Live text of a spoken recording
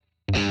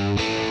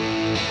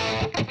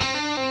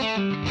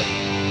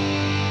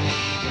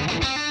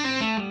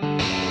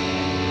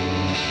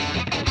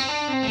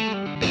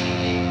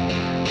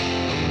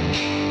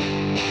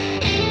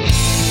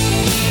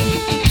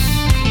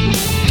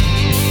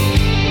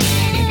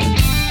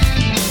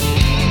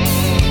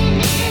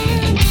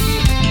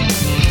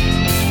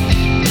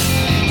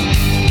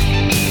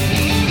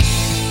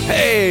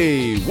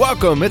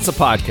Welcome, it's a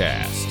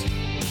podcast.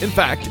 In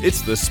fact,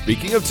 it's the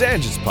Speaking of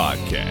Tangents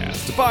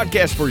podcast, a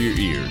podcast for your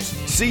ears,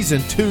 season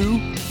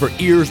 2 for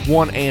ears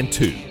 1 and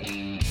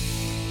 2.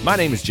 My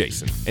name is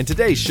Jason, and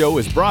today's show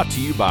is brought to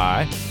you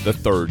by The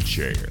Third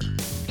Chair.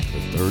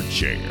 The Third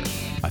Chair,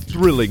 a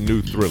thrilling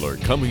new thriller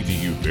coming to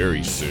you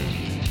very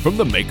soon from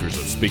the makers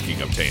of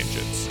Speaking of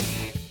Tangents,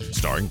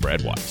 starring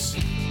Brad Weiss.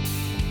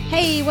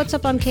 Hey, what's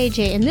up? I'm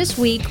KJ, and this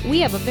week we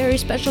have a very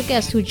special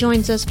guest who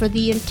joins us for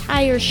the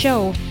entire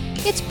show.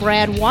 It's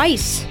Brad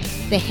Weiss,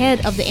 the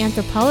head of the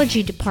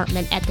anthropology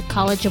department at the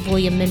College of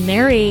William and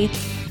Mary.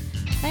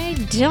 I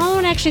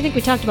don't actually think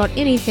we talked about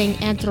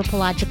anything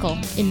anthropological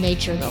in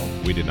nature, though.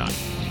 We did not.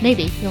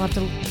 Maybe. You'll have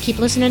to keep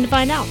listening to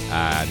find out.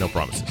 No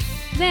promises.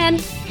 Then,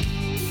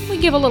 we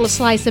give a little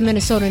slice of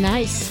Minnesota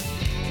Nice.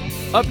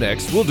 Up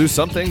next, we'll do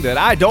something that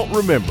I don't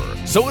remember,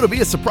 so it'll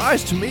be a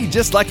surprise to me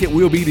just like it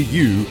will be to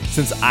you,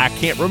 since I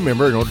can't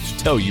remember in order to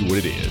tell you what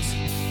it is.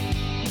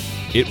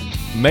 It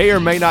may or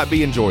may not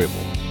be enjoyable.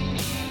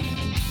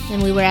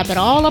 And we wrap it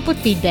all up with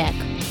feedback.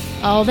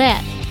 All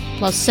that,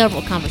 plus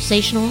several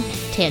conversational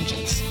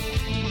tangents.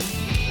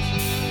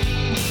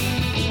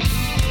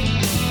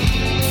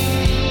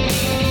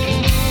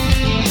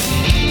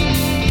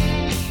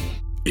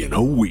 In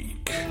a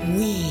week,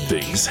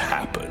 things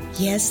happen.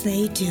 Yes,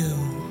 they do.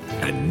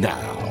 And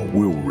now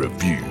we'll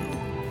review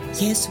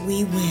Yes,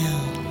 we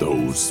will.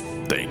 those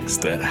things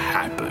that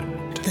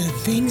happened. The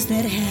things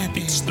that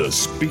happen. It's the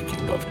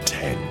Speaking of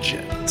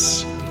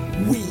Tangents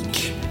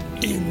Week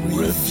in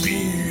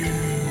Review.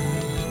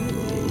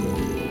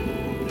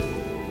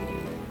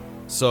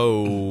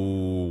 So,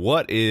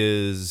 what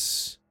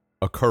is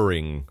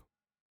occurring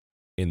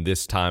in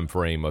this time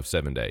frame of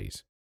 7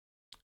 days?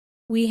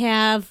 We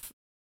have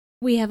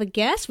a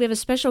guest. We have a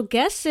special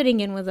guest sitting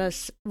in with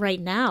us right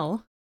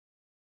now.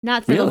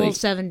 Not for the whole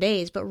 7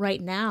 days, but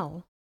right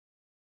now.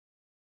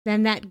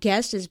 Then that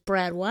guest is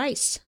Brad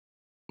Weiss.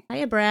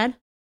 Hiya, Brad.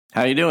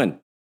 How you doing?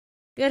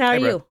 Good. How are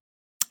you?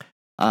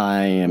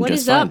 I am What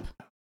just is fine. up?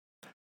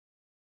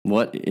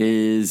 What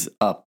is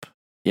up?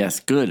 Yes,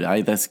 good.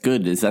 That's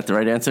good. Is that the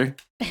right answer?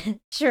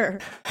 Sure.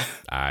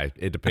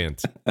 It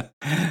depends. Yeah,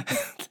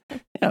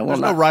 well, There's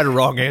no right or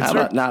wrong how answer.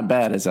 about not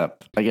bad is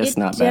up. I guess It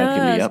not bad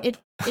can be up.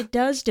 It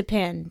does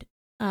depend.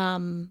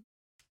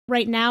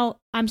 Right now,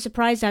 I'm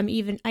surprised I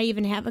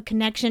even have a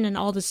connection, and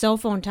all the cell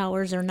phone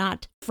towers are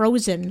not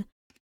frozen.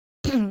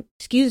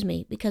 Excuse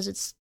me, because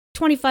it's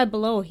 25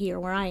 below here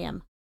where I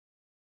am.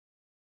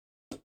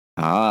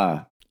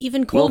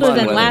 Even colder done,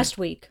 than weather. last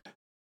week.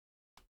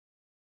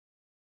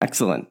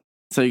 Excellent.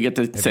 So you get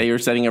to say you're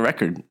setting a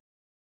record.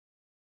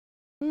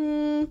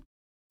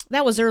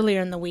 That was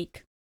earlier in the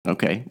week.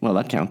 Okay, well,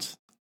 that counts.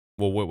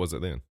 Well, what was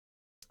it then?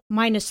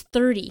 Minus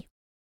 30.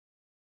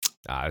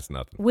 It's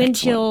nothing. Wind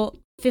chill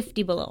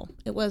 50 below.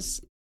 It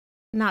was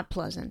not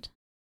pleasant.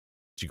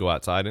 Did you go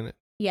outside in it?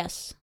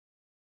 Yes.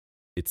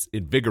 It's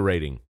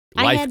invigorating.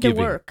 I had to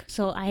Life-giving. work,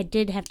 so I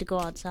did have to go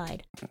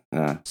outside.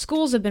 Uh,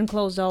 Schools have been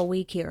closed all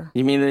week here.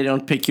 you mean they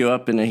don't pick you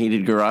up in a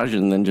heated garage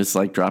and then just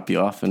like drop you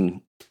off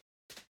and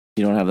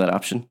you don't have that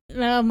option?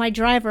 My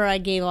driver I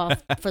gave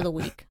off for the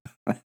week.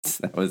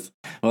 That was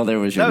your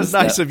That was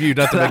nice of you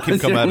not to make him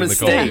come out in the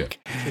cold. mistake.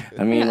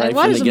 I mean, Yeah, right it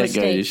from was the a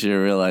get-go, you mistake. should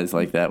have realized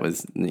like that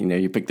was,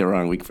 you picked the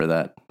wrong week for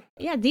that.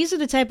 Yeah, these are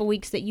the type of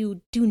weeks that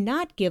you do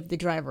not give the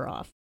driver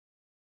off.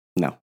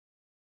 No.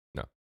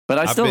 No. But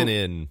I've been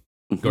in...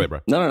 Go ahead, bro.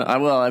 No.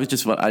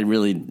 I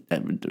really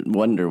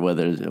wonder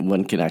whether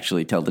one can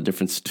actually tell the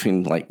difference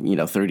between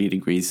 30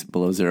 degrees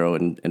below zero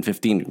and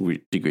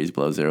 15 degrees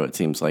below zero. It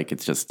seems like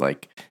it's just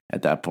like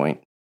at that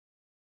point,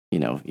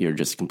 you're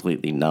just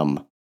completely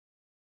numb.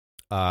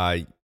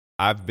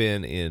 I've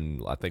been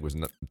in, I think it was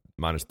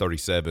minus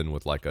 37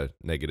 with like a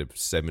negative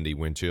 70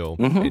 wind chill,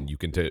 Mhm. and you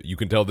can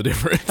tell the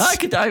difference.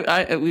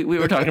 We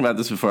were talking about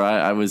this before.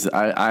 I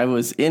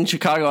was in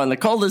Chicago on the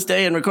coldest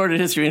day in recorded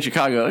history in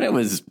Chicago, and it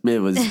was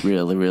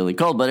really, really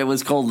cold. But it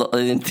was cold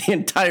the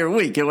entire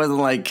week. It wasn't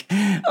like,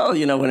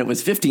 when it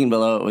was 15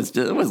 below, it was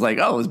like,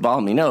 it was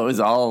balmy. No, it was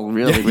all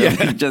really,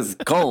 really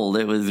just cold.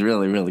 It was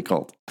really, really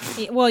cold.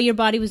 Well, your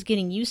body was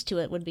getting used to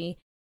it.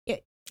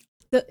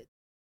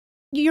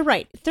 You're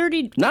right.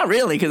 30. Not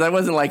really, because I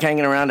wasn't like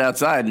hanging around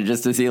outside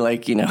just to see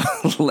let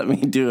me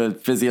do a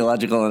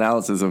physiological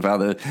analysis of how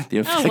the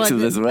effects of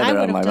this weather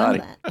on my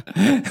body.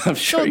 I'm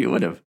sure you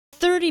would have.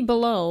 30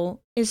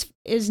 below is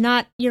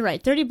not. You're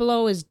right. 30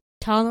 below is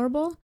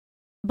tolerable,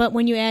 but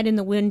when you add in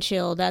the wind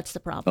chill, that's the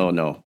problem. Oh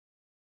no.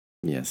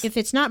 Yes. If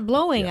it's not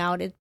blowing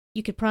out,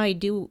 you could probably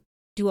do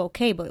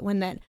okay. But when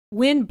that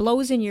wind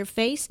blows in your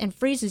face and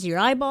freezes your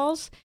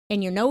eyeballs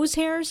and your nose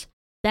hairs,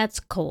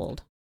 that's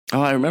cold.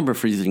 Oh, I remember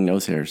freezing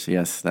nose hairs.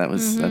 Yes,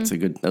 those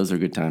are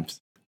good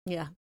times.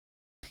 Yeah.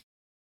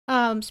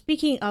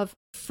 Speaking of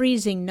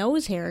freezing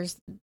nose hairs,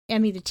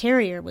 Emmy the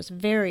Terrier was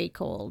very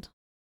cold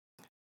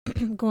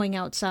going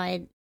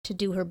outside to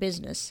do her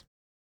business.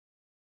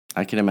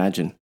 I can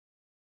imagine.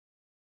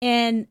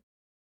 And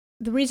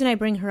the reason I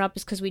bring her up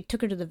is because we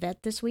took her to the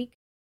vet this week.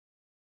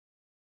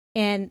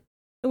 And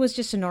it was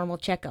just a normal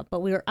checkup, but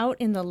we were out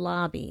in the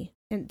lobby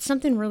and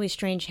something really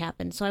strange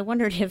happened. So I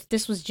wondered if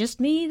this was just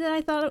me that I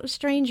thought it was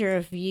strange, or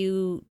if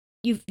you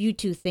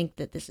two think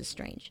that this is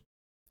strange.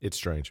 It's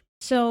strange.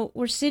 So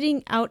we're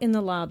sitting out in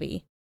the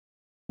lobby,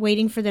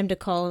 waiting for them to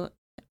call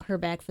her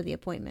back for the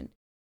appointment.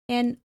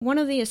 And one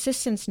of the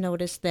assistants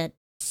noticed that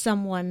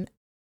someone,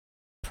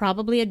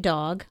 probably a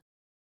dog,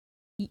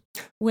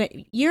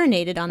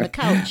 urinated on the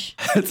couch.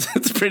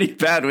 It's pretty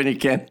bad when you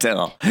can't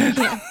tell.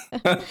 Yeah.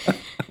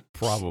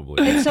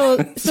 Probably. And so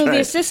Right. the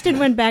assistant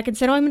went back and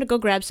said, "Oh, I'm going to go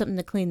grab something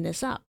to clean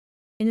this up."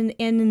 And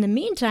in the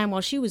meantime,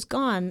 while she was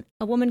gone,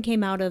 a woman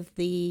came out of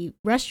the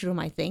restroom,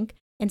 I think,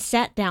 and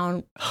sat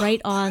down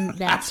right on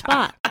that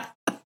spot.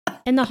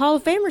 And the Hall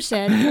of Famer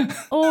said,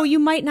 "Oh, you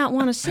might not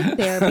want to sit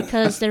there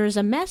because there's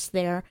a mess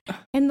there."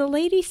 And the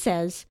lady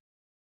says,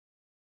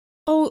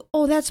 "Oh,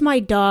 that's my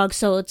dog,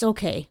 so it's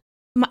okay.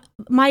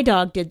 My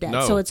dog did that,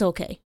 No. so it's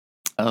okay."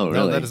 Oh,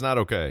 really? No, that is not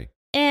okay.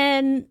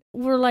 And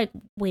we're like,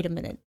 wait a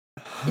minute.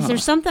 Is there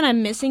something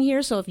I'm missing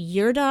here? So if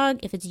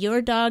it's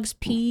your dog's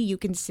pee, you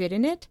can sit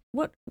in it?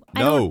 What?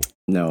 No.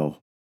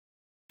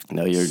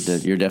 No,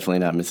 you're definitely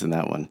not missing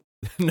that one.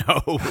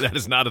 No, that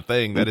is not a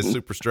thing. That is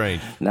super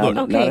strange. Not,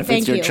 Okay, not if thank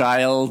it's your you.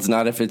 child's,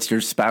 not if it's your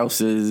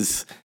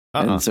spouse's,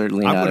 and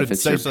certainly I'm not going if to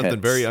it's say your something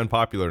pet's. very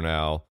unpopular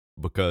now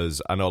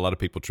because I know a lot of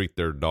people treat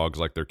their dogs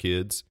like their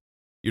kids.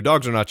 Your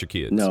dogs are not your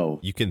kids. No.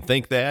 You can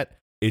think that.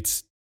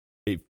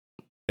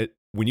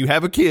 When you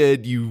have a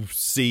kid, you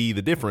see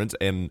the difference,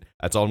 and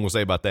that's all I'm going to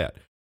say about that.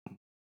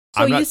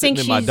 So I'm you not think sitting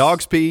in my she's-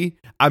 dog's pee.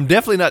 I'm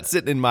definitely not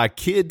sitting in my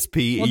kid's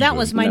pee. Well, that even.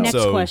 was my No. next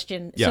So,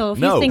 question. yeah, So if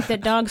no. you think that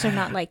dogs are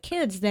not like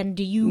kids, then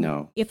do you?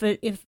 No.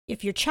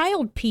 If your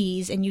child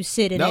pees and you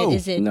sit in No. it,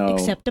 is it No.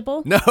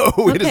 acceptable? No,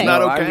 it is Okay.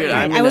 not No, I'm okay. good.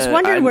 I'm I was gonna-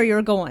 wondering I'm- where you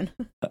were going.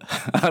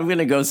 I'm going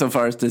to go so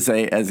far as to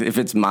say, as if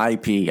it's my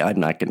pee, I'm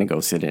not going to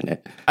go sit in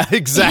it.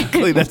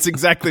 Exactly. That's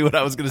exactly what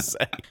I was going to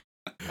say.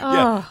 Yeah.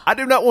 Oh. I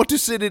do not want to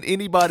sit in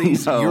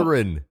anybody's No.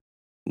 urine.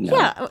 No.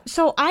 Yeah.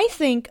 So I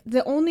think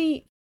the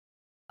only.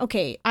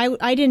 Okay,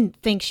 I didn't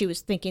think she was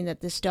thinking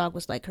that this dog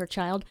was like her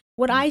child.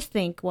 What I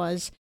think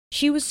was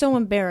she was so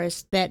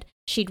embarrassed that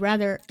she'd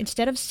rather,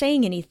 instead of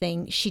saying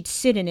anything, she'd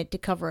sit in it to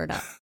cover it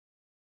up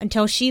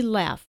until she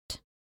left.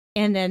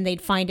 And then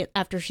they'd find it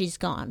after she's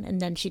gone.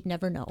 And then she'd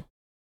never know.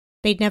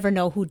 They'd never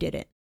know who did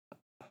it.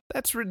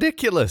 That's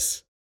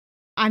ridiculous.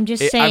 I'm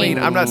just I saying.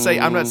 mean, I'm not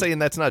saying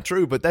that's not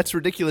true, but that's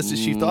ridiculous that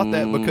she thought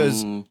that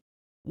because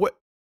what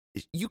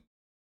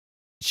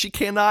she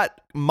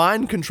cannot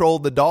mind control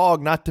the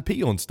dog not to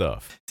pee on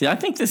stuff. See, I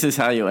think this is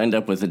how you end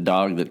up with a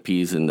dog that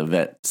pees in the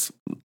vet's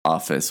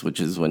office, which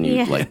is when you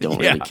Yeah.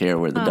 don't Yeah. really care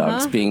where the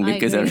dog's peeing I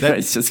because agree.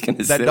 everybody's just going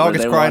to sit That dog where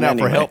is they crying want out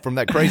for anyway. help from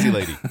that crazy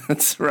lady.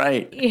 That's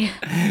right.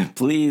 Yeah.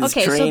 Please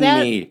Okay, so train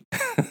that- me.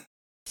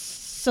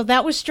 So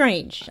that was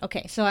strange.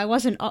 Okay, so I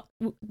wasn't.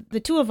 The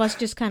two of us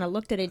just kind of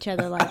looked at each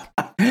other like,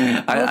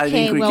 I okay,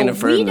 think we well, can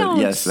affirm we that, don't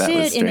yes, that was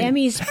sit in strange.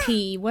 Emmy's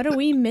pee. What are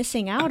we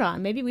missing out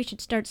on? Maybe we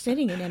should start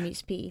sitting in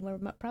Emmy's pee. We're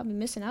probably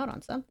missing out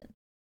on something.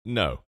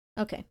 No.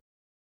 Okay.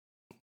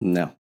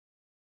 No,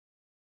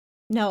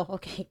 No.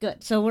 Okay.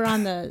 Good. So we're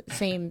on the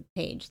same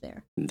page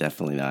there.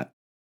 definitely not.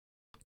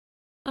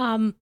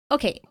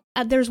 Okay.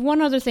 There's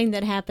one other thing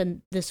that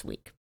happened this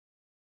week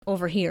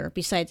over here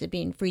besides it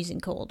being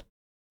freezing cold.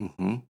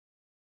 Hmm.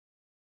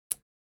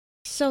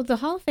 So the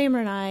Hall of Famer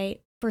and I,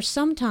 for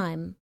some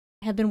time,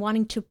 have been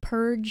wanting to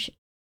purge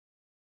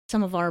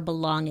some of our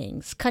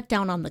belongings, cut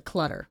down on the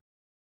clutter.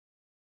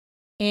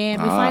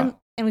 And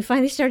we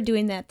finally started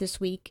doing that this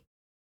week.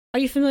 Are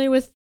you familiar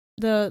with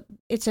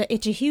it's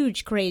a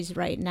huge craze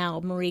right now,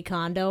 Marie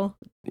Kondo?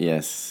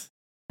 Yes.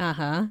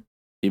 Uh-huh.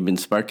 You've been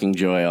sparking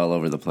joy all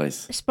over the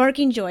place.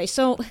 Sparking joy.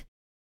 So,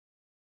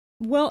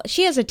 well,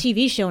 she has a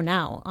TV show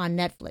now on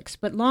Netflix,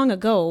 but long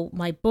ago,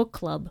 my book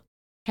club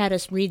had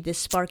us read this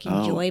Sparking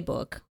Joy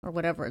book, or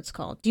whatever it's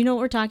called. Do you know what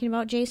we're talking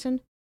about,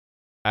 Jason?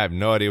 I have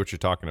no idea what you're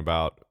talking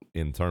about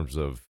in terms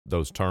of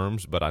those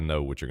terms, but I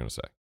know what you're going to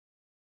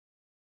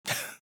say.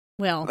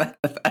 Well,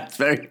 That's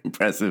very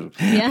impressive.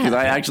 Yeah. Because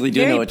I actually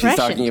do Very know what she's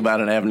prescient. talking about,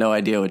 and I have no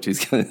idea what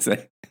she's going to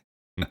say.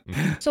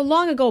 so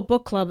long ago,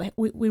 book club,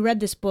 we read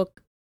this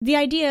book. The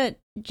idea,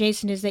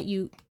 Jason, is that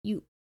you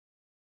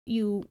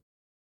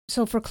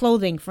so for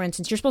clothing, for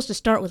instance, you're supposed to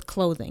start with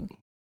clothing.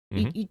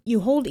 Mhm. You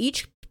hold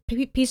each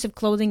piece of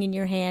clothing in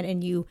your hand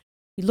and you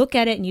look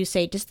at it and you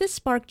say, does this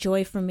spark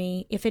joy for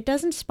me? If it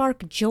doesn't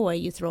spark joy,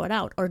 you throw it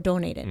out or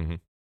donate it. Mhm.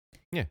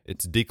 Yeah,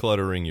 it's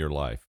decluttering your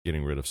life,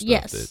 getting rid of stuff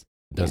Yes. that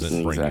doesn't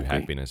Yes. bring you Exactly.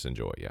 happiness and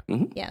joy. Yeah.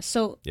 Yeah.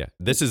 So Yeah.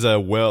 This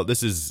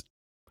is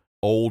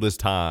old as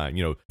time,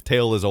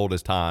 tale as old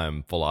as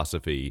time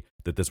philosophy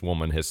that this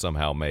woman has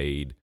somehow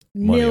made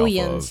money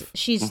millions. off of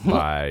She's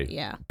by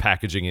yeah.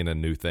 packaging in a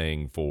new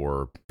thing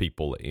for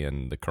people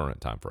in the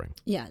current time frame.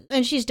 Yeah.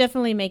 And she's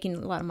definitely making a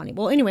lot of money.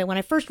 Well, anyway, when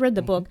I first read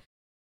the book,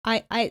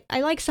 I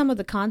like some of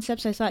the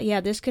concepts. I thought, yeah,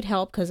 this could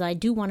help because I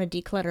do want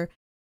to declutter.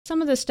 Some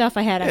of the stuff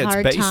I had a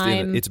hard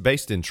time. It's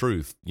based in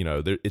truth.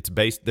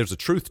 There's a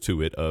truth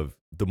to it of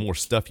the more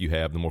stuff you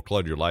have, the more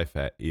cluttered your life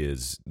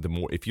is, the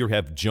more, if you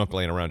have junk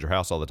laying around your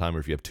house all the time, or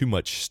if you have too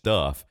much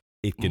stuff,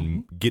 it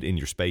can get in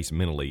your space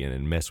mentally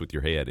and mess with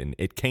your head, and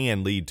it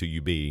can lead to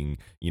you being,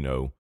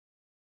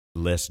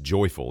 less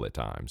joyful at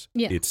times.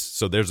 Yeah.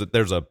 So there's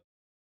a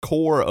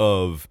core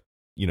of,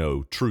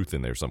 truth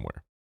in there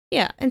somewhere.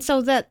 Yeah, and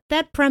so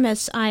that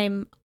premise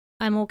I'm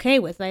okay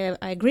with. I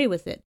agree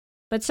with it.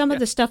 But some of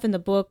the stuff in the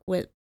book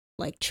with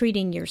like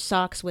treating your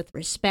socks with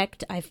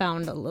respect, I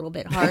found a little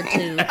bit hard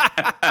to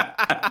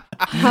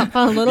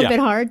bit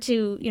hard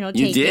to,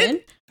 take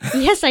in.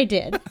 Yes, I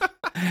did.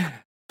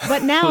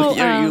 But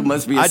now you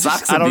must be a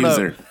socks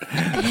abuser.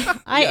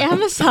 I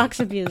am a socks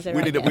abuser.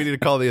 We need to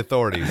call the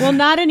authorities. Well,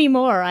 not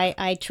anymore.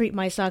 I treat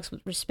my socks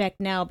with respect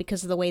now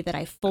because of the way that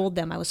I fold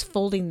them. I was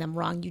folding them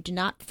wrong. You do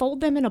not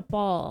fold them in a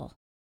ball.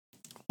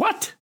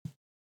 What?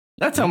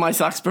 That's how my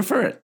socks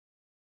prefer it.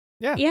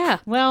 Yeah. Yeah.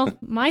 Well,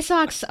 my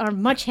socks are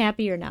much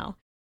happier now.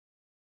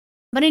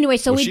 But anyway,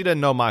 she doesn't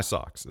know my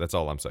socks. That's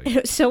all I'm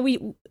saying.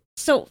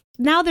 So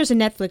now there's a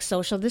Netflix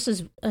social. This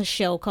is a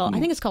show called, I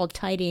think it's called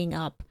Tidying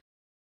Up.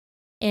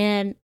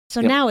 And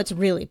so now it's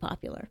really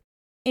popular.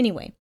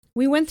 Anyway,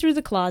 we went through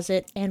the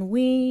closet and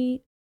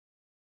we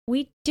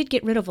did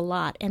get rid of a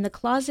lot. And the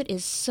closet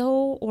is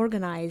so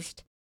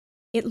organized.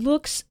 It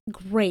looks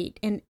great.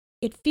 And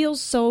it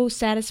feels so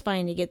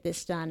satisfying to get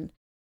this done.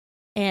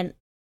 And,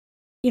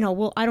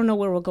 I don't know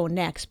where we'll go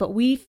next, but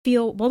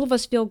both of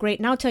us feel great.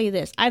 And I'll tell you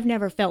this, I've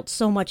never felt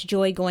so much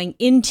joy going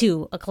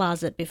into a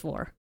closet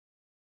before.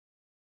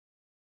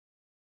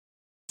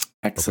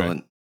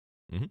 Excellent.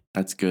 Okay.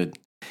 That's good.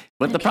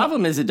 But the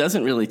problem is it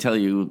doesn't really tell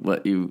you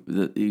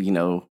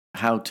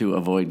how to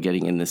avoid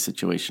getting in this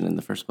situation in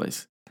the first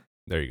place.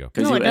 There you go.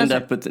 Because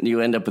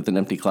you end up with an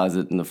empty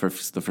closet, and the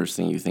first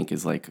thing you think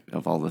is like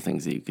of all the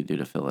things that you could do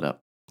to fill it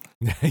up.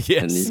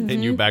 Yes,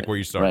 and you're back where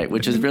you started. Right,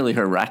 which is really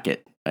her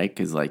racket, right?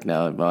 Because I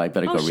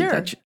better go read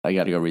that. I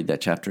got to go read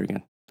that chapter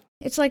again.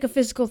 It's like a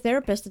physical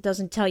therapist that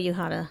doesn't tell you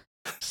how to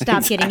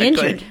stop getting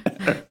injured.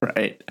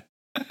 Right.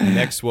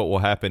 Next, what will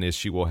happen is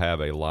she will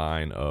have a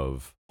line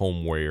of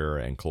homeware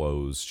and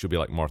clothes. She'll be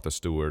like Martha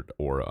Stewart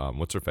or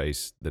what's her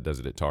face that does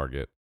it at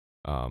Target.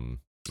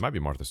 It might be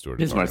Martha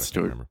Stewart. It's Martha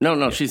Stewart. No,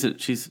 yeah. she's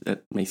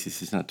at Macy's.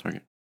 She's not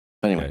Target.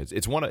 But anyway,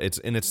 yeah,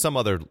 it's some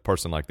other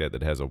person like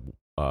that has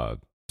a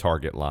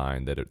Target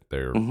line that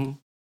they're. Mm-hmm.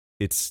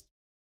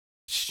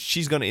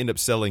 She's going to end up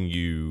selling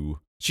you.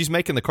 She's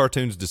making the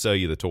cartoons to sell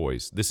you the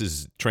toys. This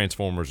is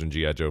Transformers and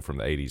G.I. Joe from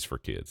the 80s for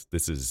kids.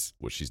 This is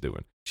what she's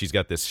doing. She's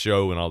got this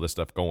show and all this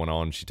stuff going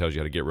on. She tells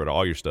you how to get rid of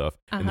all your stuff.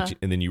 And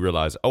then you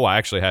realize, I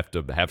actually have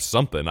to have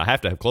something. I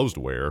have to have clothes to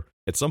wear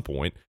at some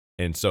point.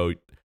 And so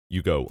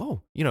you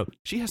go,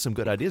 she has some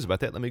good ideas about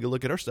that. Let me go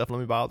look at her stuff. Let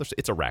me buy all this.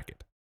 It's a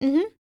racket.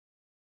 Mm-hmm.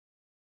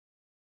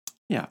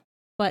 Yeah.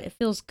 But it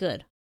feels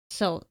good.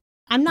 So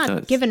I'm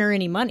not giving her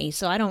any money.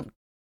 So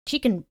she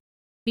can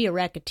be a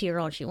racketeer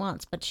all she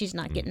wants, but she's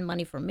not getting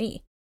money from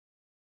me.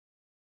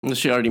 Well,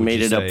 she already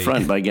made it up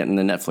front by getting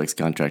the Netflix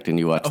contract, and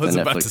you watch the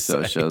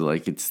Netflix show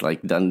like it's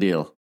like done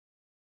deal.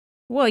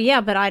 Well,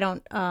 yeah, but I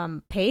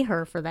don't pay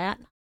her for that.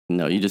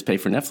 No, you just pay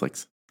for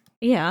Netflix.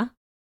 Yeah,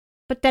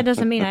 but that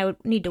doesn't mean I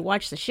would need to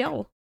watch the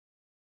show.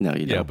 No,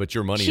 you don't. Yeah, but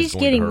your money she's is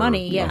going getting to her,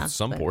 money,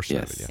 some portion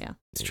of it. Yeah,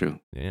 it's true.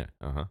 Yeah,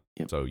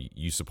 Yep. So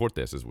you support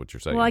this, is what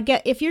you're saying. Well,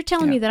 if you're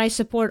telling me that I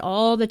support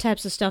all the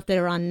types of stuff that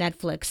are on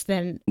Netflix,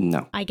 then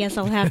no, I guess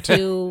I'll have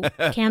to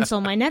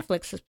cancel my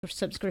Netflix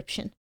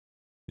subscription.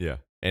 Yeah,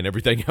 and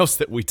everything else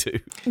that we do.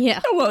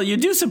 Yeah. Well, you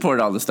do support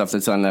all the stuff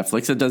that's on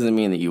Netflix. It doesn't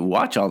mean that you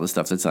watch all the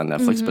stuff that's on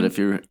Netflix. Mm-hmm. But if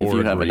you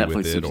have a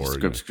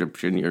Netflix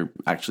subscription, you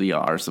actually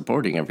are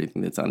supporting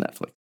everything that's on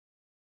Netflix.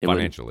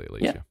 Financially, at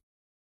least.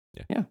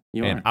 Yeah.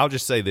 You and are. I'll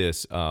just say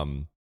this: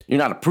 you're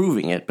not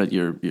approving it, but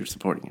you're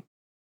supporting it.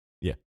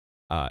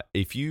 Yeah.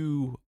 If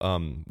you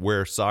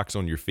wear socks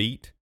on your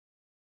feet,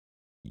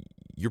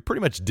 you're pretty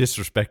much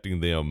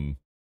disrespecting them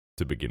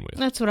to begin with.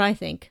 That's what I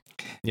think.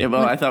 Yeah,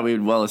 well, I thought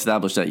we'd well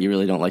established that you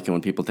really don't like it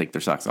when people take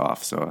their socks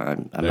off. So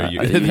I'm there not. You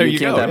can't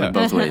go. have it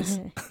both ways.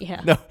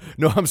 Yeah.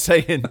 No, I'm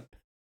saying.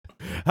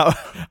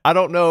 I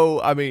don't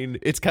know. I mean,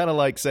 it's kind of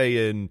like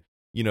saying,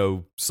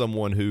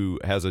 someone who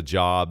has a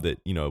job that,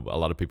 a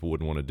lot of people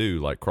wouldn't want to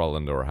do, like crawl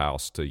into our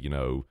house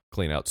to,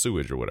 clean out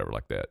sewage or whatever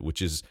like that,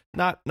 which is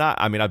not,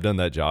 I mean, I've done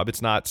that job.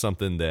 It's not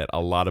something that a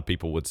lot of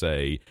people would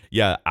say,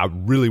 yeah, I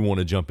really want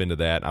to jump into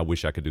that. I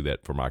wish I could do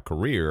that for my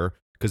career,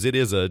 because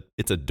it's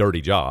a dirty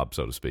job,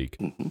 so to speak.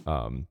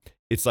 Mm-hmm.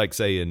 It's like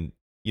saying,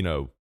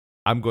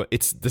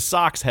 the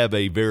socks have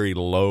a very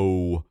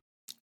low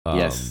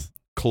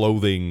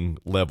clothing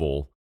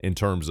level in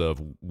terms of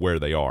where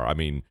they are. I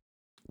mean,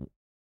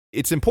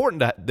 it's important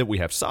that we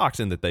have socks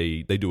and that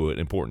they do an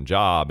important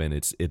job, and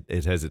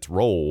it has its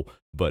role,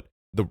 but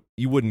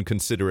you wouldn't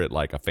consider it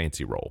like a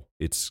fancy role.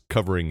 It's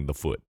covering the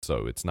foot,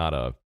 so it's not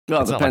a.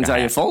 Well, it depends how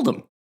you fold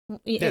them.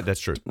 Yeah, that's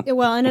true.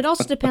 Well, and it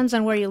also depends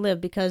on where you live,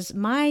 because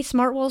my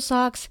Smartwool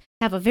socks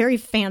have a very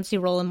fancy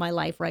role in my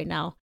life right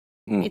now,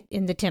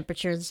 in the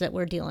temperatures that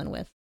we're dealing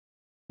with.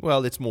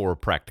 Well, it's more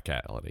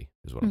practicality,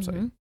 is what I'm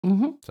saying.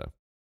 Mm-hmm.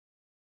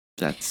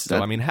 So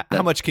I mean,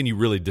 how much can you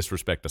really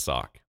disrespect a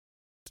sock?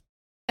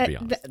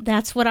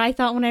 That's what I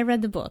thought when I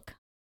read the book.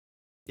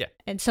 Yeah.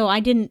 And so I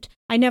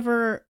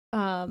never,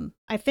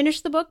 I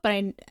finished the book, but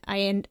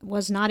I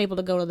was not able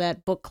to go to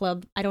that book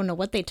club. I don't know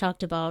what they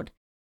talked about.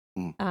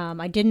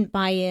 I didn't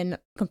buy in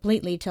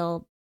completely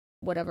till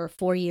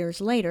 4 years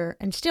later,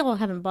 and still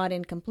haven't bought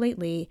in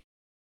completely.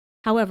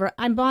 However,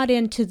 I'm bought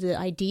into the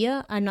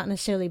idea. I'm not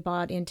necessarily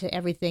bought into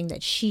everything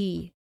that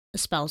she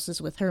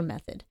espouses with her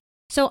method.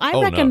 So I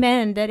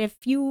recommend that if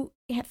you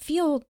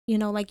feel,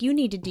 like you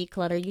need to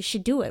declutter, you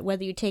should do it,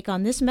 whether you take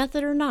on this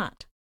method or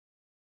not.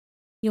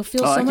 You'll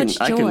feel so much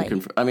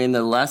joy. I mean,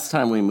 the last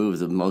time we moved,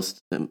 the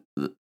most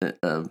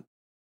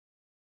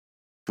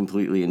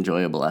completely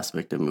enjoyable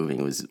aspect of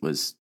moving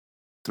was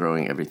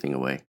throwing everything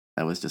away.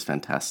 That was just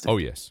fantastic. Oh,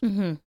 yes.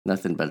 Mm-hmm.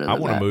 Nothing better than I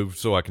that. want to move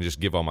so I can just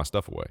give all my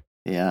stuff away.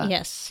 Yeah.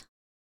 Yes.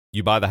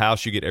 You buy the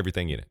house, you get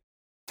everything in it.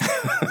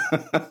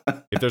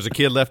 If there's a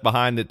kid left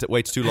behind that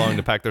waits too long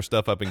to pack their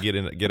stuff up and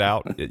get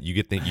out, you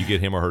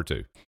get him or her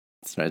too.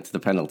 That's right. It's the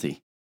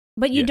penalty.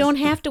 But you don't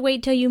have to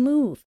wait till you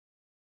move.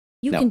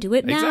 You can do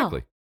it now.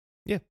 Exactly.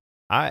 Yeah.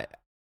 I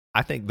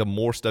think the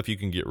more stuff you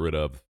can get rid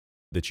of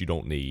that you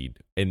don't need,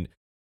 and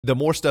the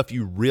more stuff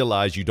you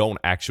realize you don't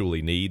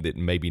actually need that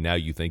maybe now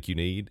you think you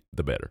need,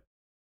 the better.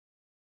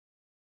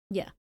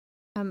 Yeah.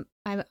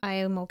 I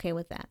am okay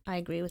with that. I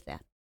agree with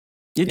that.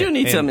 You do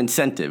need some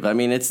incentive. I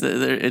mean,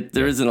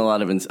 there isn't a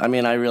lot of. I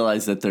mean, I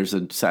realize that there's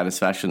a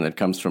satisfaction that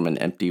comes from an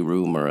empty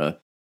room or a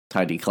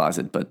tidy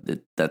closet, but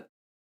that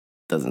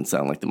doesn't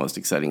sound like the most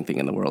exciting thing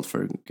in the world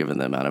for given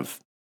the amount of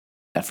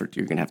effort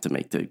you're going to have to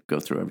make to go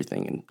through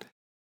everything and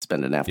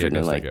spend an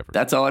afternoon. Like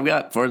that's all I've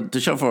got to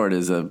show for it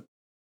is a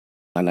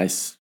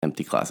nice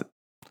empty closet.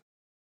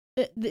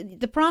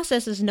 The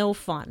process is no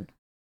fun.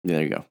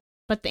 There you go.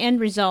 But the end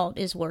result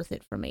is worth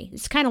it for me.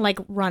 It's kind of like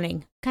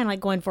running, kind of like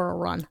going for a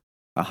run.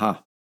 Uh-huh.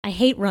 I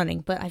hate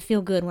running, but I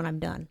feel good when I'm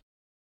done.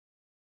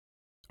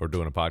 Or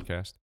doing a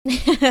podcast.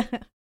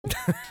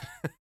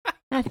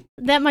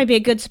 That might be a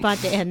good spot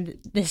to end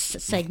this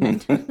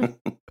segment.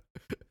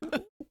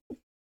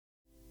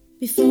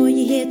 Before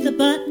you hit the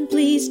button,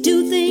 please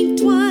do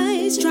think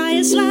twice. Try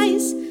a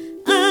slice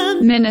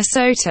of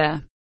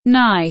Minnesota.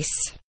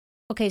 Nice.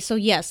 Okay, so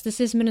yes,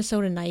 this is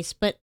Minnesota nice,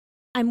 but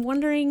I'm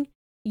wondering,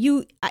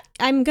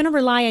 I'm going to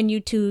rely on you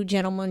two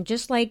gentlemen,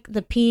 just like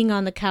the peeing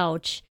on the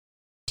couch,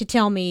 to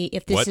tell me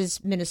if this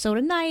is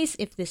Minnesota nice,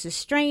 if this is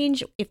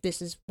strange, if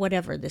this is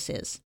whatever this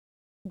is.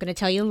 I'm going to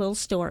tell you a little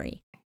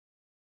story.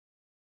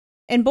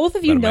 And both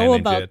of you know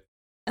about...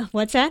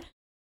 What's that?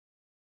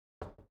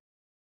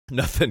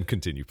 Nothing.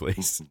 Continue,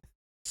 please.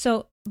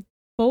 So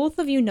both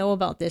of you know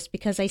about this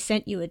because I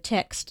sent you a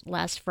text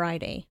last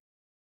Friday.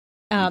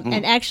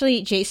 And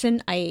actually,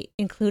 Jason, I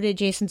included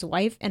Jason's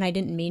wife, and I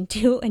didn't mean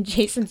to. And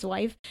Jason's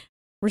wife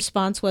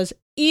response was,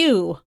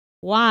 "Ew,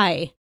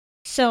 why?"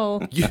 So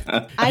you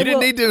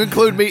didn't need to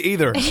include me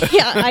either.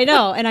 Yeah, I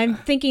know. And I'm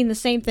thinking the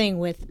same thing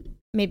with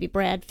maybe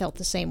Brad felt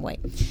the same way.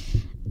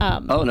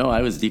 Oh, no,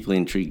 I was deeply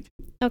intrigued.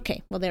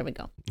 Okay, well, there we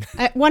go.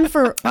 I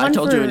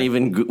told you an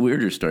even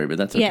weirder story, but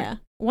that's okay. Yeah,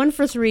 1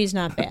 for 3 is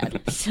not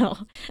bad. So,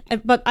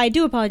 but I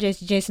do apologize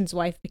to Jason's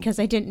wife because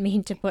I didn't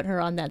mean to put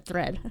her on that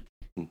thread.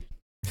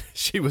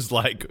 She was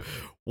like,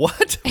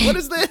 "What? What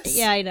is this?"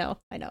 Yeah, I know.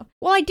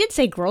 Well, I did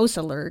say gross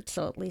alert,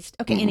 so at least...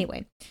 Okay,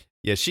 anyway.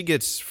 Yeah, she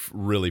gets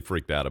really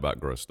freaked out about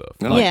gross stuff.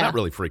 Yeah. Not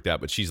really freaked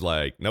out, but she's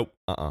like, nope,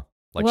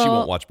 Like, she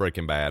won't watch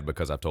Breaking Bad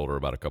because I've told her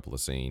about a couple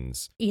of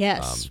scenes.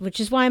 Yes, which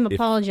is why I'm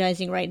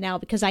apologizing right now,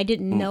 because I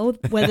didn't know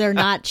whether or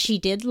not she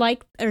did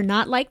like or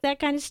not like that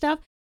kind of stuff.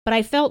 But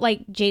I felt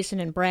like Jason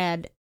and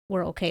Brad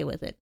were okay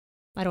with it.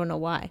 I don't know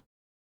why.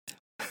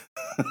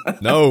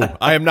 No,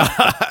 I am not.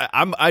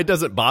 It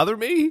doesn't bother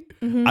me.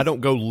 Mm-hmm. I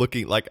don't go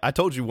looking. Like, I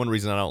told you one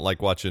reason I don't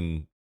like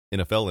watching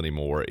NFL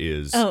anymore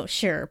is but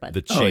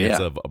the chance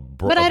of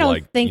but I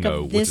don't think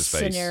of this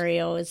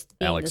scenario as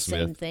being Alex the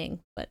same Smith. thing.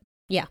 But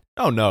yeah.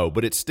 Oh no,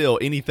 but it's still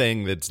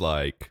anything that's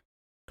like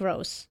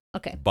Gross.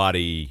 Okay.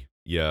 Body.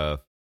 Yeah.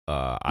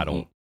 I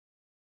don't.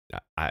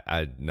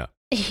 I no.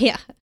 Yeah.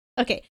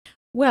 Okay.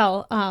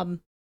 Well,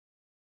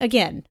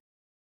 again,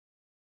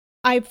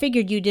 I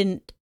figured you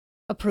didn't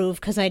approve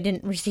because I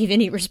didn't receive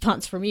any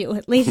response from you.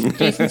 At least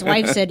Jason's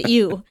wife said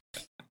ew.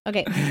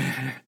 Okay.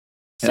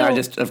 So I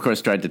just, of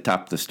course, tried to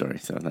top the story,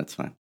 so that's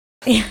fine.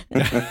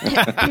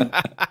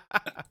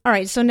 All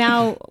right, so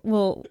now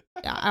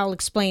I'll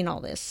explain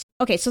all this.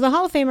 Okay, so the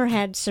Hall of Famer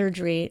had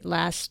surgery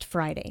last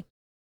Friday.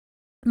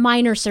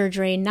 Minor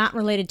surgery, not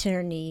related to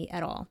her knee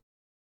at all.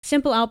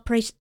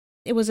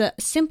 It was a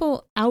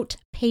simple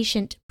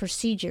outpatient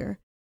procedure,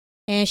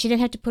 and she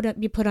didn't have to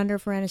be put under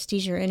for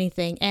anesthesia or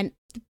anything. And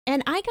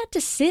I got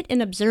to sit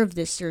and observe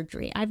this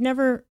surgery. I've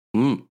never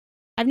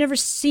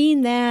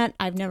seen that.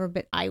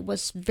 I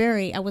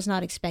was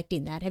not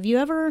expecting that. Have you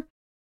ever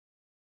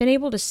been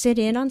able to sit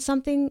in on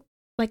something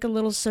like a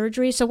little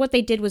surgery? So what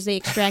they did was they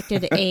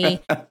extracted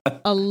a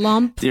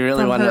lump. Do you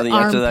really from want to know the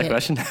answer to that armpit.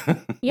 question?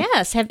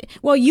 Yes.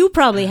 Well, you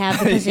probably have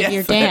because of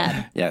your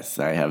dad. Yes,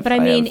 I have. But I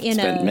mean, have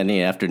spent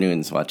many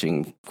afternoons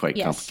watching quite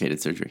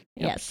complicated surgery.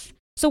 Yep. Yes.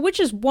 So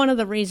which is one of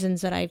the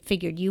reasons that I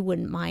figured you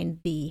wouldn't mind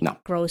the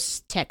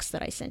gross text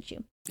that I sent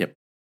you. Yep.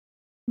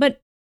 But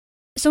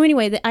so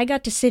anyway, I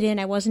got to sit in.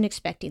 I wasn't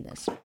expecting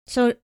this.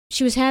 So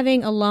she was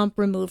having a lump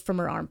removed from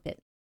her armpit.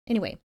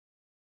 Anyway,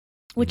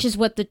 which is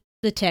what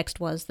the text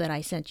was that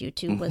I sent you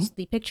to, was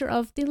the picture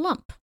of the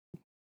lump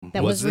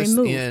that was this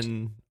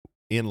removed.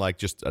 in like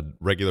just a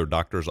regular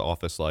doctor's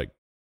office, like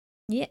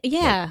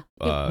yeah.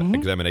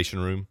 examination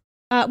room?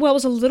 Well, it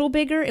was a little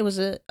bigger. It was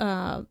it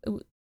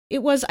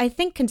was, I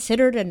think,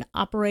 considered an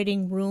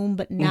operating room,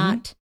 but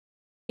not.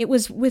 It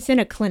was within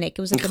a clinic.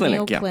 It was at the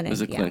Mayo Clinic. It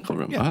was a clinical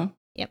room. Yeah. Uh-huh.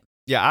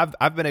 Yeah,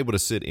 I've been able to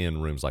sit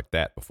in rooms like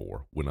that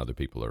before when other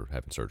people are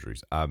having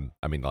surgeries.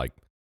 I mean, like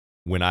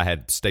when I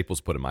had staples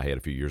put in my head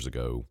a few years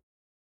ago,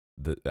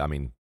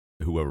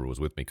 whoever was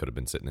with me could have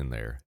been sitting in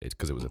there. It's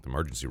because it was at the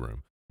emergency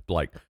room.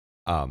 Like,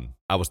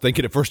 I was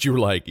thinking at first you were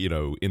like,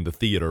 in the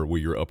theater where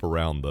you're up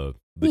around you're up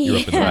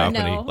in the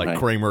balcony, no. like Right.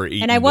 Kramer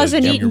eating. And I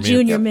wasn't eating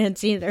Junior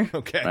Mints. Mints either.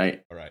 Okay,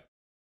 Right. all right.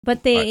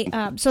 But they,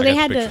 so I they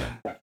got had the to.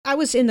 picture. I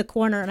was in the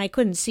corner and I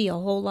couldn't see a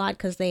whole lot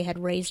because they had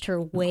raised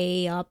her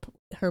way up,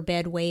 her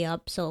bed way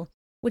up. So,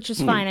 which was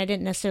fine. I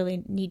didn't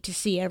necessarily need to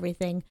see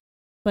everything,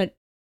 but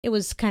it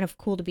was kind of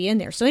cool to be in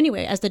there. So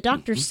anyway, as the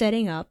doctor's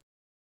setting up,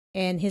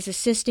 and his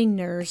assisting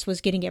nurse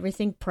was getting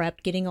everything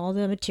prepped, getting all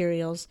the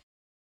materials,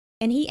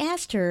 and he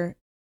asked her,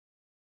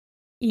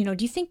 do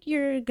you think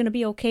you're going to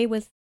be okay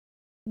with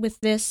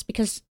this?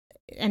 Because,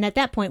 and at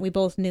that point we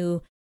both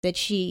knew that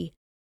she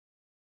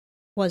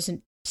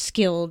wasn't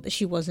skilled.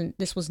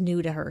 This was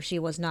new to her. She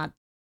was not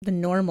the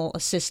normal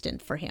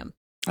assistant for him.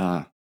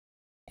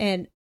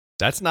 And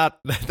That's not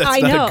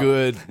I know. a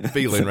good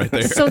feeling right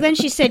there. so then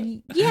she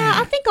said, yeah,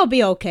 I think I'll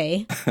be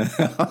okay.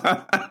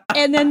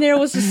 And then there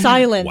was a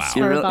silence Wow.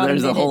 for about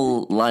There's a minute. a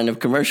whole line of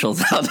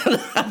commercials out there.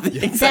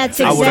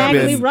 That's I would have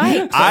exactly been-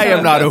 right. I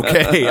am not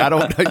okay.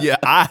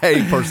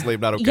 I personally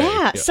am not okay.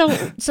 Yeah. So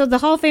the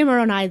Hall of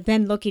Famer and I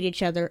then look at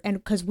each other, and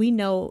because we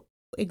know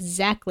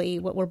exactly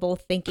what we're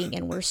both thinking,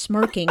 and we're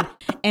smirking,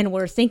 and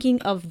we're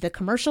thinking of the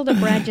commercial that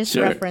Brad just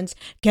Sure. referenced.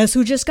 Guess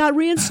who just got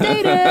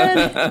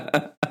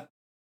reinstated?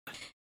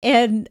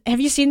 And have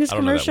you seen this I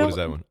don't know that. commercial? What is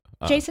that one?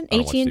 Jason, I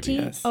don't watch AT&T. TV.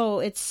 Yes. Oh,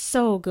 it's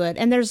so good,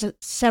 and there's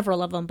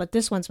several of them, but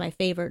this one's my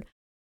favorite.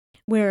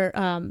 Where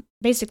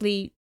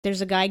basically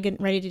there's a guy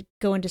getting ready to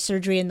go into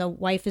surgery, and the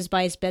wife is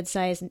by his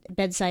bedside,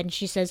 and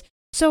she says,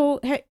 "So,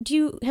 have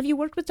you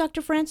worked with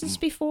Dr. Francis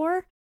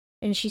before?"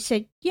 And she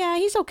said, "Yeah,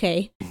 he's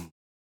okay."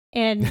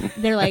 And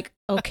they're like,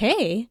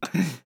 "Okay,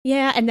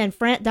 yeah." And then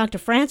Dr.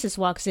 Francis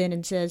walks in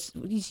and says,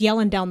 he's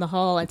yelling down the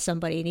hall at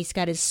somebody, and he's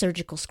got his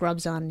surgical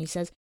scrubs on, and he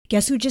says,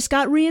 "Guess who just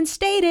got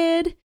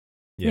reinstated?"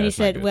 Yeah, and he that's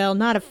not said, good. "Well,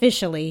 not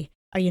officially.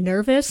 Are you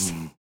nervous?"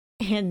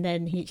 And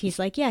then he's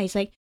like, "Yeah." He's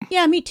like,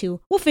 "Yeah, me too.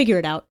 We'll figure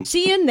it out.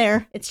 See you in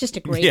there." It's just a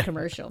great Yeah.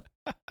 commercial.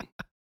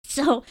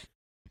 So,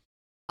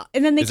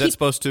 and then they Is that keep.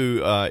 supposed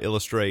to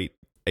illustrate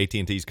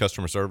AT&T's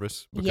customer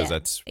service? Because Yeah,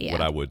 that's yeah.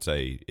 what I would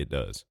say it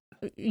does.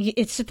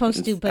 It's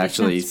supposed to, but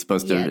actually it's not,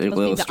 supposed to yeah, it's supposed to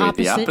be illustrate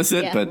the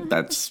opposite, yeah. but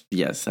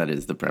that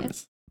is the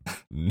premise.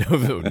 No,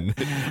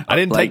 I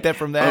didn't Like, take that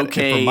from that.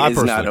 Okay from my is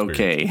personal not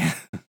experience.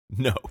 okay.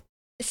 No.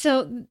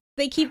 So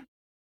they keep,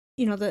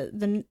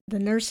 the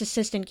nurse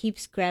assistant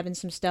keeps grabbing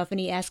some stuff, and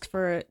he asks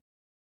for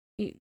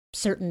a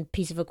certain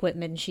piece of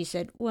equipment, and she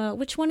said, "Well,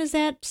 which one is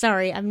that?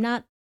 Sorry, I'm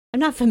not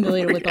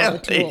familiar with all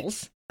the Really?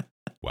 tools."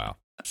 Wow.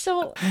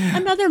 So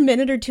another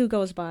minute or two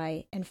goes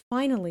by, and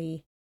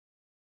finally,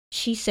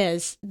 she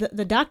says,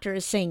 the doctor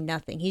is saying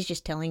nothing. He's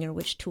just telling her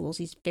which tools.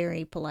 He's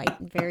very polite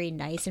and very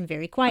nice and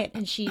very quiet.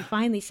 And she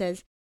finally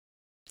says,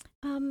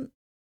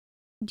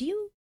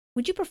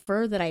 would you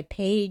prefer that I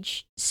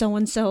page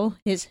so-and-so,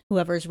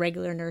 whoever his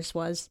regular nurse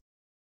was?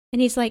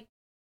 And he's like,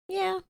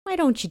 "Yeah, why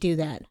don't you do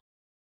that?"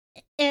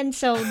 And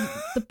so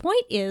the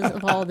point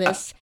of all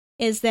this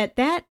is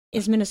that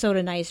is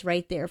Minnesota nice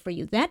right there for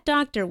you. That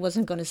doctor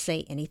wasn't going to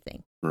say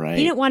anything. Right.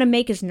 He didn't want to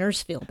make his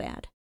nurse feel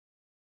bad.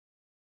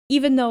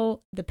 Even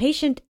though the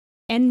patient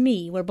and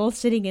me were both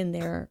sitting in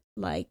there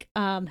like,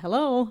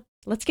 hello,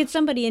 let's get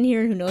somebody in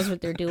here who knows what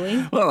they're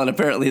doing. Well, and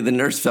apparently the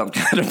nurse felt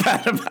kind of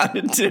bad about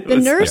it too. The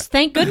nurse,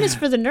 thank goodness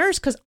for the nurse,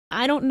 because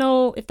I don't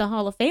know if the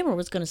Hall of Famer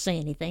was going to say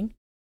anything.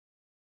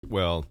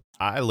 Well,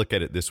 I look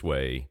at it this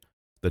way.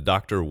 The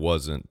doctor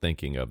wasn't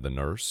thinking of the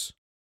nurse.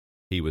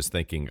 He was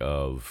thinking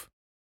of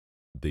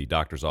the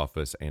doctor's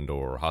office and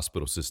or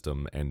hospital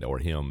system and or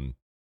him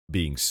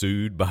being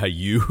sued by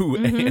you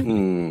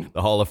and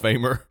the Hall of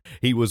Famer.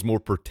 He was more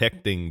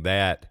protecting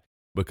that,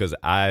 because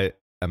I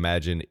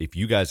imagine if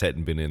you guys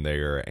hadn't been in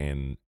there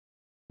and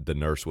the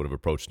nurse would have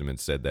approached him and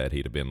said that,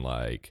 he'd have been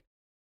like,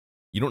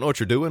 "You don't know what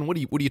you're doing? What are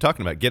you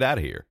talking about? Get out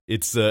of here."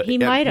 It's He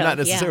might have, not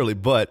necessarily,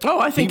 but Oh,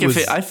 I think he was,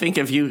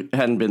 if you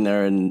hadn't been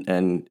there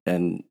and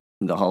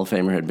the Hall of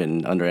Famer had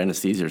been under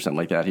anesthesia or something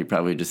like that, he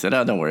probably just said,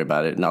 "Oh, don't worry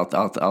about it, and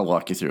I'll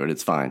walk you through it.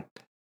 It's fine."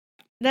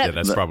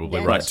 that's probably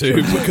yeah, right that's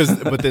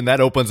too. But then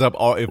that opens up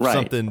all if Right.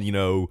 something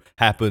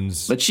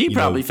happens. But she you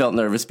probably know, felt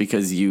nervous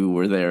because you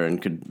were there and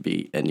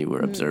you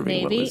were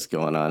observing what maybe. was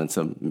going on, and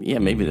so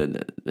maybe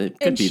it could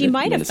And be she that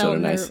might have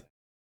Minnesota felt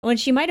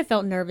nice. she might have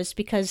felt nervous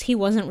because he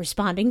wasn't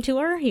responding to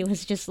her. He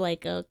was just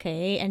like,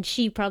 okay. And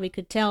she probably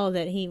could tell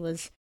that he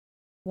was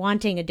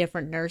wanting a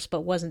different nurse,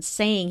 but wasn't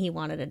saying he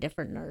wanted a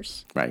different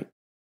nurse. Right.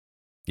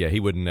 Yeah, he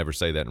would never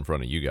say that in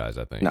front of you guys,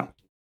 I think. No.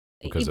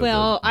 Because of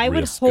Well, the I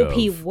would risk hope of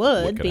he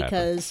what would could happen.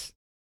 because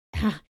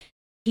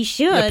he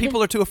should. Yeah,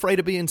 people are too afraid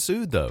of being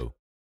sued, though.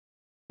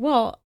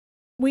 Well,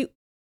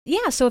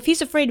 so if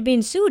he's afraid of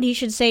being sued, he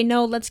should say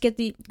no. Let's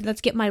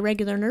get my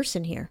regular nurse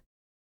in here.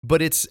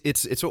 But it's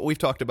what we've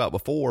talked about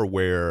before,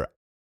 where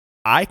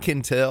I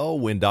can tell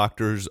when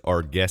doctors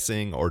are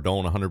guessing or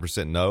don't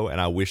 100% know, and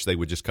I wish they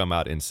would just come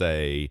out and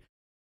say,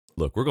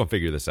 "Look, we're going to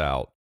figure this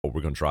out, or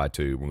we're going to try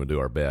to. We're going to do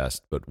our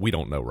best, but we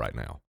don't know right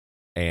now."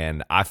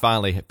 And I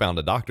finally found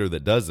a doctor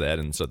that does that,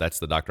 and so that's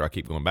the doctor I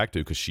keep going back to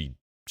because she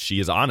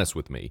is honest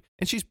with me,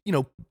 and she's,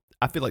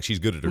 I feel like she's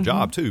good at her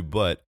job too,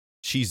 but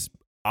she's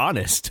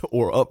honest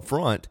or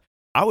upfront.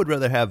 I would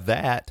rather have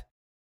that,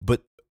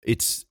 but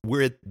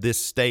we're at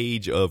this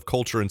stage of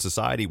culture and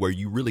society where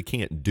you really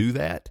can't do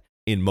that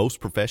in most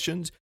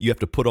professions. You have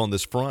to put on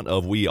this front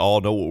of we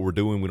all know what we're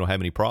doing, we don't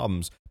have any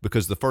problems,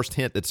 because the first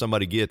hint that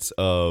somebody gets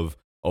of,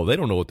 oh, they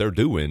don't know what they're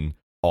doing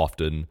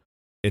often,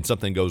 and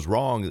something goes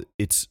wrong,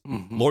 it's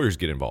lawyers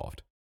get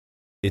involved.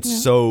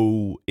 It's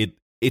so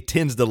it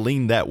tends to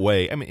lean that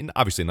way. I mean,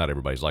 obviously not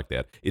everybody's like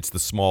that. It's the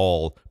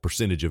small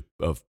percentage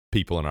of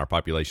people in our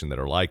population that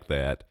are like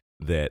that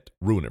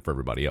ruin it for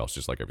everybody else,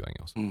 just like everything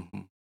else. Mm-hmm.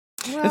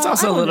 Well, It's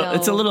also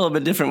it's a little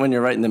bit different when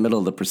you're right in the middle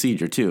of the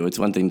procedure too. It's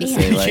one thing to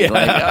say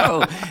like,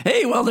 oh,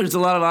 hey, well, there's a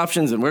lot of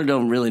options and we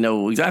don't really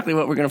know exactly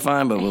what we're going to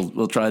find, but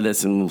we'll try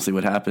this and we'll see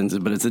what happens.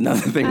 But it's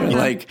another thing when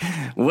like,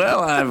 well,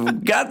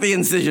 I've got the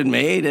incision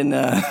made and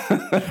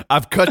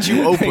I've cut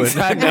you open.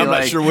 Exactly, I'm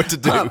not sure what to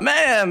do.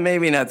 Man,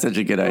 maybe not such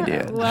a good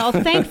idea. Well,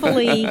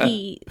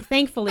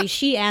 thankfully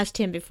she asked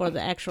him before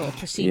the actual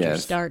procedure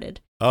started.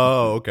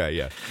 Oh, okay,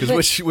 yeah.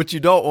 Because what you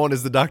don't want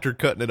is the doctor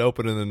cutting it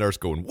open and the nurse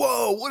going,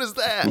 "Whoa, what is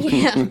that?"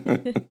 Yeah.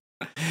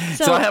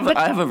 So I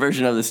have a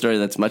version of the story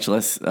that's much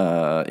less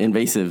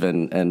invasive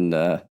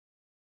and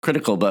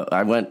critical. But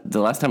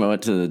the last time I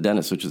went to the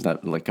dentist, which was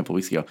not like a couple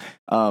weeks ago,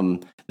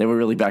 they were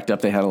really backed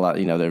up. They had a lot,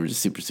 they were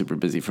just super, super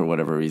busy for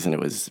whatever reason. It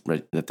was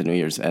right at the New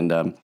Year's,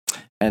 and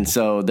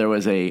so there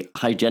was a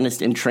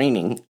hygienist in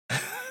training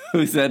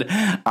who said,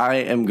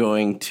 "I am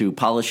going to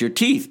polish your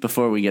teeth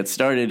before we get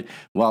started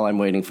while I'm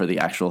waiting for the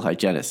actual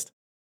hygienist."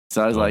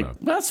 So I was like,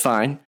 "That's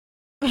fine."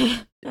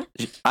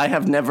 I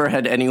have never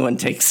had anyone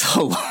take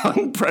so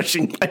long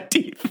brushing my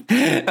teeth.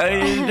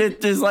 I mean,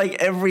 it's just like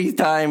every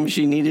time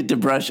she needed to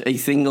brush a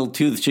single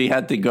tooth, she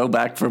had to go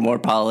back for more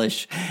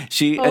polish.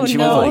 She was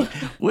like,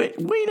 wait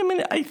a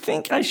minute, I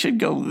think I should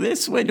go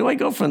this way. Do I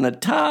go from the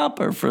top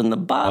or from the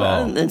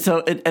bottom? And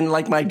so,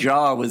 like my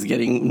jaw was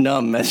getting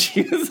numb as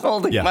she was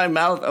holding my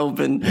mouth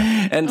open.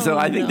 And so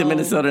I think the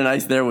Minnesota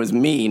Nice there was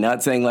me,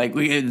 not saying like,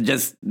 we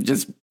just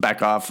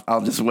back off.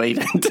 I'll just wait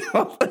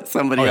until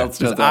somebody else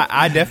does that.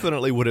 I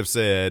definitely would have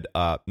said,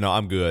 no,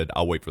 I'm good.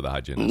 I'll wait for the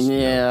hygienist.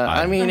 Yeah,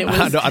 I mean, it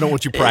was, I don't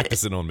want you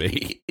practicing on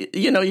me.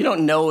 You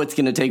don't know it's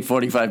going to take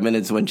 45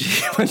 minutes when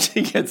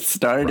she gets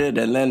started.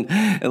 And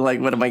then, like,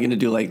 what am I going to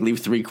do? Like,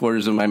 leave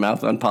 3/4 of my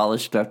mouth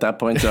unpolished at that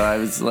point? So I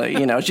was like,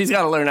 she's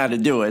got to learn how to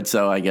do it.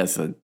 So I guess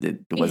it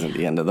wasn't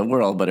the end of the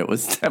world, but it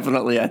was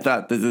definitely, I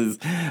thought this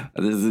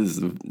is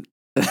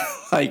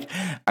like,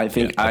 I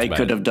think I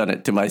could have done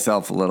it to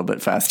myself a little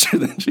bit faster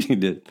than she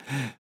did.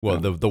 Well,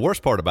 the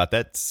worst part about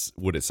that's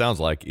what it sounds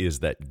like is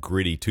that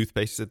gritty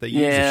toothpaste that they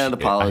use. Yeah, the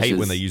polish. I hate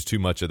when they use too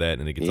much of that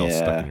and it gets all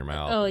stuck in your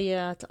mouth. Oh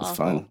yeah, it's awful.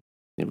 Fun.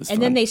 It was and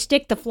fun. then they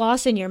stick the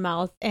floss in your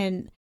mouth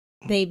and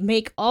they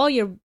make all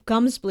your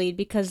gums bleed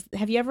because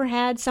have you ever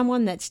had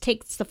someone that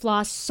takes the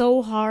floss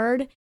so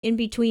hard in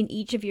between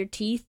each of your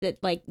teeth that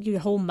like your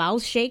whole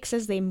mouth shakes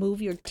as they move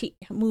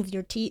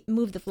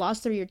the floss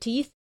through your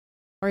teeth?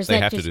 Or is they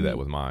that have just to do that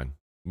with mine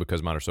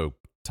because mine are so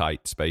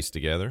tight spaced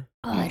together.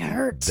 Oh, it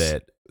hurts.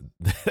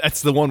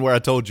 That's the one where I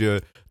told you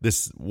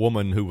this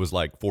woman who was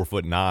like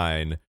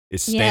 4'9"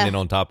 is standing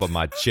on top of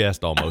my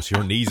chest almost.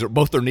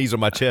 Both their knees are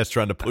my chest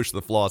trying to push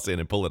the floss in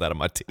and pull it out of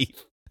my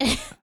teeth.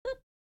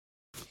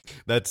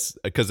 That's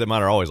because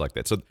mine are always like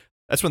that. So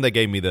that's when they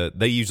gave me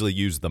they usually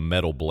use the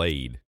metal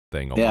blade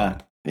thing on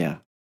mine. Yeah.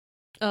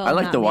 Oh, I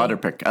like the water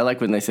pick. I like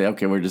when they say,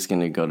 okay, we're just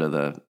going to go to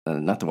the,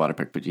 not the water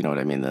pick, but you know what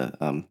I mean?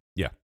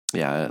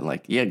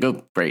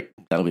 Go, great.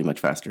 That'll be much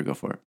faster. Go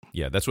for it.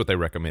 Yeah, that's what they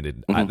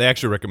recommended. Mm-hmm. They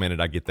actually recommended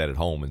I get that at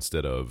home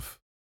instead of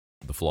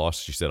the floss.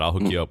 She said, I'll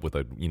hook you up with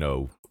a,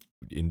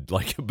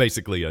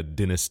 basically a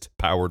dentist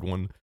powered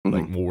one,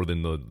 like more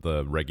than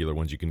the regular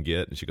ones you can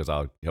get. And she goes,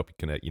 I'll help you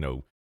connect,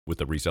 with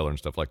the reseller and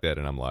stuff like that.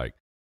 And I'm like,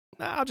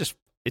 nah,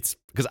 it's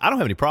because I don't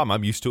have any problem.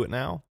 I'm used to it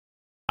now.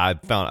 I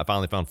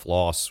finally found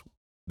floss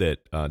that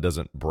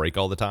doesn't break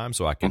all the time,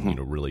 so I can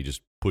really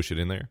just push it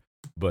in there.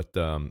 But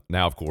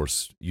now, of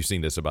course, you've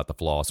seen this about the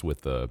floss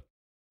with the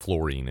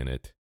fluorine in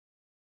it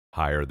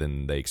higher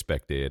than they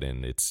expected,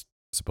 and it's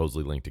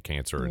supposedly linked to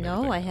cancer. And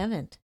everything. I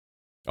haven't.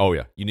 Oh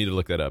yeah, you need to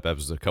look that up. That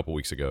was a couple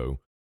weeks ago.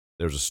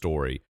 There's a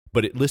story,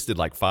 but it listed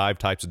like 5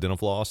 types of dental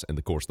floss, and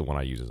of course, the one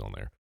I use is on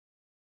there.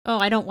 Oh,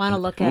 I don't want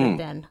to look at it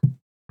then.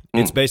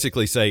 It's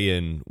basically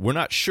saying we're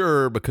not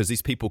sure because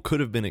these people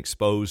could have been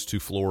exposed to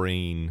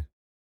fluorine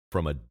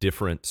from a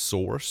different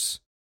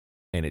source,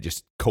 and it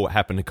just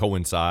happened to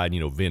coincide,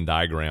 Venn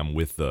diagram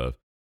with the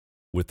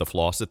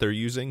floss that they're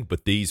using.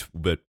 But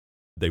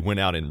they went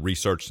out and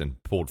researched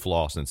and pulled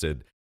floss and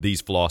said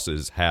these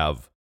flosses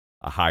have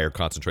a higher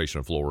concentration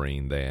of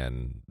fluorine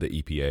than the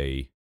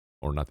EPA,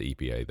 or not the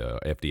EPA, the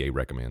FDA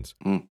recommends.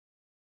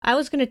 I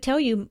was going to tell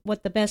you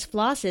what the best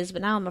floss is,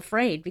 but now I'm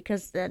afraid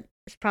because that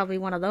is probably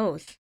one of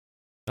those.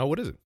 Oh, what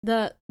is it?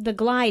 The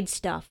Glide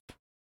stuff.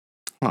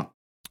 Huh.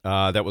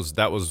 There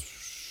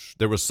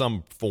was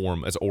some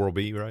form as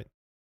Oral-B, right?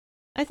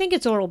 I think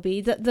it's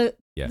Oral-B. The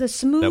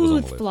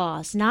smooth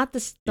floss, not the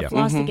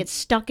floss that gets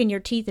stuck in your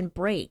teeth and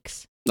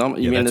breaks. No,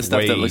 you mean the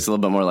stuff that looks a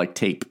little bit more like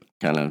tape,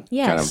 kind of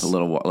a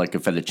little like a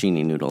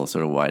fettuccine noodle,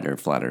 sort of wider,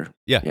 flatter.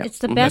 Yeah, it's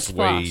the best That's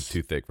floss. way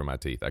too thick for my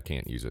teeth. I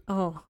can't use it.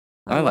 Oh,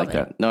 I like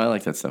that. No, I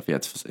like that stuff. Yeah,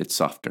 it's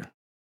softer.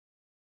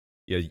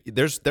 Yeah,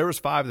 there was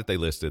 5 that they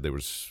listed. There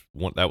was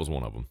one that was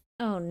one of them.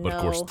 Oh no! But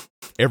of course,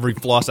 every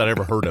floss I'd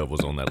ever heard of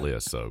was on that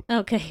list. So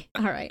okay,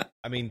 all right.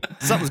 I mean,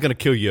 something's going to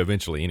kill you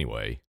eventually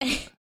anyway.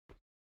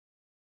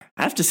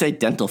 I have to say,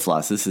 dental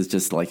floss. This is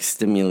just like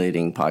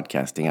stimulating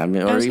podcasting. I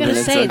mean, I was going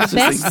to say the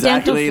best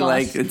dental floss.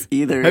 Like it's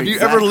either. Have you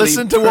ever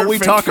listened to what we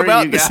talk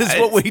about? This is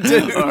what we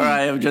do. Or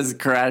I have just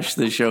crashed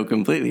the show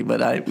completely.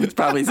 But it's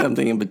probably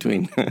something in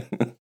between.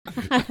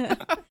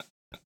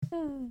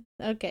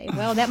 Okay,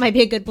 well, that might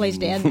be a good place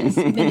to end this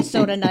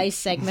Minnesota Nice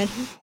segment.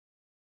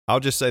 I'll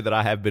just say that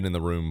I have been in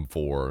the room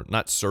for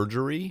not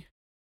surgery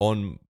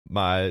on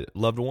my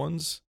loved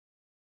ones,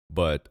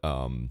 but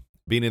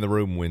being in the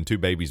room when 2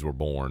 babies were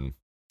born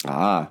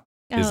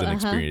is an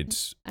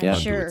experience I'm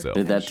unto sure. itself.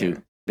 Did that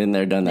too. Been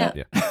there, done that.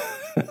 Yeah.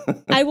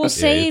 I will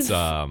save.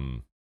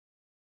 Go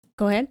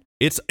ahead.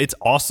 It's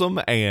awesome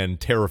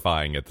and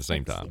terrifying at the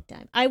same time.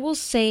 I will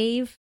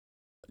save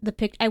the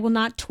pic. I will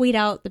not tweet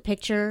out the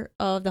picture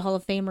of the Hall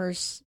of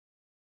Famers.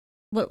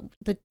 What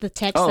the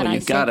text that I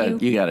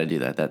sent you? You gotta do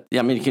that.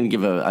 I mean, you can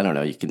give I don't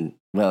know. You can.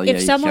 Well,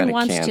 if someone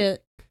wants to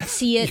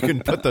see it, you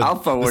can put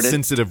the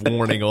sensitive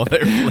warning on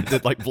there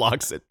that like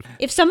blocks it.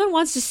 If someone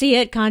wants to see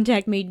it,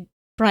 contact me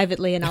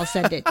privately and I'll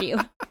send it to you.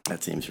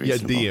 That seems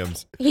reasonable. Yeah,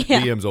 DMs.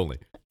 Yeah. DMs only.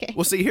 Okay.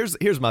 Well, see,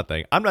 here's my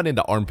thing. I'm not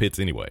into armpits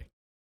anyway.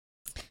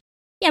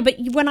 Yeah, but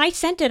when I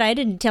sent it, I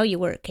didn't tell you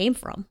where it came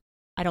from.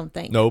 I don't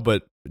think. No,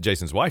 but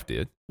Jason's wife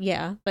did.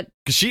 Yeah, but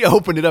because she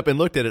opened it up and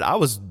looked at it. I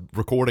was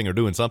recording or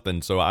doing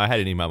something, so I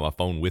hadn't even had my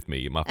phone with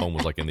me. My phone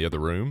was like in the other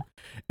room,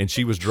 and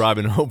she was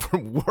driving home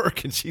from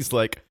work, and she's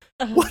like,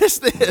 "What is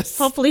this?"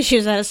 Hopefully, she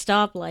was at a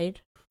stoplight.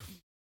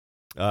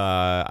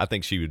 I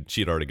think she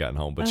had already gotten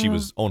home, but she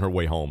was on her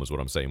way home, is what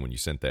I'm saying when you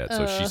sent that.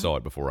 So she saw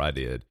it before I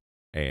did,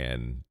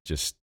 and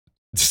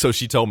so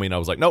she told me, and I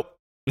was like, "Nope,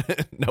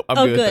 nope,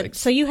 I'm good." Good. Thanks.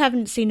 So you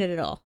haven't seen it at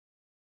all,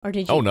 or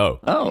did you? Oh no.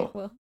 Oh,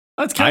 well.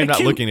 That's kind of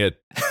cute.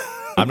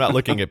 I'm not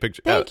looking at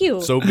pictures. Thank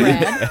you, So be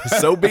it.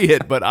 So be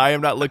it. But I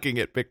am not looking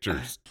at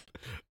pictures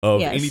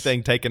of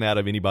anything taken out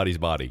of anybody's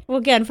body. Well,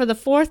 again, for the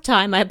 4th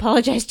time, I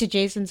apologize to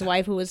Jason's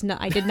wife,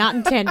 I did not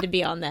intend to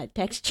be on that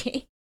text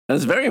chain.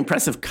 That's very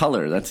impressive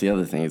color. That's the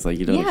other thing. It's like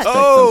you don't expect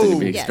something to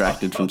be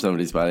extracted from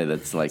somebody's body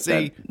that's like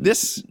that. See,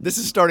 this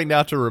is starting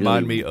now to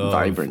remind me of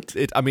vibrant.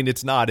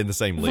 It's not in the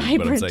same league,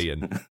 but I'm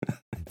saying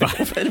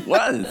it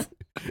was.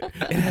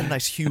 It had a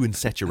nice hue and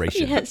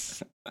saturation.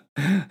 Yes.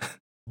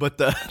 But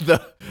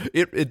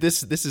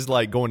this is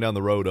like going down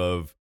the road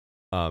of,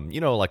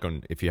 like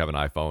if you have an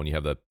iPhone, you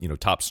have the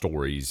top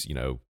stories,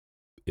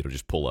 it'll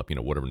just pull up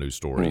whatever news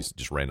stories,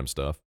 just random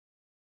stuff,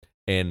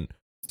 and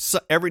so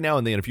every now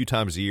and then, a few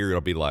times a year, it'll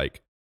be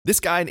like this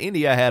guy in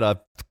India had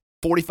a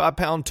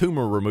 45-pound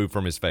tumor removed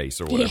from his face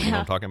or whatever. You know what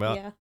I'm talking about?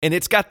 Yeah. And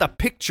it's got the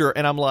picture,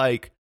 and I'm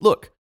like,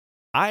 look,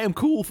 I am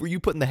cool for you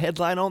putting the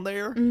headline on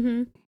there.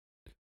 Mm-hmm.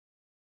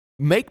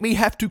 Make me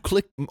have to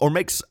click, or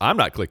I'm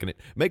not clicking it.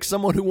 Make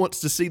someone who wants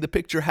to see the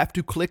picture have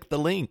to click the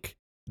link.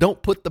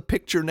 Don't put the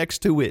picture next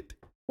to it.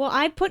 Well,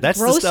 I put That's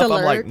gross the stuff alert.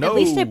 I'm like, no. At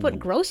least I put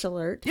gross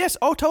alert. Yes,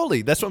 oh,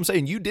 totally. That's what I'm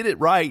saying. You did it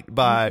right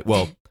by,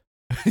 well.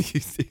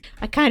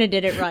 I kind of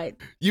did it right.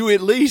 You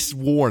at least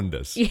warned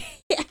us.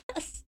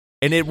 Yes.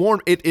 And it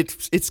worked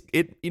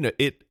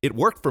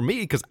for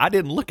me because I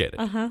didn't look at it.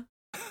 Uh-huh.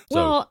 So,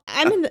 well,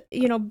 I'm in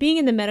the, being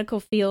in the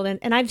medical field,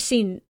 and I've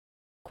seen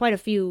quite a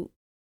few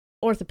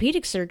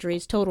orthopedic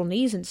surgeries, total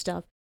knees and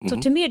stuff. So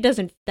to me,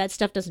 that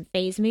stuff doesn't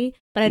faze me,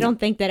 but I don't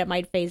think that it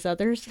might faze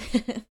others.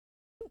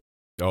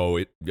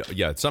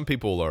 Some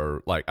people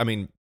are like,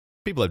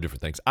 people have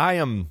different things.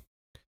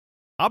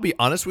 I'll be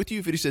honest with you,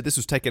 if you said this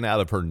was taken out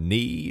of her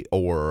knee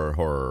or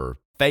her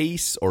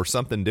face or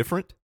something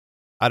different,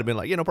 I'd have been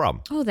like, no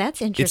problem. Oh,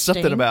 that's interesting.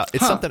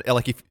 It's something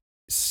like if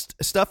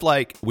stuff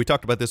like, we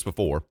talked about this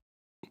before,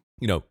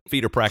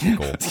 feet are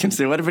practical. I was going to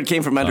say, what if it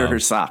came from under her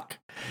sock?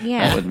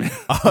 Yeah.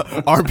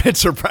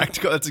 Armpits are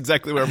practical. That's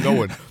exactly where I'm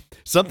going.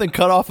 Something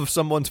cut off of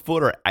someone's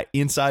foot or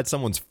inside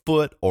someone's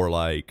foot or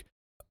like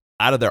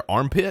out of their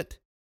armpit.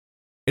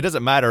 It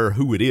doesn't matter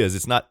who it is.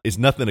 It's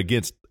nothing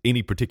against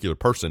any particular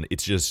person.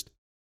 It's just,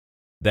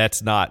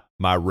 that's not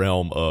my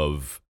realm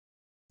of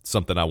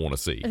something I want to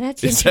see.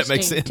 That's Does interesting. that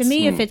make sense? To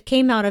me, if it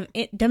came out of,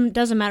 it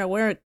doesn't matter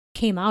where it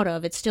came out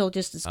of, it's still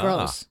just as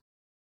gross.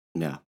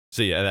 Yeah.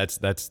 So yeah,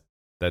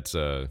 that's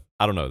I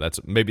don't know. That's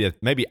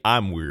maybe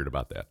I'm weird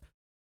about that.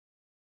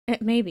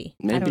 Maybe.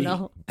 I don't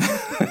know.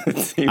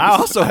 I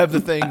also have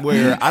the thing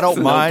where I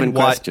don't mind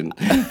question.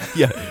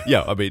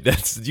 Yeah. I mean,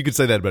 you could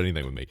say that about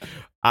anything with me.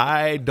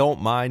 I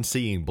don't mind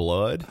seeing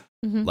blood.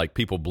 Mm-hmm. Like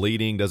people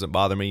bleeding doesn't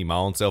bother me. My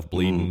own self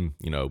bleeding,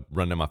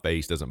 running down my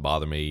face doesn't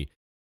bother me.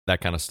 That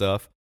kind of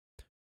stuff.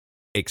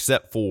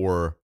 Except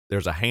for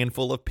there's a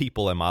handful of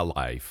people in my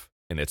life,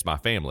 and it's my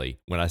family.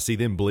 When I see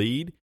them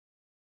bleed,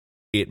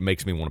 it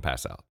makes me want to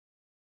pass out.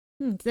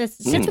 That's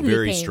It's sympathy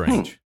very pain.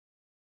 strange.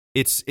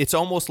 It's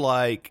almost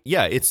like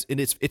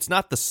it's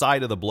not the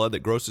sight of the blood that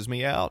grosses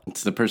me out.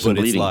 It's the person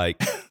but bleeding. it's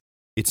like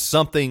it's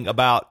something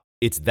about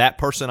it's that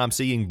person I'm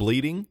seeing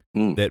bleeding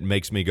that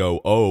makes me go,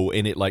 oh,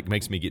 and it like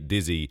makes me get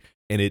dizzy,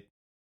 and it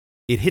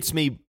hits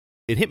me.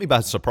 It hit me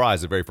by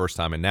surprise the very first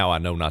time, and now I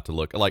know not to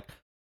look. Like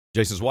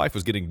Jason's wife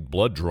was getting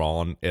blood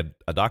drawn at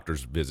a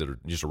doctor's visit, or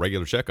just a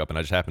regular checkup, and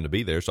I just happened to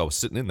be there, so I was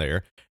sitting in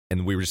there,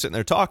 and we were just sitting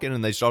there talking,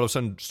 and they all of a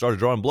sudden started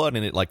drawing blood,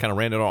 and it like kind of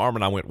ran in our arm,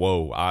 and I went,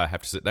 whoa, I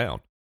have to sit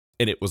down.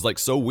 And it was like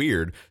so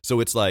weird.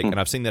 So it's like, and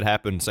I've seen that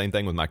happen. Same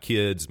thing with my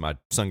kids. My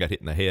son got hit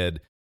in the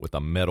head with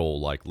a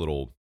metal like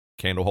little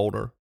candle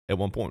holder at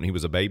one point when he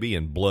was a baby,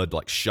 and blood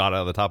like shot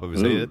out of the top of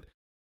his head.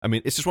 I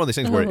mean, it's just one of these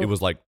things where it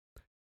was like,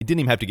 it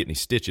didn't even have to get any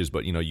stitches,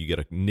 but you get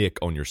a nick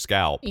on your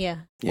scalp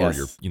or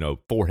your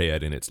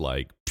forehead, and it's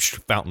like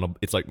fountain.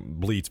 It's like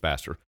bleeds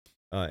faster.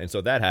 And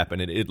so that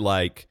happened, and it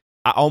like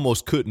I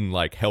almost couldn't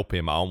like help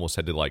him. I almost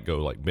had to like go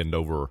like bend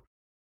over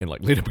and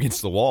like lean up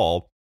against the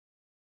wall.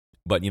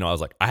 But, I was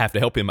like, I have to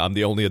help him. I'm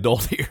the only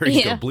adult here.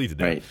 He's going to bleed to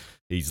death. Right.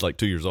 He's like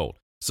 2 years old.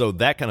 So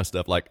that kind of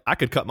stuff, like I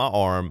could cut my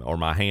arm or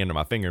my hand or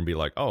my finger and be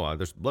like, oh,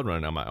 there's blood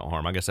running down my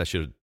arm. I guess I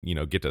should,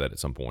 get to that at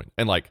some point.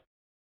 And like,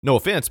 no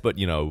offense, but,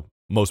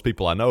 most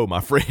people I know, my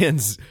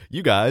friends,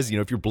 you guys,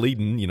 if you're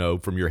bleeding,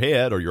 from your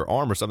head or your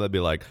arm or something, they'd be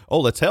like,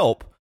 oh, let's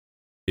help.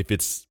 If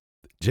it's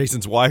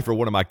Jason's wife or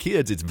one of my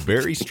kids, it's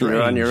very strange.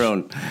 You're on your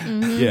own.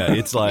 Mm-hmm. Yeah,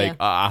 it's like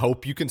I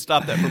hope you can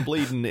stop that from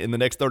bleeding in the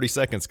next 30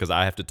 seconds because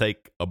I have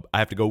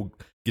to go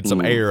get some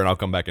air and I'll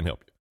come back and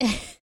help you.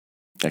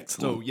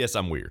 Excellent. So yes,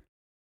 I'm weird.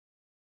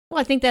 Well,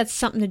 I think that's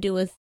something to do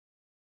with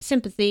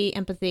sympathy,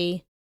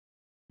 empathy.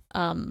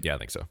 Yeah, I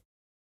think so.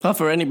 Well,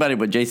 for anybody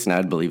but Jason,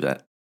 I'd believe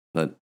that.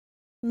 But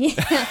Yeah.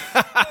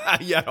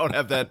 Yeah, I don't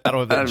have that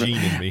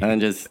gene in me. I'm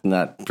just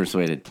not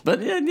persuaded.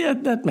 But yeah,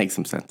 that makes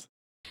some sense.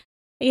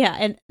 Yeah,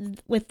 and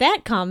with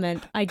that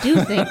comment, I do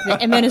think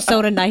that a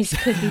Minnesota nice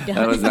could be done.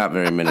 That was not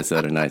very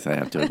Minnesota nice, I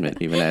have to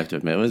admit. It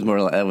was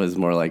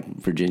more like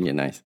Virginia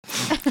nice.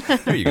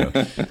 There you go.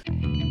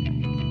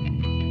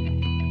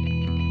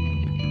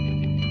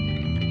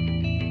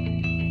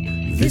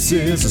 This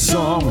is a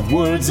song with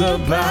words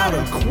about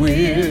a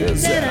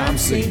quiz that I'm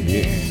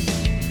singing.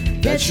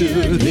 That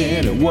should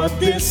hint at what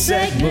this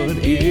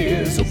segment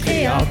is.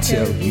 Okay, I'll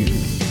tell you.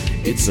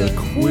 It's a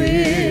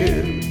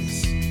quiz.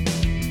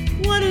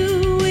 What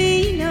do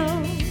we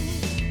know?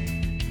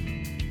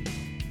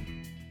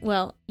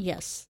 Well,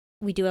 yes,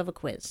 we do have a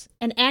quiz.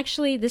 And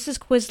actually, this is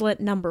Quizlet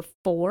number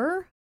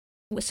 4.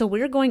 So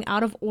we're going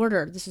out of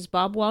order. This is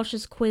Bob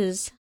Walsh's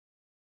quiz.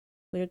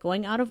 We're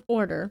going out of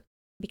order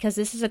because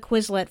this is a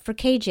Quizlet for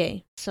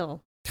KJ.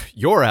 So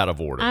You're out of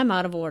order. I'm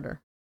out of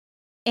order.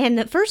 And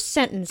the first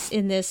sentence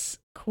in this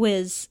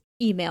quiz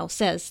email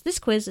says, this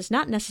quiz is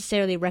not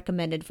necessarily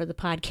recommended for the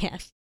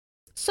podcast.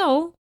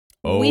 So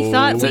we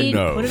thought we'd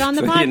put it on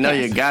the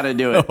podcast. You got to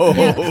do it.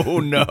 Oh,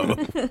 no.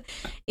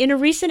 In a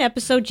recent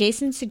episode,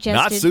 Jason suggested...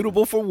 Not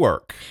suitable for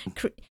work.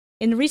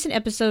 In the recent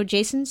episode,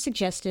 Jason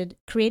suggested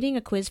creating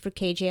a quiz for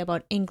KJ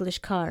about English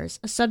cars,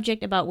 a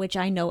subject about which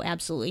I know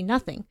absolutely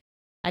nothing.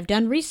 I've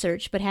done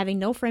research, but having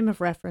no frame of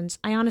reference,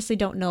 I honestly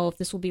don't know if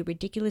this will be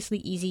ridiculously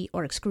easy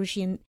or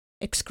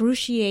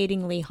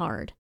excruciatingly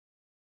hard.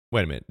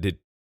 Wait a minute. Did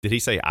he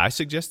say I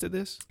suggested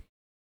this?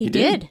 He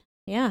did.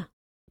 Yeah.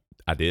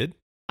 I did?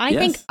 I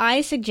think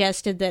I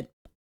suggested that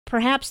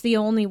perhaps the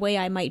only way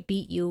I might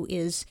beat you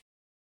is,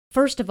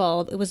 first of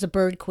all, it was a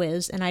bird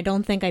quiz, and I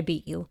don't think I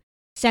beat you.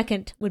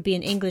 Second would be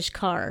in English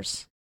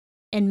cars,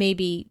 and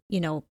maybe,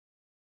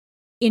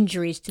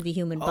 injuries to the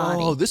human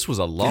body. Oh, this was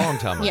a long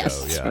time ago.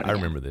 Yes. Yeah, Right. I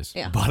remember this.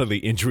 Yeah. Bodily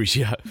injuries,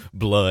 yeah.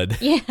 Blood.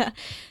 Yeah.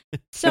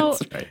 So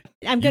That's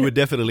right. You would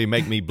definitely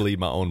make me bleed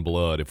my own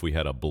blood if we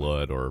had a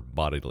blood or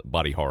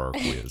body horror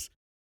quiz.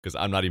 Because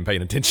I'm not even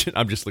paying attention.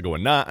 I'm just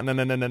going, nah.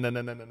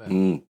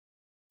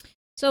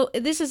 So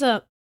this is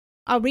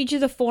I'll read you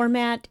the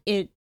format.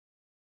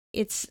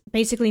 It's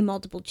basically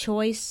multiple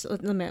choice.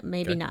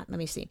 Maybe not. Let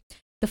me see.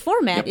 The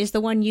format is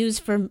the one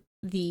used for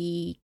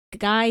the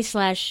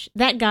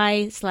that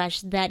guy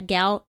 / that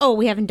gal. Oh,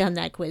 we haven't done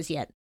that quiz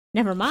yet.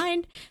 Never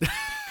mind.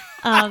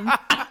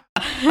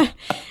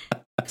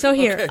 So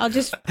here, Okay. I'll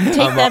just take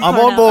that I'm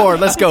part on out. board.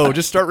 Let's go.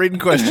 Just start reading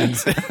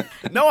questions.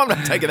 No, I'm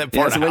not taking that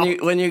Yeah, part so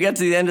out. when you get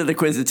to the end of the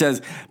quiz, it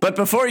says, "But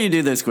before you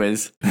do this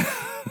quiz,"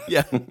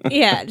 Yeah.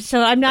 Yeah,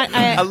 so I'm not.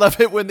 I love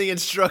it when the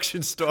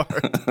instructions start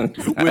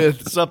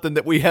with something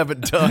that we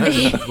haven't done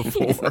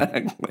before.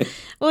 exactly.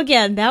 Well,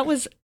 again,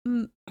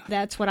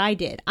 that's what I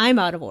did. I'm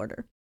out of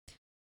order.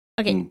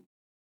 Okay, Mm.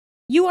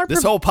 you are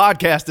This whole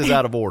podcast is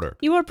out of order.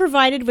 you are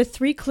provided with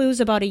 3 clues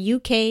about a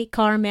UK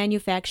car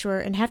manufacturer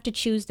and have to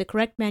choose the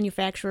correct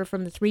manufacturer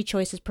from the 3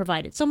 choices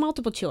provided. So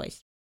multiple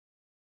choice.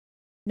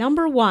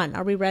 Number 1,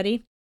 are we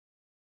ready?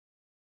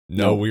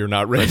 No, we are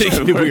not ready.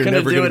 We're We are gonna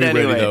never do going to it be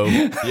anyway.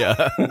 ready, though.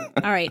 Yeah.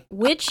 All right.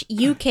 Which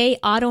UK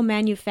auto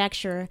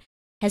manufacturer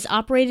has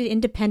operated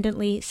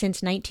independently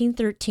since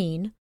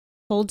 1913,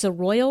 holds a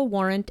royal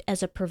warrant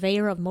as a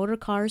purveyor of motor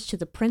cars to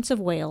the Prince of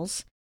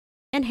Wales,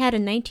 and had a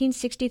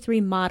 1963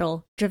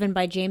 model driven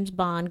by James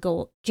Bond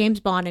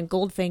and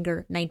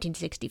Goldfinger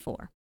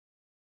 1964?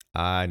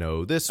 I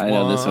know this I one.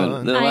 know this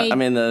one. I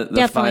The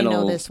definitely final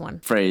know this one.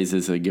 phrase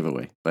is a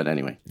giveaway. But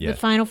anyway, Yeah, The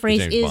final phrase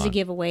James is a Bond.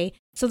 giveaway.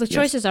 So the Yes.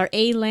 choices are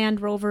A,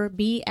 Land Rover,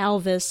 B,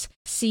 Alvis,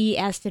 C,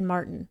 Aston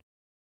Martin.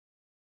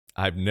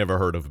 I've never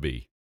heard of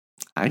B.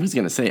 I was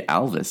going to say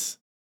Alvis.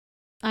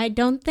 I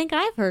don't think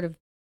I've heard of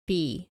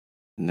B.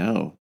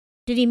 No.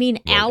 Did he mean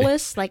Well,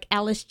 Alice, like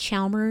Alice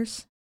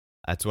Chalmers?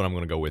 That's what I'm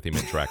going to go with him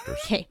in tractors.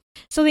 Okay,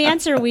 so the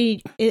answer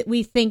we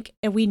think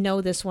we know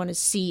this one is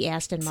C,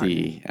 Aston Martin.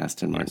 C.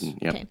 Aston Martin.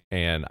 Yep. Okay,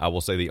 And I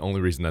will say the only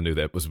reason I knew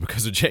that was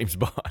because of James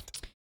Bond.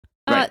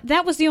 Right.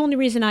 that was the only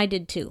reason I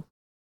did too.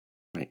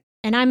 Right.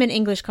 And I'm an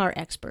English car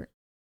expert.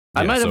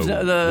 I Yeah, might have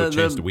so what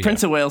chance do the we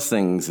Prince have? of Wales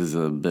things is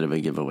a bit of a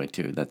giveaway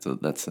too. That's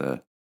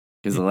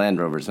because the Land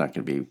Rover is not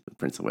going to be the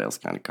Prince of Wales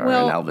kind of car,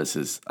 Well- and Elvis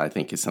is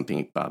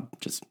something Bob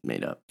just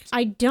made up.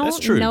 I don't That's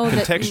true. know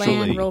that Contextually,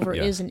 Land Rover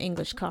yeah. is an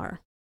English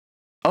car.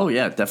 Oh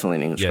yeah, definitely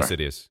an English car. Yes, it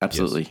is.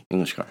 Absolutely Yes.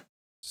 English car.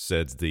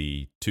 Says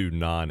the 2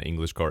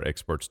 non-English car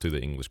experts to the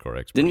English car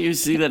experts. Didn't you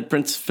see that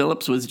Prince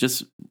Philip was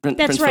just That's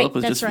Prince right, Philip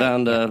was that's just right,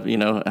 found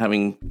yeah.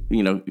 having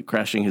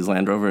crashing his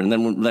Land Rover, and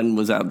then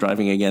was out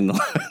driving again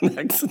the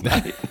next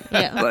night.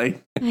 Yeah.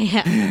 Like,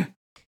 Yeah.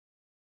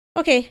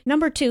 Okay,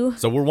 number 2.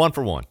 So we're 1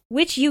 for 1.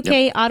 Which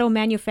UK auto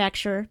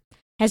manufacturer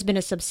has been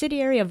a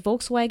subsidiary of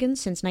Volkswagen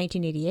since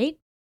 1988,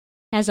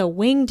 has a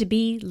winged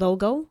bee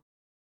logo,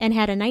 and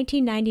had a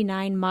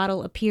 1999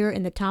 model appear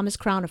in the Thomas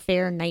Crown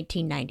Affair in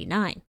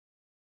 1999?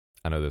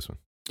 I know this one.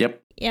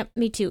 yep. Yep,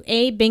 me too.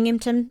 A,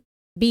 Binghamton,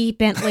 B,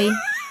 Bentley,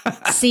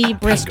 C,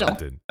 Bristol.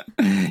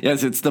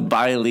 Yes, it's the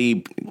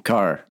Biley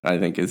car. I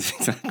think is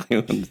exactly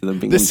what the This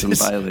Binghamton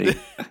is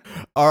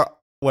Biley.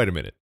 wait a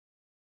minute.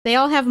 They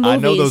all have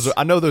movies.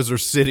 I know those are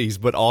cities,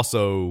 but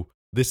also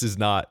this is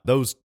not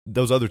those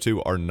other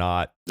 2 are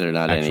not They're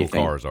not actual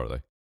anything. cars, are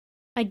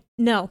they?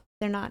 No,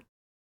 they're not.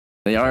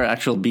 They are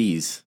actual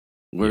bees.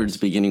 Words Yes.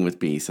 beginning with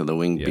B, so the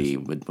winged Yes. bee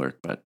would work.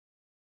 But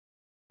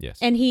Yes.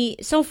 And he,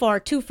 so far,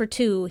 2 for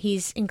 2,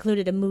 he's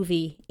included a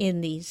movie in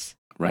these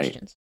right.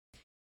 questions.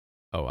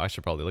 Oh, I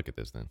should probably look at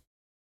this then.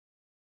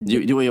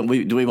 Do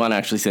we want to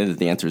actually say that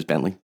the answer is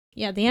Bentley?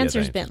 Yeah, the answer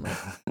is the Bentley.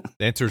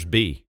 The answer is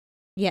B.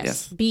 Yes,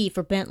 Yes. B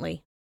for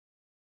Bentley.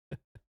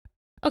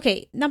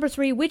 Okay, number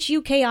 3. Which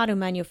UK auto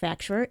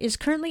manufacturer is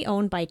currently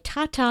owned by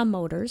Tata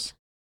Motors,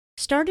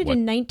 started What?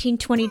 in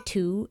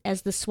 1922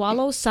 as the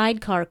Swallow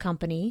Sidecar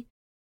Company,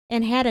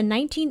 and had a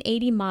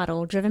 1980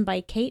 model driven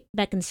by Kate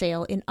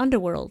Beckinsale in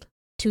Underworld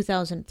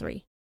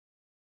 2003?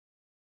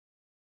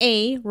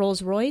 A.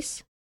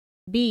 Rolls-Royce,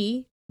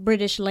 B.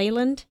 British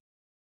Leyland,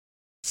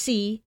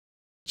 C.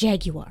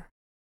 Jaguar.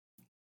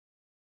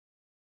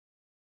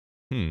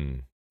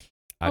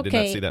 I did not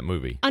Okay. see that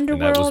movie. and that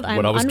was Underworld, what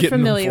I'm I was getting them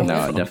unfamiliar for. No,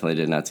 I with. definitely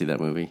did not see that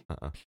movie.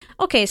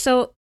 Okay,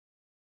 so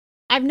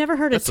I've never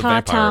heard That's of a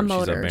Tata vampire.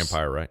 Motors. She's a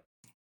vampire, right?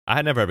 I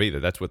had never have either.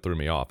 That's what threw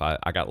me off. I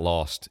got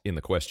lost in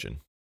the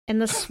question.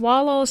 And the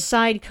Swallow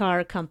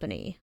Sidecar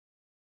Company.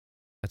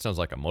 That sounds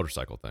like a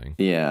motorcycle thing.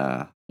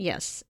 Yeah.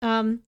 Yes.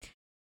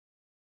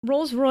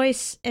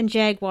 Rolls-Royce and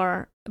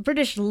Jaguar.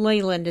 British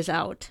Leyland is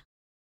out.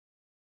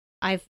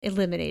 I've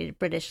eliminated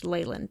British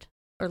Leyland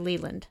or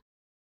Leland.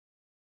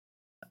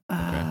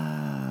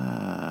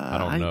 I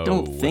don't know I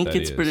don't what think that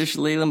it's is. British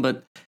Leyland,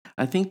 but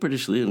I think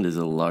British Leyland is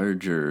a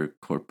larger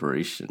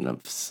corporation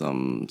of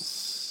some.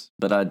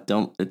 But I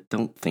don't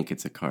think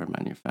it's a car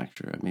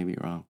manufacturer. I may be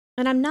wrong.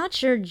 And I'm not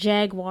sure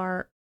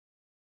Jaguar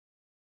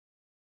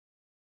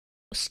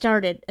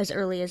started as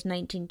early as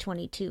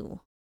 1922.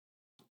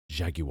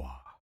 Jaguar.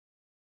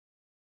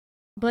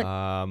 But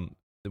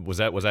Was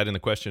that in the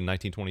question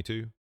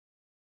 1922?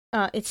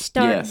 it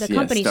started. Yes, the yes,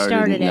 company started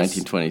started in as.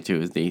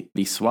 1922 as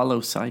the Swallow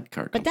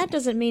Sidecar Company. But that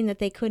doesn't mean that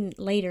they couldn't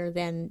later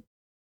then,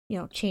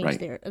 change Right.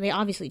 their. They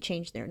obviously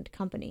changed their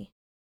company.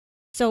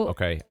 So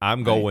Okay,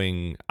 I'm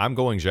going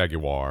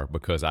Jaguar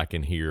because I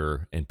can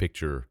hear and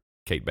picture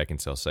Kate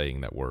Beckinsale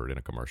saying that word in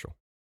a commercial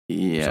for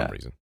Yeah. some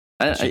reason.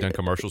 Has she done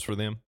commercials for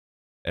them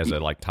as a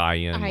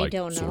tie-in, I like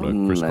don't sort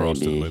know. of crisscross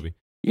to the Maybe. movie?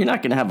 You're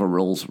not going to have a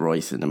Rolls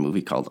Royce in a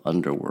movie called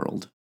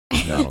Underworld. No,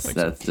 I don't think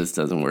That just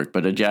doesn't work.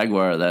 But a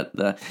Jaguar,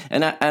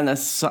 and a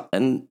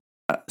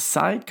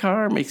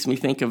sidecar makes me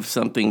think of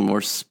something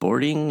more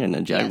sporting, and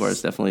a Jaguar Yes.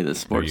 is definitely the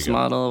sports go.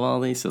 model of all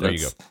these. So There you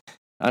that's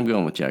I'm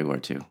going with Jaguar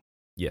too.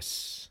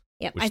 Yes.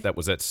 Yep, Which that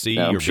was at C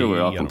Now, or I'm sure B? we're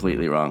I all don't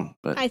completely remember. wrong,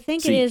 but I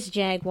think C. it is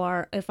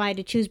Jaguar if I had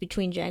to choose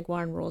between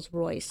Jaguar and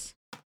Rolls-Royce.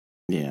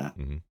 Yeah.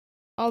 Mhm.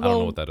 I don't know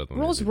Although what that other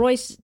one is.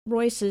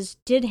 Rolls-Royces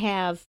did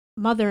have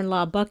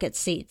mother-in-law bucket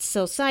seats,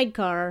 so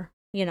sidecar,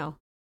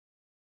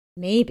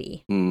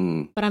 maybe.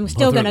 Mm. But I'm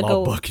still gonna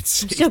Mother-in-law go. bucket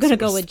I'm still gonna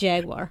go seats. with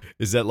Jaguar.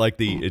 Is that like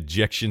the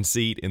ejection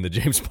seat in the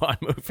James Bond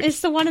movie? It's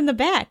the one in the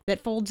back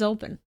that folds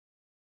open.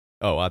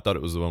 Oh, I thought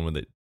it was the one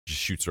that just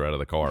shoots her out of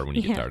the car when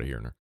you Yeah. get tired of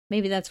hearing her.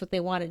 Maybe that's what they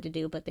wanted to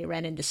do, but they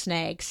ran into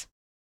snags.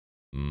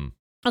 Mm.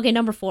 Okay,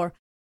 number 4.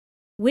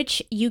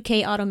 Which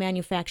UK auto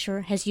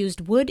manufacturer has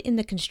used wood in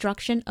the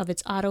construction of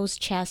its auto's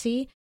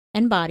chassis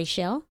and body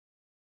shell,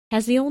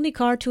 has the only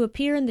car to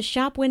appear in the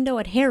shop window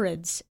at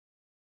Harrods,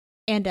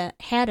 and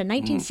had a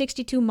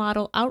 1962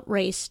 model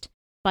outraced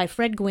by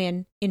Fred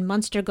Gwynne in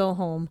Munster Go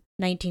Home,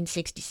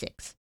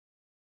 1966?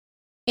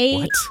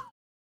 What?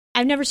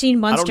 I've never seen I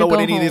Munster don't know Go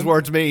what any Home. of these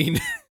words mean.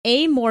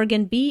 A.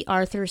 Morgan, B.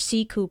 Arthur,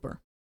 C. Cooper.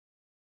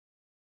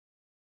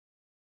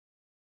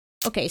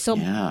 Okay, so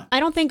Yeah. I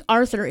don't think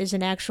Arthur is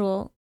an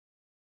actual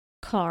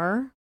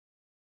car.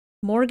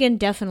 Morgan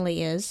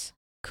definitely is.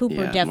 Cooper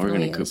Yeah, definitely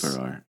Morgan and is.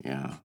 Cooper are.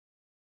 Yeah.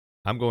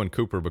 I'm going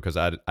Cooper because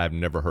I've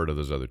never heard of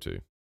those other two.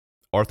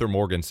 Arthur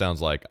Morgan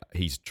sounds like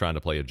he's trying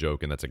to play a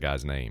joke, and that's a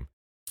guy's name.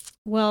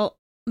 Well,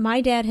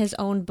 my dad has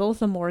owned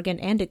both a Morgan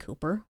and a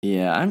Cooper.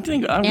 Yeah, I'm And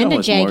going a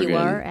with Jaguar,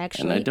 Morgan,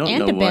 actually, and I don't and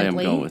know a why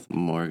Bentley. I'm going with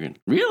Morgan.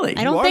 Really?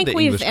 I don't are think the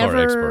we've English car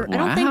ever. expert. I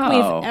don't think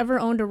Wow. we've ever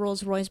owned a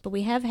Rolls Royce, but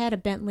we have had a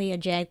Bentley, a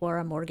Jaguar,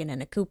 a Morgan,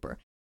 and a Cooper.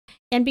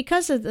 And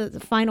because of the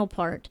final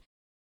part,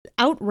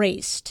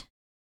 outraced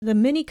the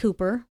Mini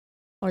Cooper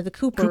or the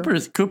Cooper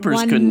Cooper's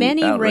won couldn't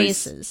many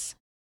outrace- races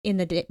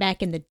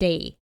back in the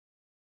day.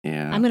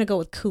 Yeah. I'm going to go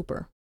with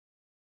Cooper.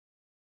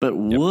 But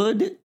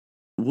wood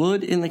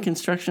in the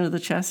construction of the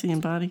chassis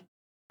and body?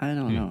 I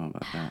don't know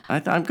about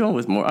that. I'm going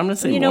with more. I'm going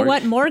to say You know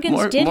Morgan. what?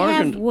 Morgan's did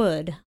have Morgan-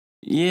 wood.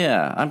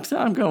 Yeah,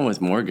 I'm going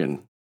with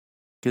Morgan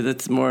because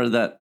it's more of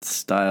that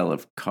style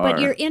of car. But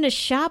you're in a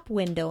shop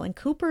window, and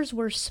Coopers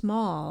were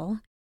small.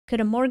 Could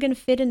a Morgan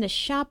fit in the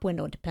shop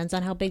window? It depends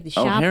on how big the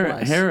shop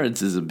was.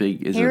 Harrods is a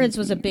big. Harrods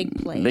was a big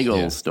place. Big old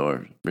Yeah.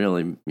 store,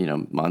 really,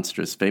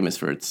 monstrous, famous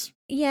for its.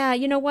 Yeah,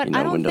 you know what?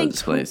 I don't window think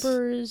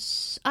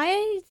displays.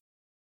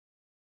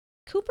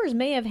 Coopers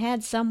may have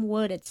had some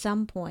wood at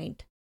some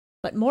point,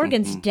 but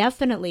Morgan's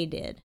definitely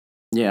did.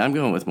 Yeah, I'm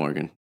going with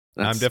Morgan.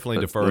 I'm definitely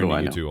what deferring do I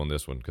to you know? two on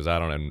this one because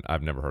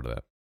I've never heard of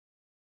that.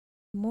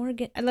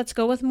 Morgan, let's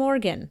go with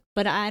Morgan,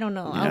 but I don't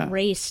know. Yeah.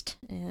 Outraced.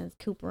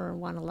 Cooper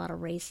won a lot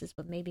of races,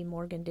 but maybe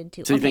Morgan did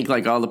too. So you Okay. think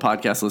like all the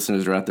podcast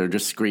listeners are out there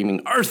just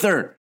screaming,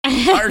 Arthur,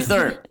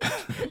 Arthur?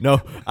 No,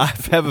 I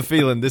have a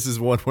feeling this is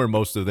one where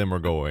most of them are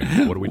going.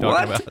 What are we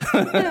talking What?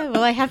 about?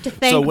 Well, I have to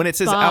thank. So when it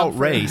says Bob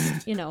for,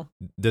 outraced- you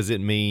Does it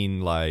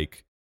mean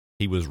like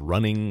he was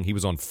running, he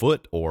was on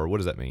foot, or what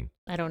does that mean?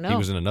 I don't know. He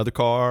was in another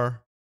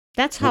car?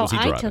 That's what how was he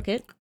I driving? took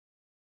it.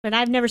 But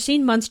I've never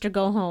seen Munster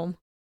Go Home.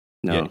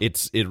 No, Yeah,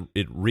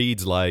 it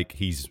reads like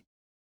he's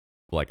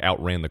like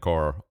outran the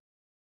car.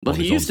 but on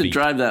he his own used to feet.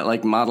 drive that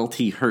like Model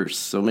T hearse,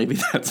 so maybe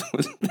that's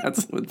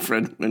what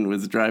Fredman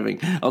was driving.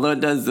 Although it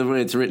does the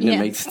way it's written, Yeah. it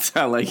makes it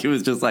sound like he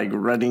was just like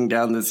running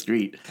down the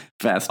street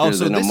faster Oh,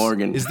 so than a this,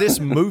 Morgan. is this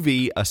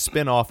movie a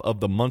spinoff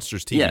of the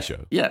Munsters TV yes,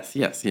 show?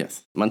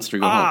 Yes. Munster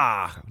Go Home.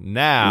 Ah,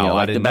 now Yeah, I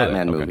like the didn't know that.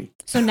 Batman Okay. movie.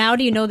 So now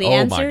do you know the Oh my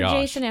answer, gosh.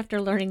 Jason, after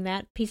learning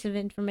that piece of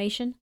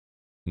information?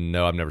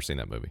 No, I've never seen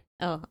that movie.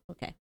 Oh,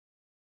 okay.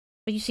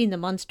 But you've seen the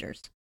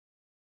Munsters.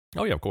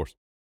 Oh yeah, of course.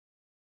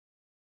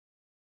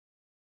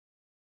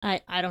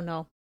 I don't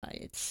know.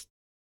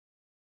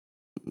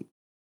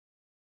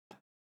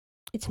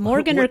 It's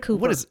Morgan or Cooper.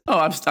 What is? Oh,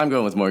 I'm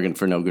going with Morgan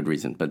for no good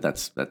reason, but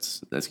that's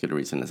good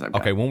reason as I've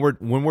got. Okay, when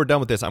we're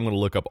done with this, I'm going to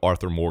look up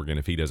Arthur Morgan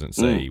if he doesn't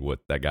say what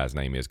that guy's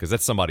name is, because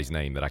that's somebody's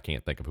name that I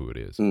can't think of who it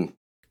is.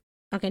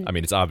 Okay. I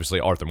mean, it's obviously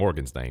Arthur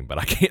Morgan's name, but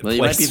I can't. Well,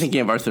 you might place- be thinking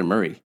of Arthur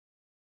Murray.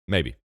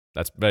 Maybe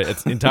but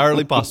it's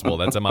entirely possible.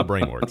 That's how my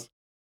brain works.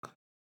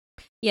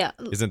 Yeah.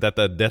 Isn't that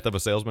the Death of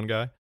a Salesman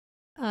guy?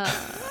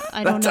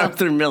 I don't That's know.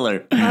 Arthur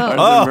Miller. Oh.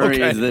 Arthur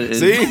Murray okay. is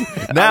See?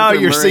 Now Arthur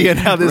you're Murray seeing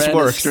how this ran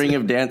works. A string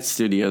of dance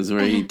studios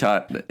where he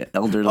taught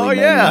elderly Oh men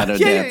yeah, how to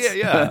yeah, dance.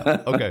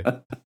 yeah. Okay.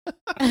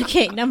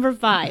 Okay, number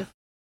 5.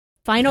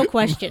 Final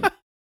question.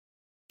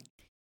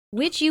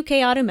 Which UK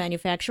auto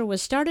manufacturer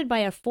was started by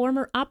a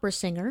former opera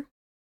singer,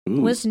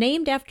 Ooh. was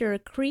named after a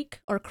creek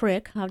or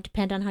crick, how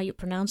depend on how you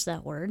pronounce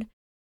that word,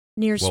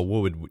 near Well,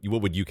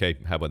 what would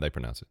UK? How would they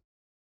pronounce it?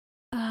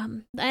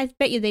 I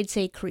bet you they'd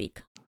say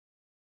creek.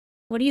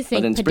 What do you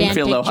think, But in pedantic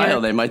Springfield, Ohio,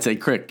 jerk? they might say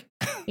crick.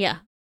 Yeah.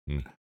 Hmm.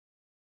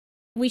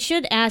 We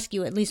should ask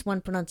you at least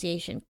one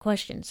pronunciation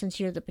question since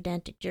you're the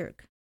pedantic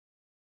jerk.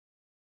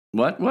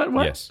 What?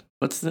 Yes.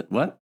 What's the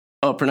what?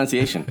 Oh,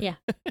 pronunciation. Yeah.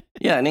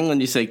 Yeah, in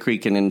England you say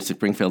creek, and in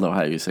Springfield,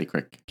 Ohio, you say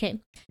crick. Okay.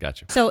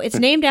 Gotcha. So it's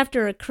named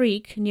after a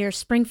creek near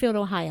Springfield,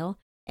 Ohio,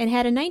 and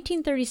had a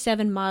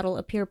 1937 model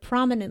appear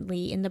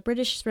prominently in the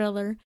British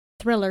thriller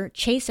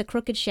Chase a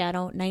Crooked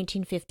Shadow,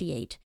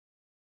 1958.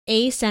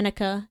 A.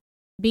 Seneca,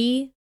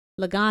 B.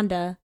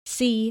 Lagonda,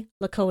 C.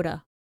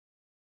 Lakota.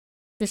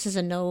 This is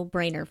a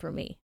no-brainer for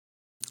me.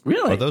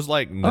 Really? Are those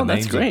like the Oh,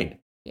 that's names great. of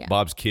Yeah.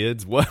 Bob's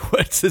kids?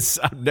 What's this?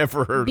 I've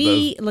never heard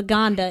B. of those.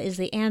 Lagonda is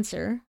the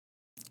answer.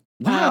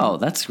 Wow,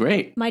 that's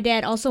great. My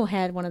dad also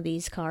had one of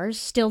these cars,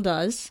 still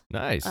does.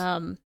 Nice.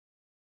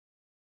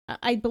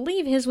 I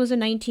believe his was a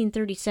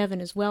 1937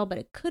 as well, but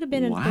it could have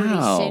been in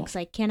Wow. 36.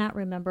 I cannot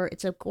remember.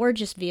 It's a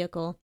gorgeous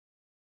vehicle.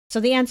 So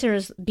the answer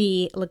is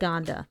B.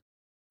 Lagonda.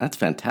 That's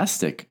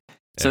fantastic.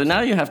 So Excellent.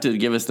 now you have to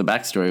give us the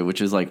backstory,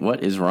 which is like,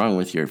 what is wrong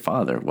with your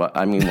father?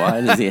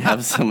 Why does he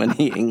have so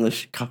many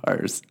English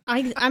cars?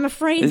 I'm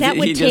afraid Is that he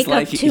would just take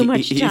like- up too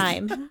much he's-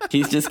 time.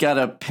 He's just got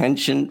a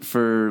penchant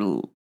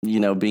for,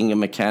 being a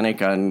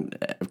mechanic on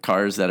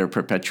cars that are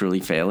perpetually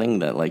failing,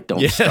 that like don't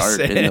Yes, start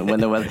when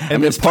the weather.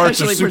 and the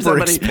parts are especially for super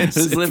somebody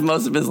expensive. who's lived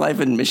most of his life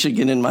in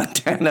Michigan and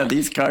Montana.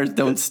 These cars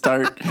don't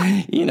start,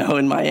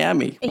 in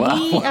Miami.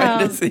 Wow, why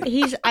does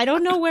he? I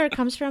don't know where it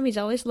comes from. He's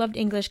always loved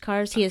English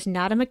cars. He is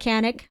not a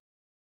mechanic.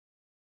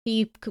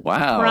 He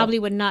Wow. probably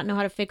would not know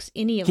how to fix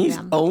any of He's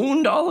them.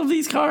 owned all of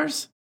these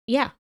cars.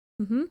 Yeah.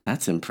 Mm-hmm.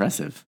 That's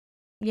impressive.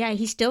 Yeah,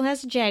 he still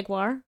has a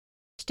Jaguar,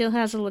 still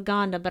has a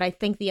Lagonda, but I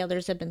think the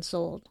others have been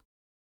sold.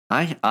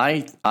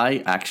 I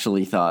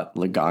actually thought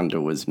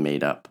Lagonda was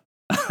made up.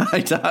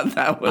 I thought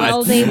that was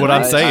Well, they what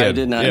I'm weren't- saying. I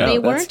did not Yeah. know. They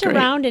That's weren't great.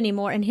 around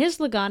anymore, and his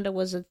Lagonda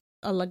was a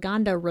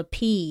Lagonda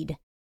Rapide.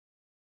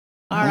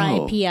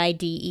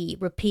 R-I-P-I-D-E,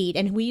 Rapide.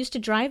 And we used to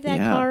drive that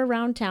Yeah. car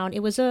around town.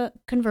 It was a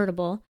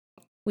convertible.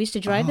 We used to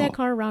drive that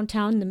car around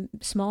town, the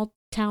small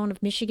town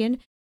of Michigan,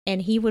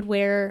 and he would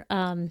wear,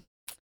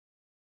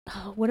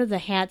 what are the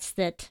hats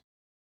that,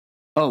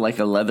 Oh, like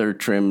a leather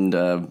trimmed.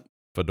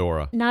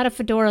 Fedora. not a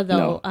fedora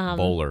though,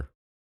 Bowler.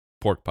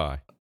 Pork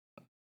pie.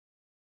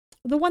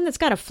 the one that's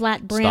got a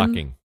flat brim.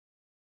 Stocking.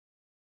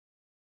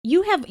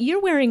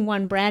 You're wearing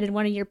one, Brad, in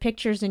one of your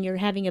pictures, and you're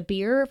having a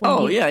beer. when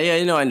Oh you- yeah,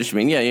 I know. I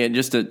understand. Yeah.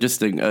 Just a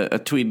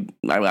tweed.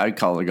 I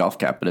call it a golf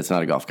cap, but it's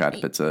not a golf cap.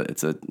 It's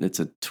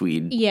a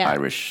tweed. Yeah.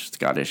 Irish,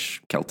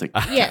 Scottish, Celtic.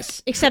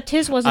 Yes, except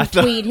his I wasn't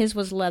thought- tweed, his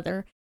was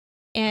leather.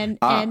 And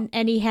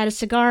he had a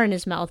cigar in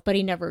his mouth, but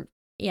he never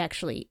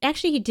actually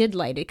he did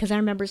light it, because I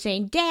remember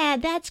saying,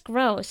 "Dad, that's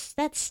gross.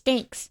 That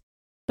stinks."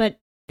 But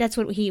that's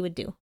what he would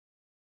do.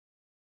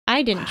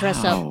 I didn't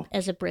dress Wow. up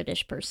as a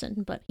British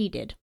person, but he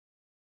did.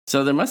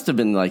 So there must have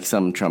been like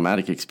some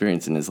traumatic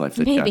experience in his life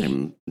that got Maybe.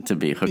 him to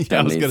be hooked Yeah, I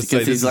on was these. gonna say,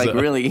 Because this is he's like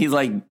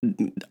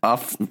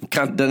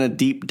done a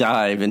deep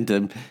dive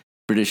into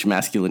British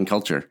masculine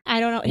culture. I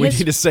don't know. We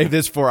need to save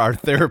this for our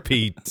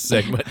therapy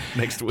segment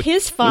next week.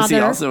 His Was he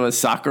father. also a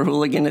soccer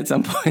hooligan at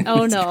some point?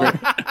 Oh no,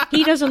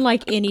 he doesn't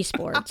like any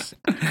sports.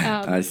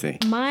 I see.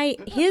 His Well,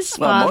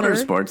 father.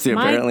 motorsports. He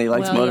my- apparently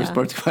likes well, yeah.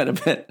 motorsports quite a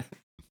bit.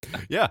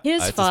 Yeah.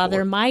 His that's a father,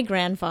 sport. my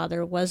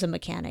grandfather, was a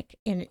mechanic,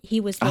 and he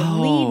was the Oh.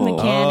 lead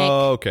mechanic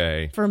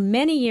Okay. for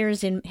many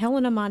years in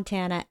Helena,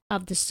 Montana,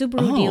 of the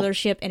Subaru Oh.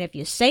 dealership. And if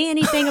you say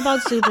anything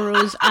about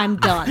Subarus, I'm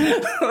done.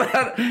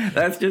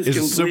 That's just Is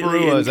completely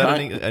Subaru, is that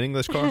incon- an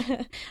English car?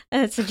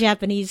 It's a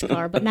Japanese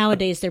car, but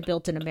nowadays they're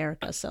built in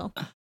America. So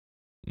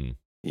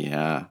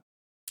Yeah.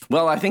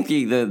 Well, I think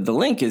the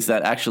link is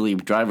that actually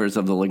drivers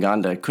of the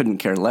Lagonda couldn't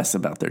care less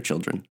about their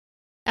children.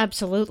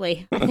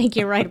 absolutely, I think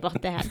you're right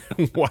about that.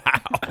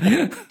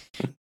 Wow.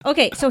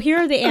 Okay, so here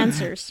are the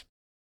answers.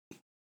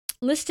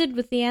 Listed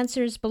with the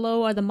answers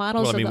below are the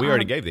models Well, I mean, of we the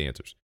already gave the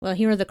answers. Well,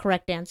 here are the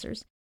correct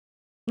answers.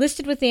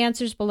 Listed with the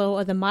answers below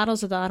are the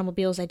models of the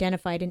automobiles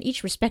identified in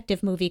each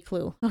respective movie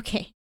clue.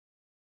 Okay.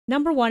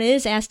 Number 1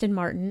 is Aston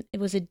Martin. It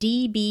was a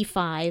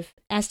DB5.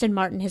 Aston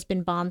Martin has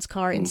been Bond's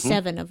car in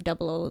 7 of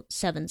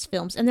 007's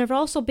films. And there have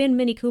also been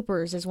Mini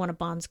Coopers as one of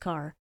Bond's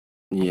car.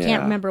 Yeah. I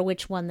can't remember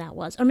which one that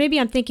was. Or maybe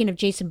I'm thinking of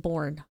Jason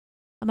Bourne.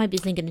 I might be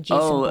thinking of Jason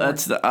Oh, Bourne.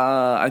 that's the.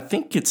 I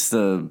think it's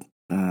the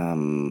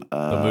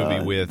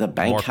movie with the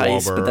bank Mark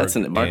heist, but Wahlberg that's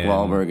Mark and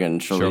Wahlberg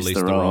and Charlize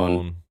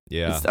Theron.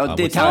 Yeah. It's, the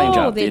what's Italian that?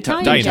 job. the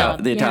Italian Italian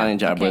job. The Italian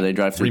Yeah, job where okay. they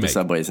drive through Remake. the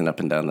subways and up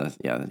and down the.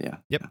 Yeah.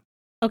 Yep.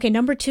 Okay,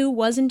 number 2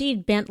 was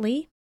indeed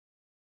Bentley.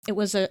 It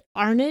was a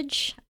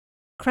Arnage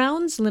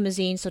Crown's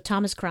limousine, so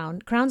Thomas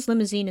Crown. Crown's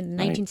limousine in the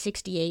Right.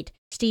 1968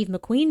 Steve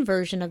McQueen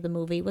version of the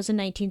movie was a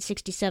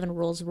 1967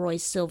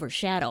 Rolls-Royce Silver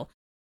Shadow.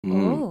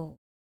 Mm. Oh.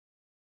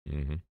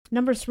 Mm-hmm.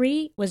 Number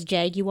 3 was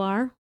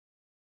Jaguar.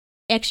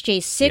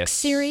 XJ6 Yes.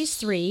 Series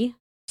 3.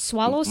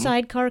 Swallow Mhm.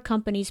 Sidecar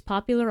Company's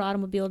popular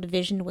automobile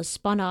division was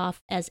spun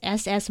off as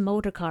SS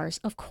Motor Cars.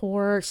 Of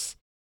course.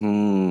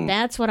 Mm.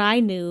 That's what I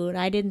knew. And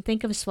I didn't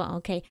think of Swallow.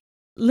 Okay.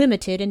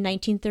 Limited in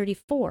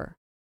 1934.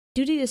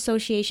 Due to the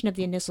association of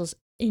the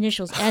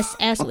initials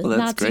SS with that's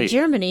Nazi great.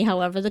 Germany.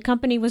 However, the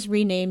company was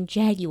renamed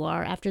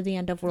Jaguar after the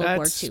end of World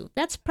War II.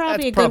 That's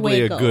probably a good probably way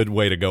to a go. good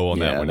way to go on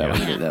that one.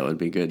 Yeah. That would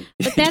be good.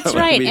 But that's That would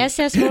right, be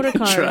SS motor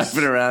cars.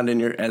 Driving around in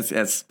your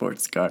SS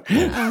sports car.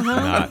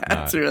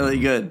 That's really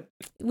good.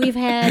 We've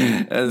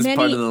had As many...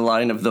 part of the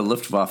line of the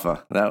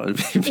Luftwaffe. That would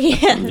be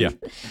Yeah.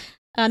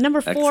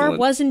 Number 4 Excellent.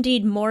 was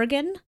indeed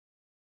Morgan.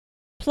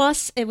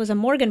 Plus, it was a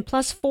Morgan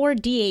plus 4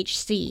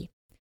 DHC.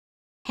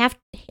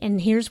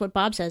 And here's what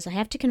Bob says. I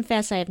have to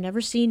confess I have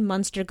never seen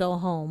Munster Go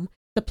Home,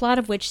 the plot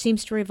of which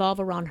seems to revolve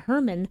around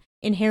Herman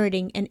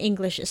inheriting an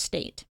English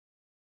estate.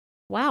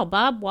 Wow,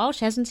 Bob Walsh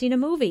hasn't seen a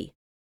movie.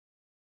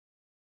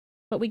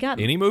 But we got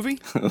Any movie?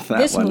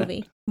 this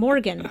movie.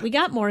 Morgan. We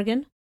got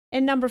Morgan.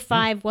 And number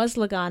 5 was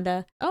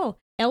Lagonda. Oh,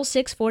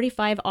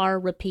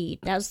 L645R Repeat.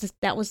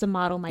 That was the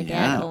model my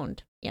dad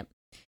owned. Yep.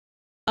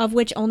 Of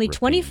which only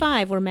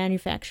 25 were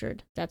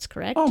manufactured. That's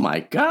correct. Oh my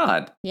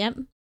God. Yep.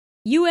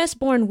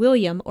 U.S.-born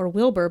William, or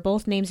Wilbur,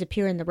 both names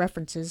appear in the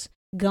references,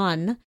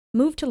 Gunn,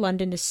 moved to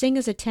London to sing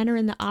as a tenor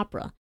in the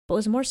opera, but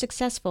was more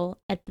successful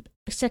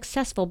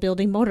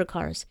building motor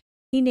cars.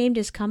 He named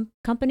his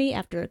company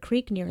after a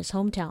creek near his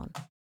hometown.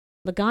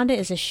 Lagonda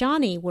is a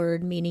Shawnee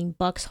word meaning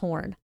buck's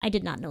horn. I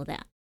did not know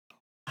that.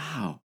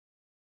 Wow.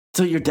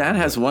 So your dad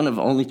has one of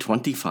only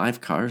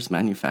 25 cars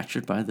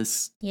manufactured by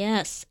this?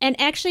 Yes. And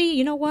actually,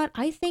 you know what?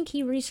 I think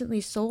he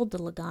recently sold the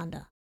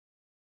Lagonda.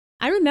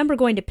 I remember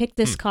going to pick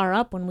this car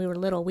up when we were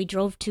little. We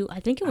drove to, I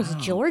think it was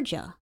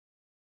Georgia.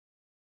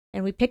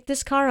 And we picked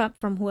this car up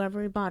from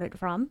whoever we bought it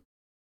from.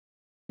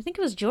 I think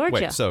it was Georgia.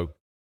 Wait, so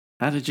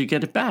How did you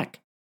get it back?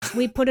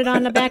 We put it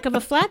on the back of a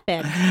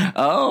flatbed.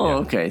 Oh, Yeah,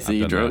 okay. So I've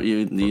you done drove,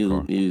 that for a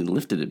car. you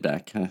lifted it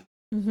back. Huh?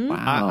 Mm-hmm.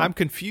 Wow. I'm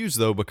confused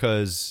though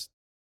because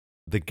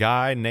the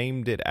guy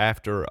named it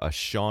after a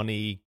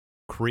Shawnee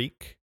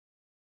Creek.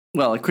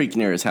 Well, a creek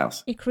near his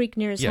house. A creek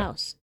near his Yeah.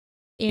 house.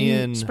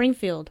 In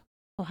Springfield,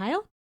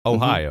 Ohio?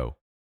 Ohio.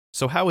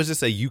 So how is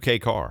this a UK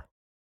car?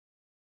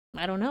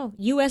 I don't know.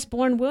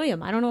 U.S.-born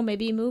William. I don't know.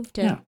 Maybe he moved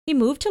to Yeah. he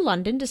moved to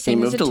London to He sing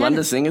as moved a to tenor. London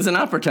to sing as an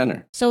opera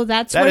tenor. So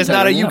that's That where is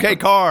not a Yeah. UK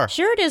car.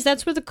 Sure, it is.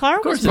 That's where the car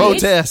was course it made.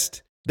 is.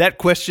 Protest. That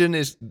question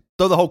is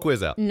throw the whole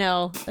quiz out.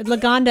 No,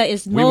 Lagonda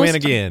is We most win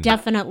again.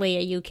 definitely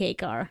a UK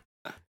car.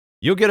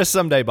 You'll get us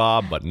someday,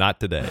 Bob, but not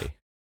today.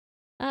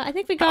 I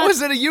think we How got.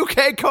 is it a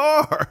UK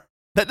car?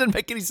 That doesn't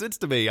make any sense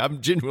to me.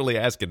 I'm genuinely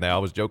asking now. I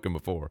was joking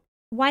before.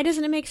 Why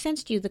doesn't it make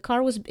sense to you? The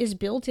car is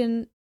built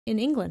in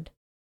England.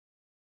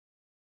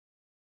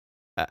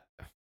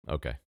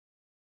 Okay.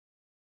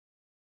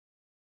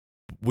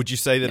 Would you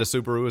say that a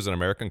Subaru is an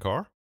American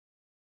car?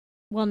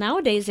 Well,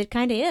 nowadays it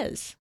kind of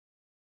is.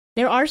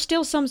 There are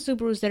still some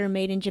Subarus that are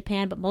made in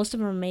Japan, but most of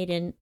them are made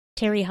in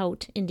Terre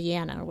Haute,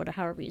 Indiana, or whatever,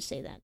 however you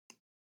say that.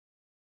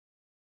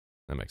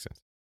 That makes sense.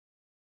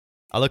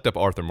 I looked up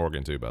Arthur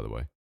Morgan too, by the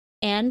way.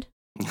 And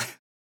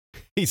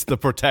He's the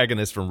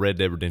protagonist from Red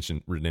Dead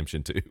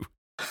Redemption 2.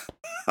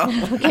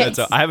 okay.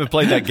 I haven't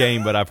played that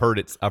game, but I've heard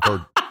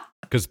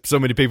because so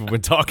many people have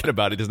been talking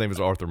about it. His name is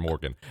Arthur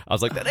Morgan. I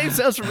was like, that name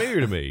sounds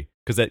familiar to me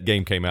because that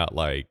game came out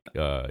like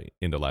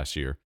end of last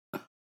year,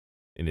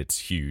 and it's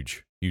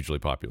hugely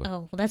popular. Oh,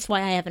 well, that's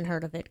why I haven't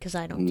heard of it because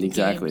I don't. Do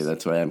Exactly. games.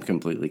 That's why I'm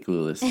completely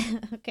clueless.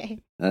 Okay.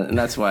 And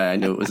that's why I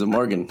knew it was a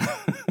Morgan.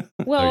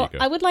 Well, go.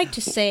 I would like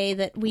to say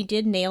that we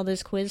did nail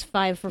this quiz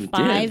 5 for You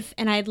 5, did.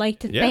 and I'd like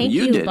to Yeah, thank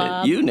you did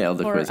Bob. it. You nailed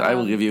the for, quiz. I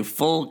will give you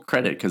full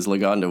credit because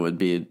Lagonda would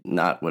be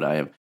not what I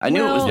have. I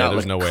knew it was Well- Yeah, not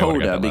there's no way I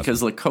would've got Lakota that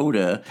because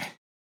Lakota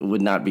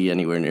would not be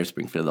anywhere near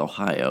Springfield,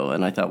 Ohio.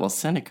 And I thought, well,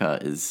 Seneca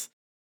is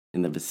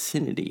in the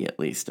vicinity at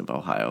least of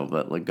Ohio,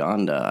 but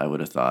Lagonda, I would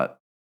have thought,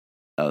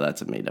 oh,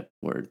 that's a made up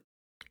word.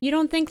 You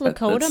don't think That-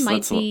 Lakota that's- might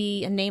that's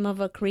be a name of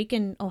a creek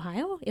in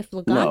Ohio? If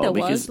Lagonda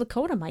because- was,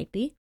 Lakota might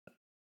be.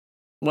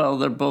 Well,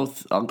 they're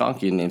both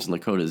Algonquian names, and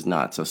Lakota is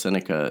not. So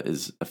Seneca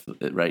is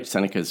right.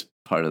 Seneca is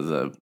part of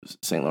the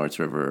St. Lawrence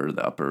River, or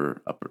the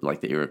upper,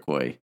 like the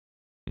Iroquois.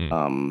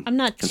 Mm. I'm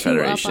not too up on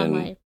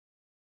Confederation.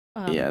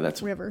 my Yeah,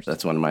 that's rivers.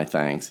 That's one of my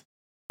things.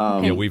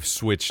 Okay. Yeah, we've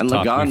switched. And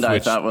Lagonda, I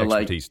thought, were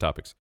like- expertise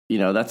topics. You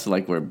know, that's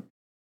like where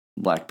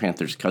Black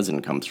Panther's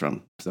cousin comes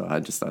from. So I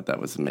just thought that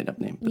was a made up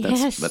name. But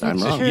Yes, but I'm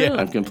that's wrong. true. Yeah.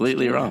 I'm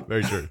completely That's true. wrong.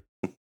 Very true.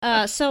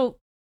 So,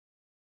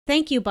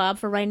 thank you, Bob,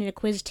 for writing a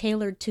quiz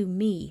tailored to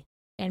me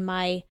and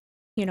my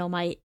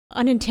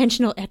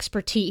unintentional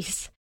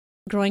expertise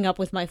growing up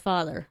with my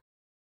father.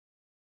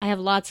 I have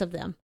lots of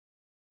them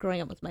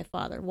growing up with my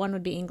father. One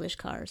would be English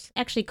cars.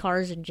 Actually,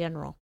 cars in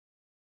general.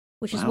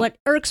 Which is Wow. what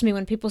irks me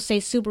when people say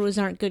Subarus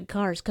aren't good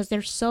cars, because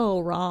they're so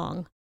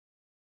wrong.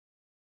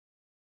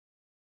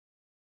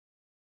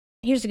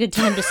 Here's a good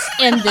time to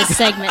end this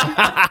segment.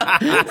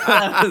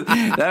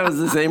 That was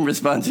the same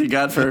response you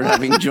got for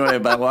having joy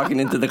about walking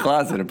into the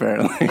closet,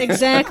 apparently.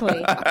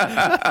 Exactly.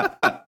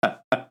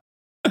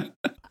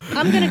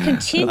 I'm going to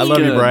continue. I love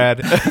you, Good.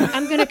 Brad.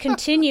 I'm going to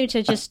continue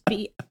to just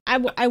be. I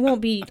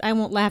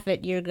won't laugh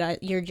at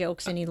your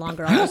jokes any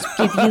longer. I'll just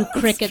give you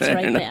crickets Fair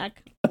right enough.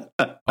 back.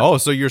 Oh,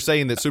 so you're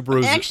saying that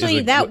Subaru Actually,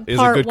 is a that good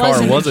part car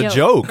wasn't was a a joke.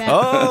 joke. That-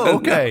 Oh,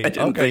 okay. I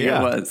didn't Okay, think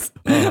yeah. it was.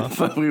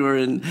 But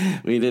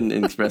we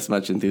didn't express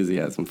much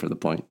enthusiasm for the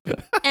point.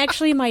 But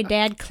Actually, my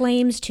dad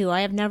claims to.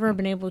 I have never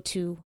been able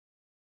to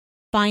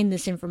find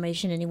this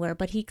information anywhere,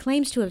 but he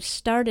claims to have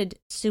started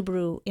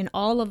Subaru in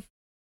all of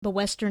the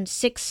western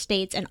 6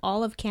 states and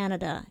all of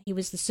Canada. He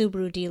was the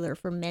Subaru dealer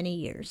for many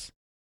years.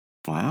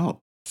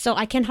 wow. So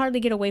I can hardly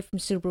get away from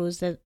Subarus.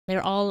 That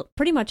they're all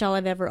pretty much all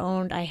I've ever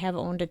owned. I have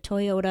owned a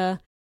Toyota.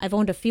 I've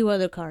owned a few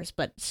other cars,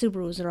 but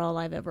Subarus are all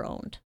I've ever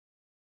owned.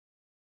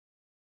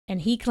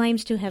 And he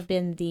claims to have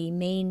been the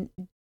main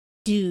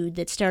dude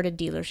that started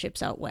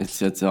dealerships out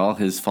west. It's all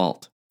his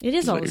fault. It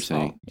is is all what his you're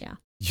saying. fault. Yeah.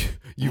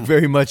 You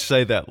very much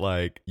say that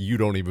like you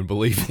don't even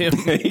believe him.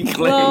 He claims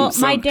Well,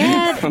 my some-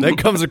 dad, That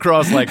comes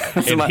across like,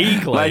 and my- he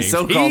claims. my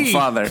so-called he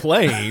father.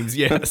 claims,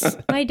 yes.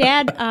 my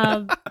dad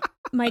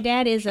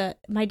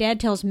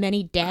tells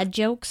many dad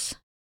jokes,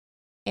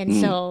 and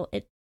so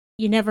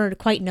you never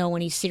quite know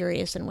when he's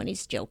serious and when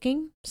he's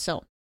joking.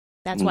 So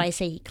that's why I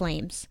say he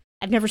claims.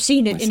 I've never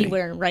seen I it see.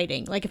 anywhere in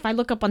writing. Like if I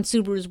look up on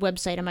Subaru's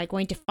website, am I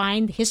going to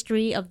find the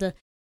history of the?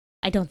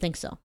 I don't think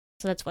so.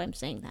 So that's why I'm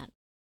saying that.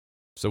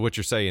 So what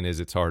you're saying is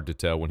it's hard to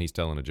tell when he's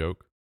telling a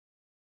joke?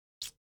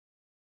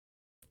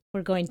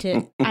 We're going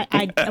to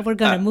we're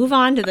going to move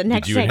on to the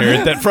next Did you segment.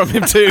 inherit that from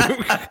him too?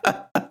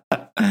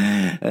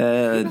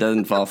 It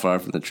doesn't fall far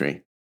from the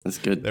tree. That's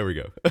good. There we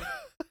go.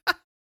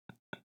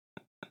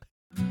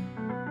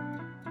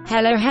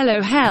 Hello,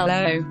 hello,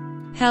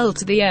 hello. Hell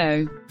to the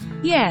O.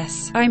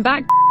 Yes, I'm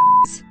back.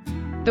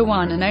 The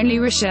one and only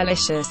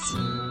Rochelicious.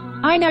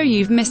 I know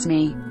you've missed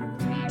me.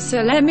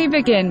 So let me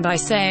begin by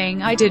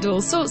saying I did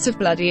all sorts of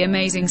bloody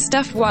amazing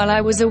stuff while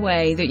I was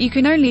away that you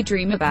can only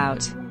dream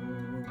about.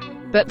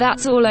 But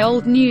that's all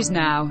old news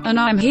now, and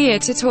I'm here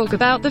to talk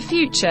about the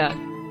future.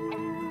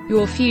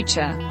 Your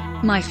future.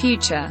 My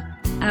future.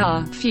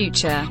 Our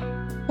future.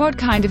 What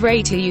kind of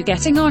rate are you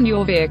getting on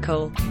your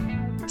vehicle?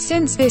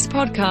 Since this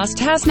podcast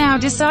has now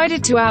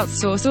decided to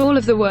outsource all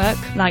of the work,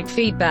 like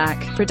feedback,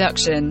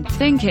 production,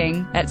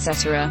 thinking,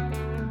 etc.,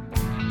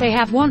 they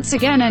have once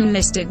again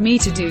enlisted me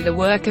to do the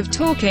work of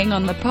talking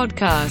on the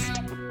podcast.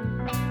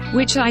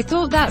 Which I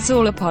thought that's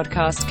all a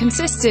podcast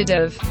consisted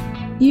of.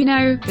 You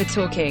know, the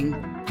talking.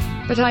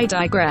 But I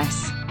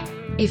digress.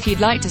 If you'd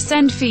like to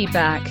send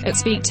feedback at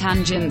Speak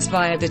Tangents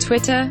via the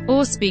Twitter,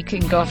 or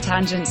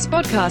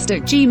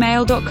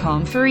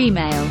speakingoftangentspodcast@gmail.com for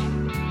email.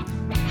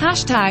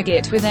 Hashtag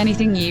it with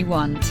anything you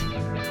want.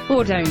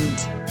 Or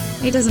don't.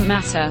 It doesn't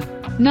matter.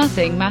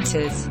 Nothing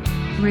matters.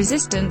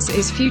 Resistance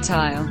is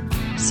futile.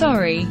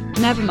 Sorry,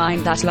 never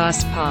mind that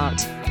last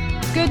part.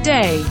 Good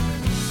day.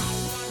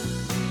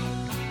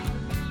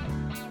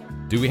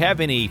 Do we have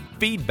any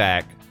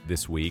feedback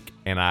this week?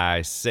 And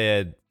I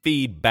said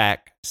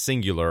feedback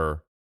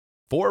singular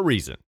for a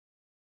reason.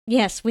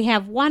 Yes, we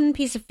have one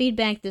piece of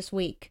feedback this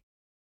week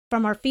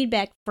from our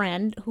feedback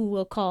friend who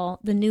we'll call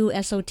the new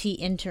SOT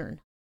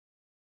intern.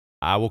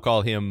 I will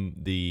call him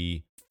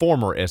the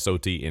former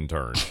SOT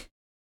intern.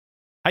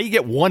 How you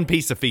get one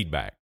piece of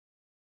feedback?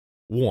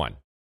 One.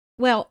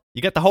 Well,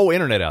 You got the whole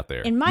internet out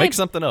there. In my- Make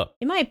something up.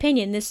 in my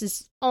opinion, this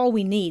is all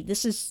we need.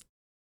 This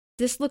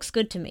looks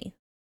good to me.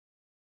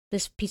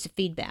 This piece of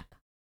feedback.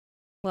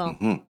 Well,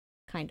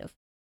 kind of.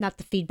 Not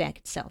the feedback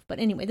itself. But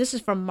anyway, this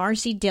is from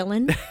Marcy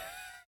Dillon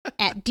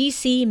at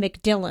DC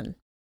McDillon.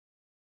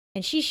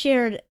 And she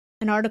shared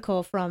an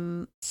article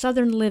from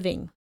Southern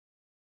Living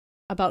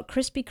about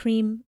Krispy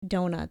Kreme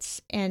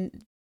donuts.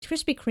 And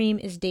Krispy Kreme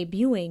is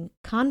debuting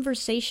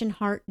Conversation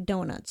Heart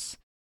donuts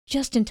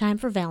just in time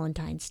for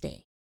Valentine's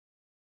Day.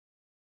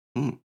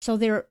 So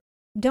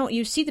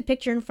you see the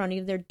picture in front of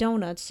you, they're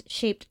donuts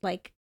shaped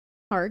like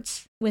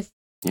hearts with,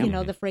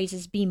 the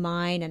phrases be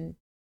mine and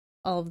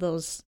all of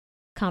those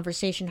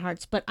conversation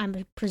hearts. But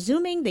I'm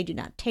presuming they do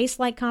not taste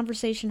like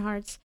conversation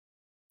hearts.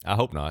 I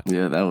hope not.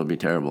 Yeah, that would be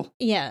terrible.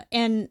 Yeah,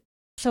 and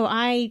so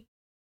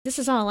this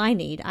is all I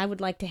need. I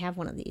would like to have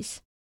one of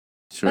these.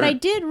 Sure. But I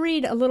did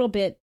read a little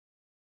bit,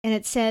 and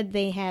it said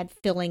they had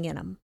filling in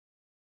them.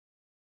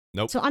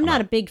 Nope. So I'm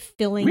not a big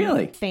filling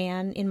Really?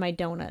 fan in my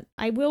donut.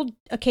 I will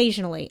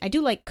occasionally. I do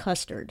like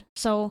custard.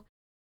 So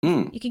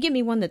you could give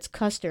me one that's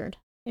custard.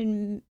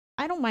 And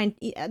I don't mind.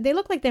 They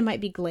look like they might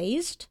be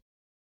glazed.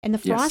 And the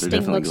Yes, they're frosting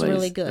definitely looks really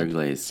glazed. good. They're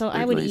glazed. So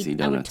They're I would glazy I would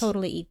donuts.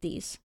 totally eat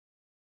these.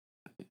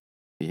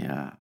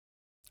 Yeah.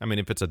 I mean,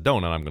 if it's a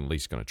donut, I'm at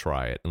least going to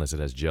try it. Unless it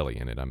has jelly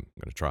in it, I'm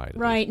going to try it.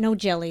 Right, no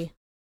jelly.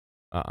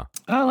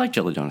 I like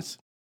jelly donuts.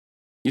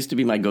 Used to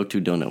be my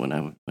go-to donut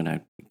when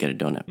I get a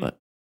donut, but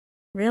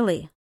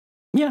Really?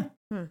 yeah,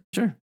 Hmm.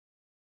 sure.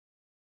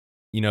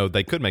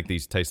 They could make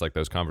these taste like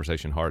those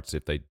conversation hearts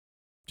if they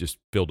just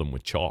filled them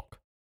with chalk.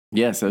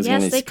 Yes, I was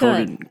Yes, going they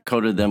to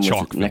coated them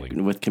Chalk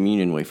filling. with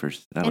communion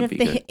wafers. That And would if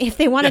be they good. if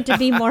they wanted to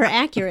be more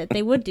accurate,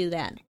 they would do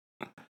that.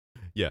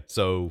 Yeah.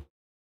 So,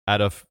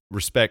 out of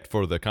respect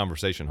for the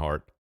conversation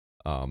heart,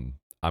 I'm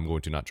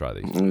going to not try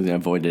these.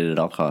 Avoid it at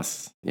all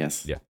costs.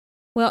 Yes. Yeah.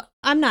 Well,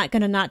 I'm not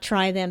going to not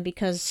try them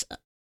because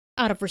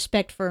out of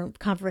respect for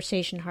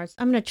Conversation Hearts,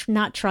 I'm going to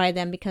not try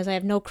them because I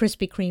have no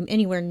Krispy Kreme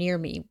anywhere near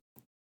me.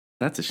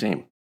 That's a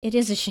shame. It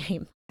is a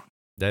shame.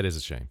 That is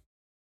a shame.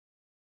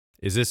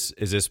 Is this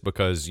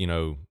because,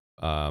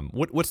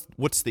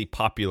 what's the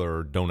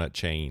popular donut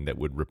chain that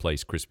would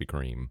replace Krispy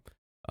Kreme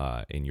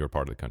in your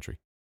part of the country?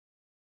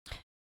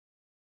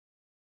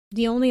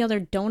 The only other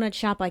donut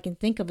shop I can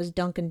think of is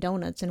Dunkin'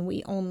 Donuts, and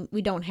we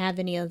don't have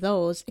any of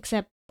those,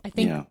 except I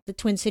think the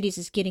Twin Cities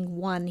is getting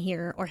one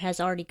here or has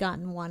already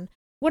gotten one.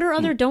 What are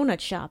other donut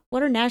shops?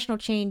 What are national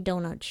chain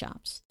donut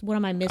shops? What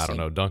am I missing? I don't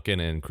know.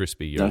 Dunkin' and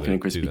Krispy. Dunkin'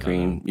 and Krispy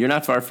Kreme. You're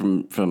not far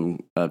from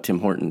Tim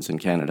Hortons in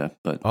Canada,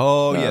 but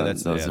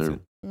those are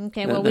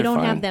okay. Well, we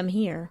don't have them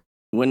here.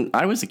 When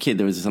I was a kid,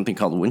 there was something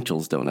called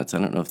Winchell's Donuts. I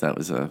don't know if that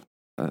was a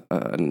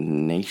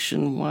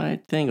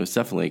nationwide thing. It was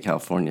definitely a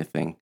California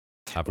thing.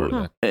 I've heard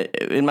of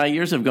that. In my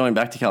years of going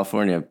back to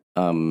California,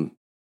 I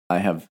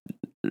have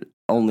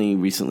only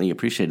recently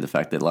appreciated the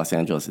fact that Los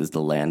Angeles is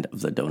the land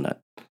of the donut.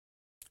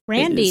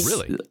 Randy's.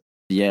 Really?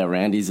 Yeah,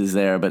 Randy's is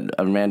there, but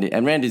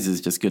Randy's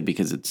is just good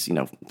because it's,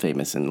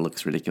 famous and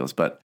looks ridiculous.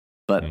 But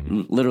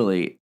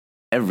literally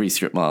every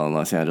strip mall in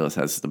Los Angeles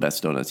has the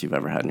best donuts you've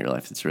ever had in your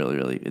life. It's really,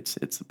 really, it's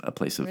a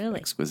place of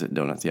exquisite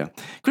donuts. Yeah,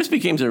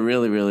 Krispy Kremes are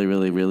really, really,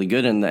 really, really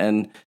good.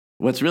 And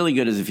what's really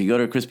good is if you go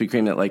to a Krispy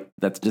Kreme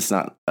that's just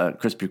not a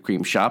Krispy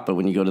Kreme shop, but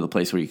when you go to the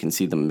place where you can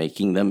see them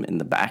making them in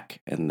the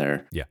back, and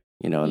they're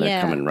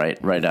they're coming right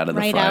out of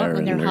the fryer,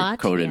 and they're hot,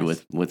 coated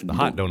with the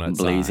hot donuts,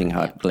 blazing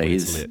hot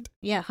glaze.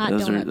 Yeah, hot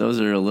donuts. Those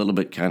are a little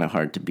bit kind of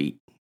hard to beat.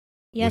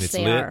 Yes,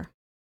 they are.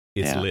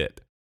 It's lit.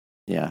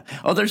 Yeah.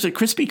 Oh, there's a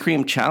Krispy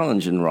Kreme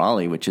challenge in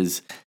Raleigh, which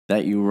is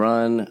that you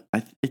run.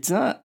 It's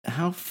not,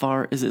 how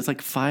far is it? It's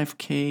like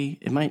 5K.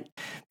 It might,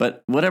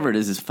 but whatever it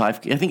is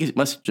 5K. I think it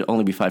must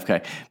only be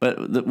 5K.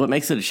 But what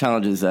makes it a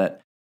challenge is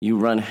that you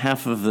run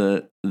half of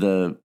the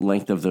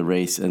length of the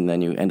race, and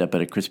then you end up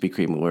at a Krispy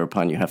Kreme,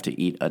 whereupon you have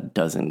to eat a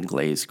dozen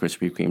glazed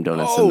Krispy Kreme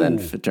donuts and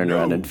then turn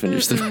around and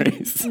finish the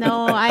race.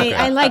 No,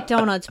 I like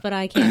donuts, but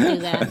I can't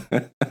do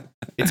that.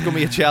 It's going to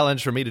be a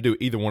challenge for me to do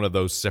either one of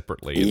those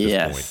separately at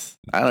this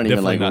point. I don't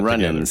even like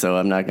running, so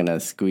I'm not going to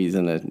squeeze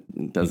in a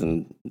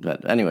dozen.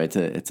 But anyway,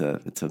 it's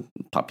a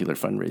popular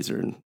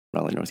fundraiser in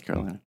Raleigh, North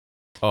Carolina.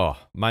 Oh,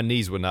 my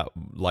knees would not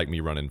like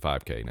me running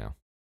 5K now.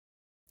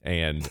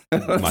 And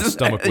my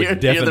stomach would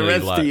definitely the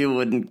rest of you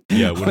wouldn't.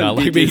 Yeah, would not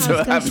like me.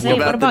 So happy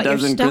about the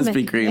dozen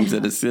Krispy Kremes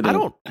at a sitting.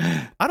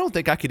 I don't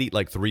think I could eat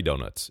like 3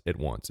 donuts at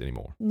once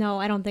anymore. No,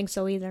 I don't think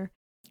so either.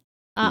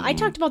 I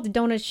talked about the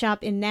donut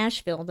shop in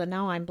Nashville that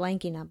now I'm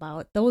blanking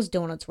about. Those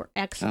donuts were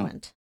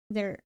excellent.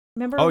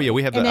 Remember? Oh yeah,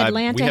 we have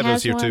Atlanta we have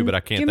those here one. too, but I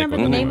can't think remember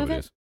what the name of it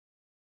is.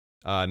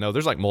 No,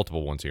 there's like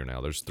multiple ones here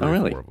now. There's 3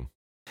 or 4 of them.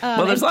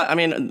 Well, there's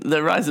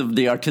the rise of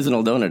the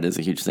artisanal donut is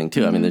a huge thing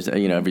too. I mean, there's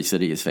every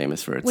city is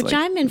famous for its which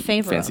I'm in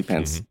favor fancy of.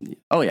 pants.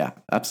 Oh yeah,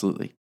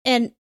 absolutely.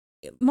 And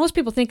most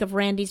people think of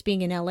Randy's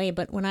being in LA,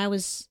 but when I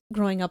was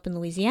growing up in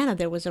Louisiana,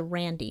 there was a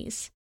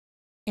Randy's,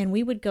 and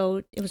we would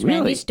go. It was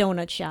Randy's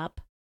Donut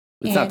Shop.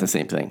 It's not the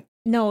same thing.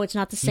 No, it's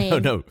not the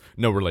same.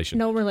 No relation.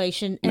 No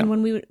relation. And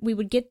when we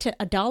would get to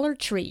a dollar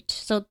treat.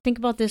 So think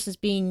about this as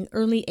being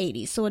early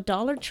 80s. So a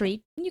dollar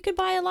treat, you could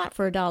buy a lot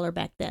for $1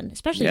 back then,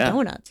 especially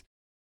donuts.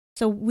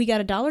 So we got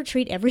a dollar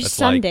treat every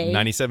Sunday. Like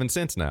 97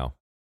 cents now.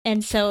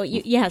 And so,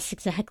 yes,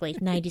 exactly,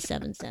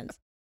 97 cents.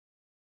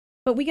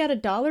 But we got a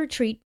dollar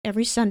treat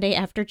every Sunday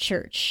after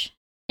church.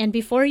 And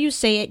before you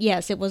say it,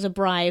 yes, it was a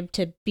bribe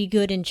to be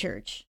good in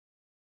church.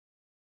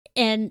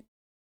 And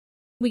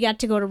we got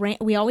to go to,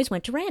 we always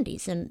went to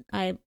Randy's, and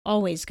I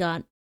always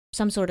got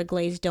some sort of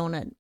glazed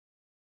donut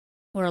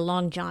or a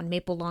Long John,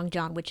 maple Long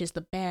John, which is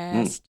the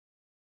best.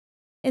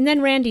 And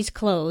then Randy's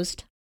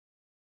closed.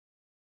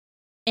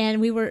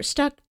 And we were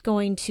stuck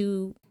going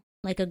to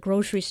like a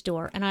grocery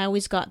store, and I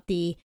always got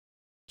the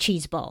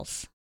cheese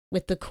balls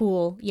with the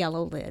cool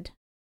yellow lid.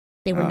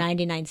 They were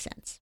 99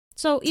 cents.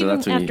 So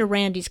even after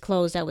Randy's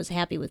closed, I was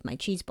happy with my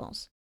cheese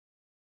balls.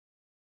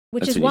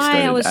 Which is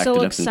why I was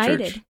so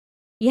excited.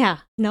 Yeah.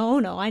 No,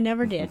 I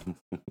never did.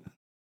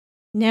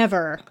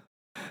 Never.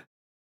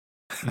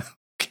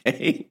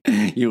 Okay.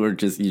 You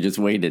just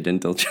waited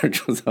until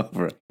church was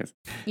over.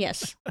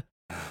 Yes.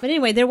 But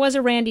anyway, there was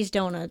a Randy's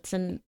Donuts,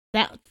 and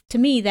that, to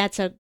me, that's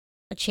a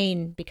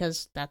chain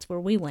because that's where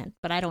we went.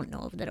 But I don't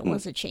know that it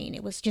was a chain.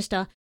 It was just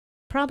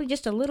probably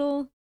just a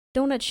little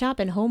donut shop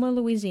in Houma,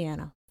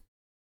 Louisiana.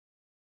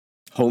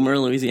 Homer,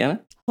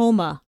 Louisiana?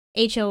 Houma.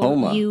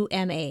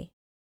 Houma.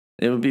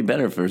 It would be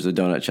better if there was a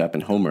donut shop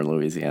in Homer,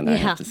 Louisiana, I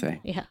have to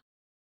say. Yeah.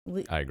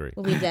 I agree.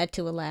 We'll leave that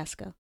to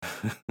Alaska.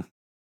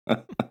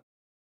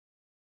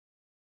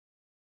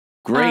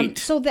 Great.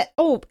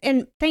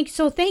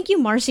 Thank you,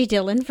 Marcy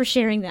Dillon, for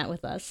sharing that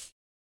with us.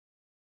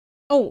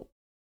 Oh,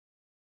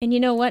 and you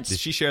know what? Did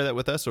she share that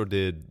with us, or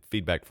did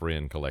Feedback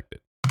Friend collect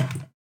it?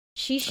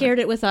 She shared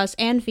it with us,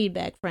 and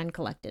Feedback Friend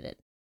collected it.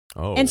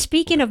 Oh. And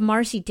speaking of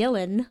Marcy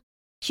Dillon,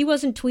 she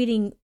wasn't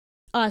tweeting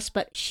us,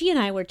 but she and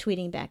I were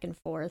tweeting back and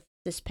forth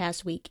this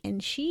past week,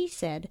 and she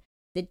said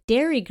that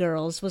Dairy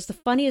Girls was the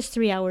funniest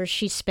 3 hours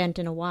she spent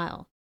in a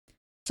while.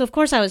 So, of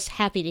course, I was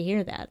happy to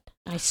hear that.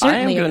 I I am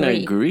certainly going to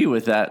agree. agree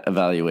with that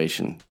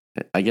evaluation.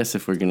 I guess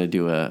if we're going to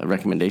do a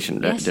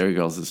recommendation, Yes. Dairy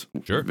Girls is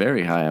Sure.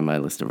 very high on my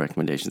list of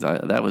recommendations.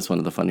 That was one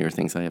of the funnier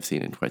things I have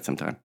seen in quite some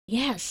time.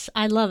 Yes,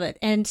 I love it.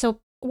 And so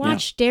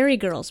watch Dairy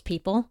Girls,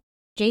 people.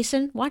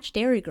 Jason, watch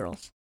Dairy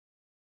Girls.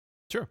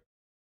 Sure.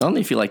 Only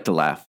if you like to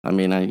laugh. I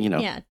mean,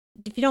 Yeah.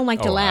 If you don't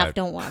like to Oh, laugh, I-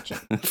 don't watch it.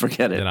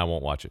 forget it. Then I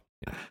won't watch it.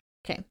 Yeah.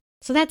 Okay.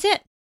 So that's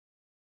it.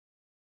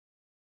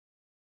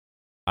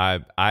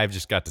 I've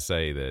just got to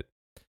say that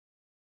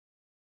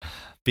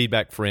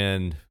Feedback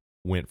Friend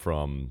went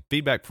from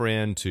Feedback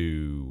Friend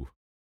to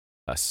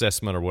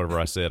assessment or whatever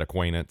I said,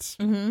 acquaintance,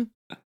 Mm-hmm.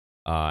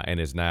 and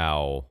is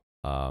now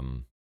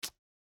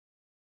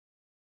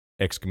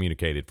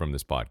excommunicated from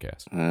this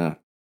podcast.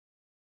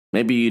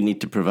 Maybe you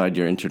need to provide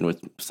your intern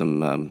with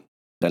some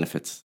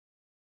benefits.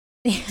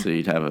 So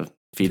you'd have a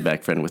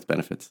feedback friend with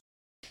benefits.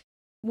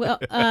 Well,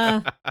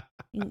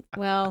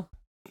 well,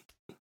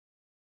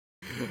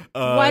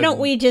 why don't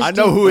we just I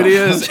know do- who it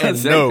is, I'm and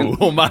just no. saying.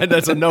 Oh, mine,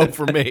 that's a no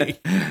for me.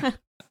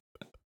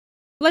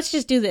 let's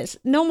just do this.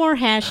 No more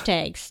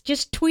hashtags.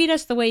 Just tweet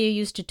us the way you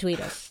used to tweet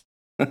us.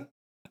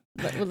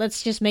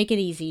 Let's just make it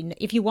easy.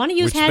 If you want to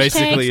use Which hashtags,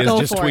 basically is go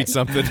just for tweet it.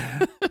 something.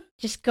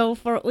 Just go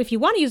for it. If you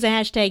want to use a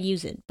hashtag,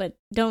 use it. But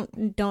don't.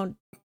 No,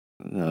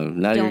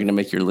 now you're Don't. going to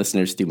make your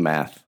listeners do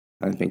math.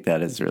 I think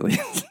that is really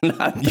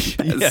not the best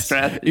Yes.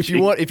 strategy. If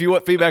you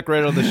want feedback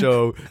right on the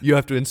show, you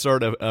have to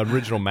insert an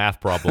original math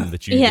problem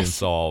that you Yes. then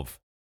solve.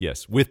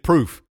 Yes, with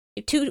proof.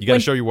 You You got to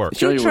show your work.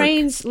 Show Two your work.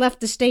 trains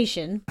left the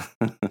station.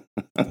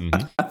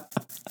 Mhm.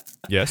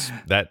 Yes,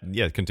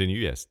 continue.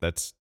 Yes,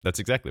 that's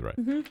exactly right.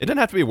 Mhm. It doesn't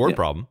have to be a word Yeah.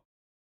 problem.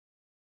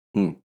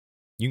 Hmm.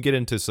 You can get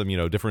into some,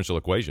 differential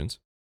equations.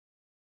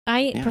 I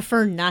Yeah.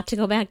 prefer not to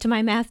go back to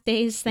my math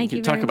days. Thank you.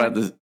 You talk very about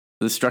much.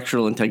 the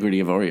structural integrity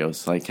of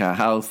Oreos, like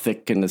how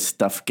thick can the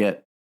stuff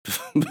get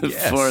before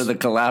Yes. the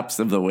collapse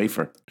of the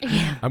wafer?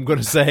 Yeah. I'm going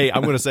to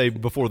say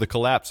before the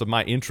collapse of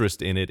my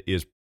interest in it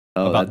is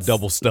Oh, about that's-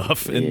 double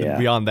stuff, and yeah.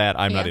 beyond that,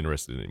 I'm not Yeah.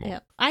 interested anymore. Yeah.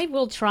 I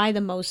will try the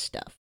most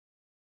stuff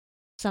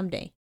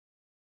someday.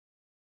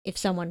 If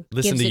someone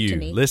Listen gives to it you. to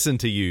me. Listen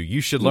to you.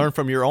 You should learn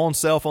from your own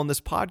self on this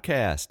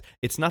podcast.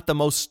 It's not the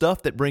most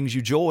stuff that brings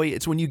you joy.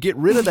 It's when you get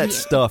rid of that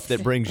stuff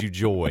that brings you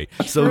joy.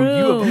 So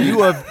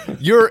True.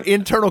 your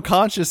internal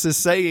conscious is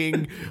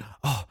saying,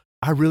 "Oh,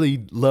 I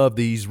really love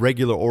these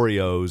regular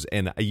Oreos,"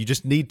 and you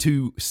just need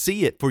to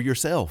see it for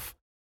yourself.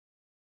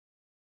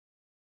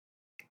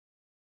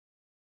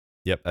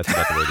 Yep, that's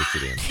about the way this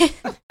should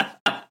end.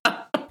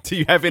 Do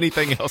you have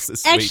anything else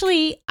this week?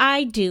 Actually,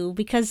 I do,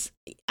 because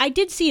I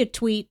did see a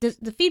tweet.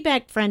 The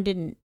feedback friend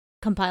didn't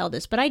compile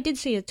this, but I did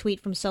see a tweet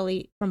from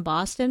Sully from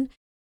Boston,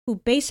 who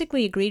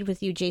basically agreed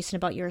with you, Jason,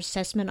 about your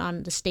assessment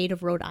on the state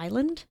of Rhode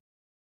Island.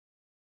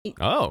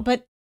 Oh,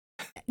 But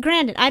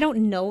granted, I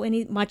don't know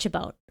much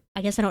about.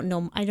 I guess I don't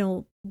know. I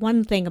know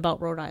one thing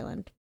about Rhode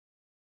Island.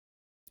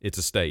 it's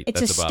a state. It's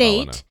That's a about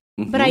all I know. state,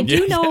 but I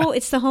do Yeah. know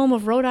it's the home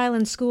of Rhode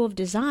Island School of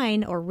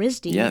Design, or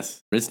RISD.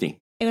 Yes, RISD.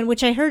 And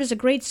which I heard is a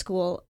great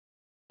school.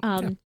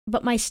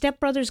 But my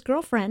stepbrother's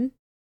girlfriend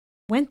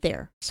went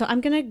there, so I'm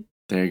gonna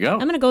There you go.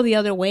 go the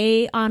other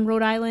way on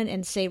Rhode Island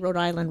and say Rhode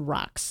Island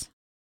rocks.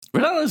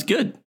 Rhode Island's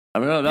good. I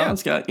mean, Rhode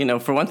Island's got,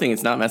 for one thing,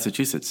 it's not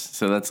Massachusetts,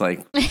 so that's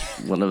like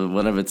one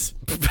of its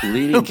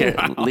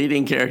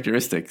leading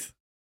characteristics.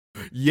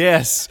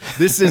 Yes,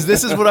 this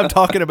is what I'm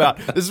talking about.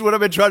 This is what I've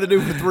been trying to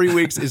do for 3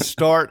 weeks: is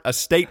start a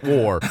state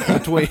war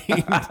between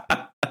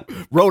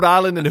Rhode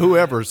Island and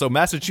whoever. So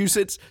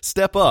Massachusetts,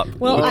 step up.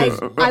 Well, I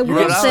Rhode would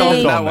Island say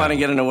does not on want to that.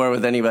 get in a war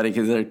with anybody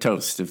because they're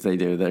toast if they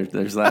do.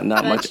 There's not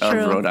much That's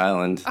true. of Rhode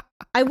Island.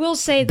 I will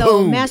say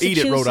though, Boom,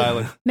 Massachusetts, eat it, Rhode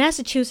Island.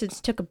 Massachusetts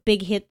took a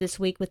big hit this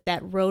week with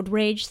that road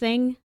rage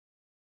thing.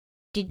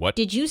 What?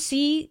 Did you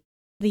see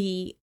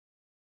the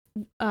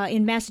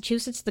in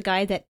Massachusetts the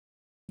guy that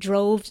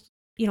drove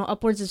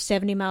upwards of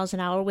 70 miles an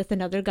hour with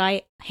another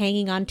guy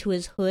hanging onto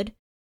his hood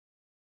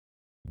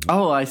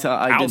Oh, I saw.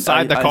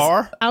 Outside the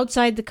car?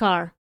 outside the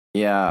car?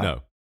 Yeah.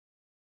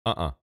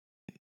 No.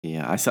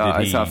 Yeah, I saw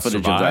Did he footage of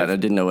survive? that. I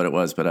didn't know what it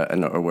was,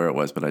 or where it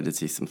was, but I did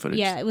see some footage.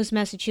 Yeah, it was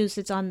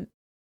Massachusetts on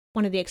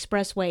one of the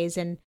expressways,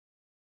 and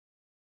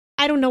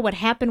I don't know what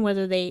happened,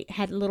 whether they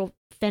had a little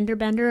fender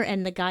bender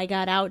and the guy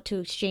got out to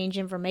exchange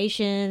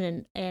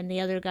information and the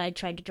other guy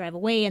tried to drive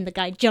away and the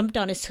guy jumped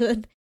on his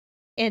hood,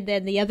 and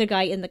then the other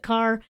guy in the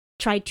car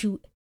tried to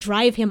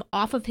drive him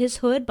off of his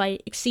hood by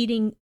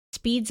exceeding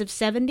speeds of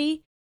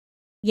 70,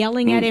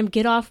 yelling at him,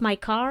 "Get off my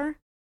car."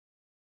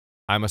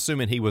 I'm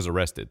assuming he was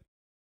arrested.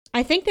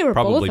 I think they were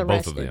Probably both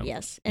both of arrested, them.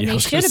 yes. And Yeah, I they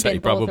was should gonna have say,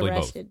 been both probably both.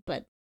 arrested,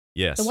 but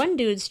Yes. the one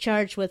dude's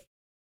charged with,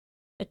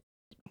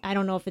 I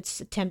don't know if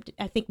it's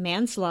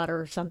manslaughter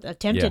or something,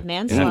 attempted Yeah, it'd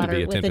have to manslaughter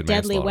be with a attempted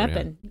deadly manslaughter,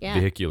 weapon. Yeah.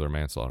 Vehicular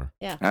manslaughter.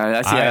 Yeah.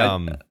 I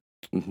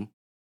see. Mhm.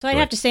 So I'd Go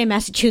have to say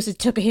Massachusetts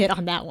took a hit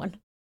on that one.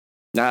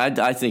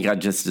 I think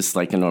I'd just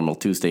like a normal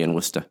Tuesday in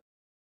Worcester.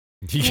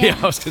 Yeah,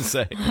 I was going to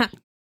say.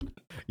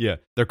 Yeah,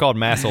 they're called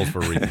massholes for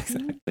a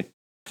reason. Exactly.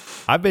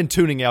 I've been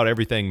tuning out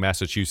everything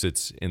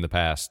Massachusetts in the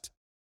past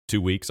 2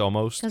 weeks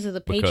almost. Because of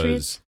the because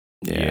Patriots?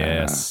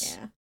 Yes.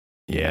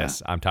 Yeah.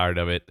 Yes. I'm tired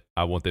of it.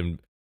 I want them.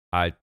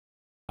 I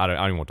don't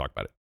even want to talk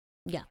about it.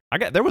 Yeah.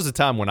 There was a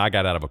time when I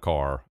got out of a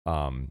car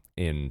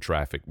in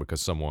traffic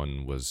because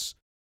someone was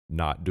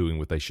not doing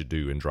what they should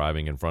do and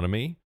driving in front of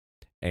me,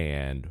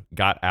 and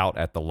got out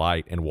at the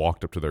light and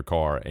walked up to their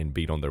car and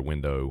beat on their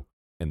window,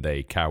 and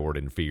they cowered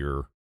in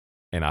fear,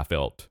 and I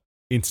felt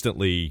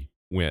instantly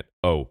went,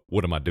 oh,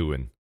 what am I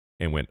doing?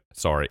 And went,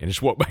 sorry, and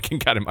just walked back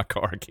and got in my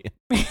car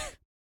again.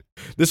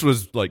 This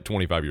was like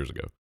 25 years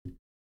ago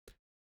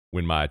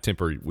when my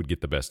temper would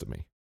get the best of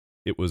me.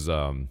 It was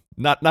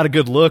not a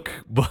good look,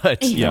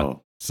 but yeah.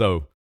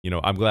 So,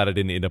 I'm glad I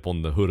didn't end up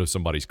on the hood of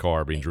somebody's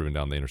car being driven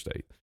down the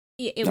interstate.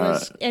 It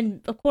was,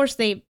 and of course,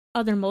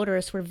 other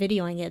motorists were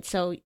videoing it,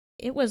 so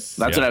it was.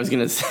 That's what I was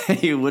going to say.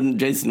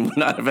 Jason would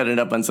not have ended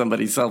up on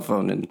somebody's cell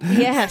phone in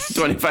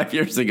 25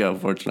 years ago,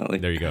 fortunately.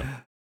 There you go.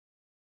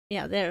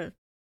 Yeah, there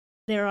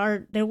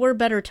were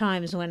better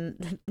times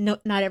when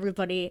not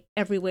everybody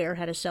everywhere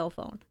had a cell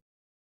phone.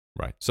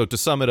 Right. So to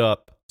sum it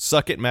up,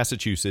 suck it,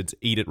 Massachusetts,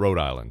 eat it, Rhode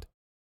Island.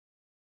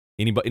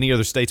 Any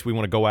other states we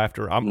want to go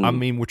after? I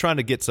mean, we're trying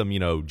to get some,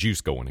 juice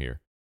going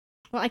here.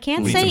 Well, I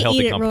can't say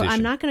eat it.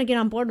 I'm not going to get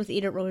on board with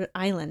eat it Rhode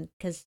Island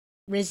because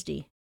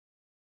RISD.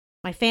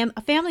 A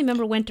family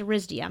member went to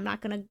RISD. I'm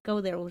not going to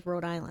go there with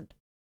Rhode Island.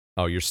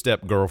 Oh, your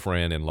step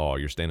girlfriend-in-law.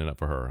 You're standing up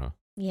for her, huh?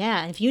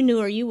 Yeah, if you knew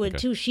her, you would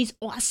too. She's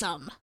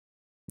awesome.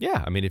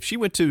 Yeah, I mean, if she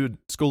went to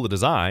School of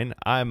Design,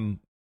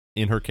 I'm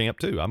in her camp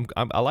too.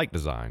 I like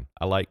design.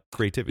 I like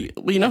creativity.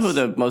 Well, you know who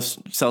the most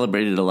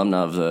celebrated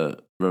alumna of the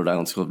Rhode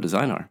Island School of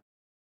Design are?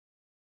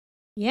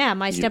 Yeah,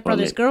 my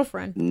stepbrother's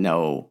girlfriend.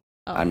 No.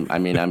 Oh.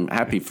 I'm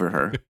happy for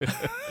her.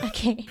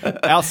 Okay.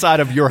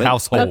 Outside of your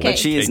household. Okay. But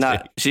she is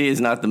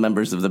not the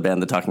members of the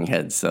band The Talking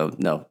Heads, so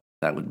no.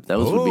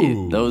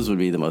 Those would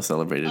be the most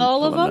celebrated.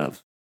 All of them?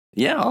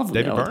 Yeah, all of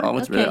them. David Byrne?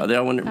 They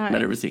all went to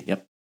RISD.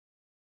 Yep.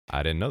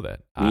 I didn't know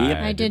that.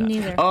 I didn't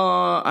either.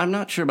 I'm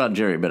not sure about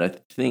Jerry, but I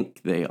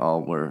think they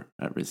all were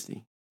at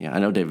RISD. Yeah, I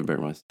know David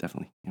Byrne was,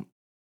 definitely. Yep.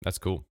 That's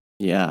cool.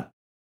 Yeah.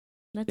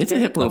 It's a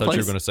hip little place. I thought you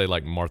were place. going to say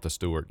like Martha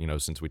Stewart,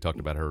 since we talked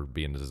about her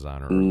being a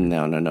designer.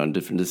 No,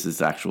 different. This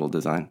is actual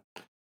design.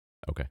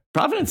 Okay.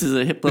 Providence is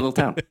a hip little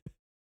town.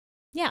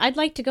 Yeah, I'd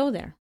like to go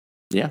there.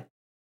 Yeah.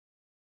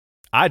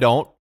 I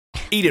don't.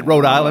 Eat it,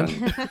 Rhode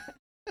Island.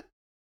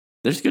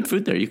 There's good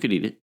food there. You could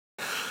eat it.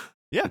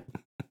 Yeah.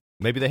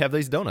 Maybe they have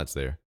these donuts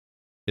there.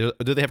 Do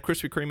they have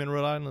Krispy Kreme in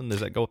Rhode Island? Does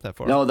that go up that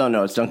far?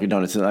 No. It's Dunkin'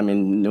 Donuts. I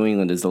mean, New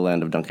England is the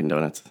land of Dunkin'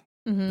 Donuts.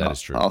 Mm-hmm. That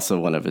is true. Also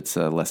one of its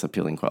less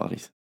appealing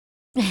qualities.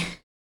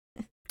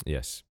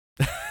 Yes.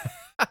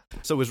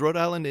 So is Rhode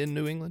Island in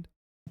New England?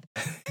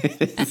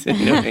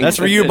 That's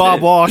for you,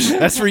 Bob Walsh.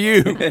 That's for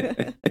you.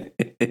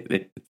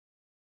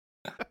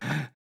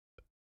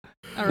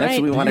 All right. Next,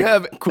 we want to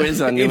have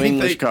quiz on New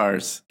English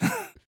cars.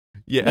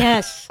 Yeah.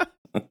 Yes.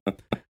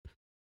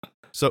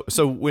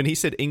 So when he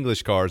said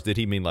English cars, did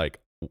he mean like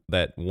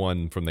that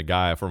one from the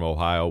guy from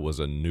Ohio was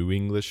a New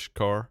English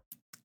car?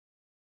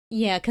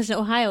 Yeah, because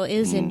Ohio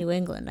is in New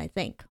England, I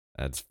think.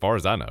 As far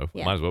as I know.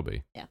 Yeah. Might as well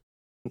be. Yeah.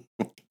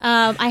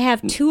 I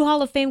have 2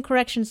 Hall of Fame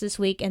corrections this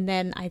week, and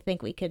then I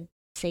think we could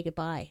say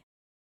goodbye.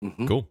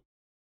 Mm-hmm. Cool.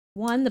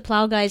 1, the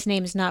plow guy's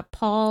name is not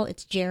Paul,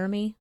 it's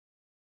Jeremy.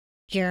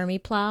 Jeremy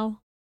Plow.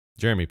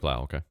 Jeremy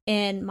Plow, okay.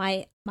 And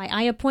my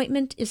eye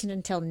appointment isn't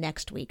until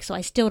next week, so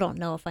I still don't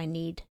know if I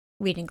need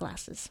reading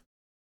glasses.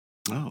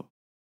 Oh.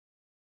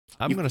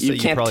 I'm going to say you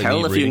can't probably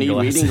tell need if you need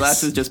glasses. reading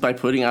glasses just by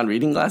putting on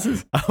reading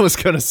glasses? I was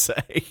going to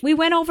say. We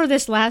went over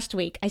this last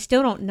week. I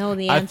still don't know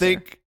the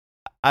answer.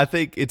 I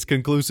think it's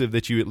conclusive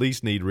that you at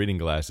least need reading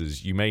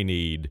glasses. You may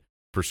need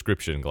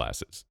prescription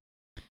glasses.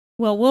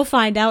 Well, we'll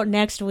find out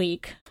next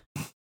week.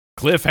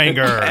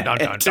 Cliffhanger. Dun,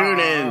 dun, Tune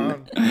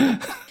dun. in.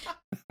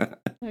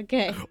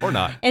 Okay. Or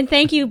not. And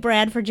thank you,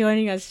 Brad, for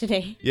joining us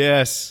today.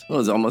 Yes. Well,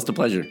 it was almost a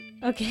pleasure.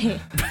 Okay.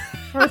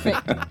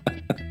 Perfect.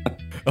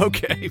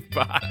 Okay,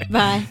 bye.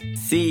 Bye.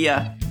 See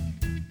ya.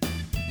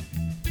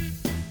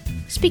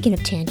 Speaking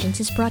of Tangents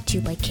is brought to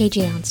you by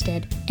KJ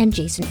Onstead and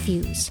Jason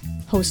Fuse.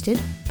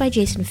 Hosted by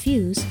Jason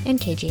Fuse and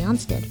KJ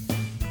Onstead.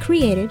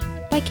 Created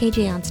by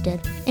KJ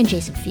Onstead and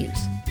Jason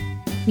Fuse.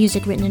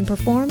 Music written and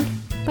performed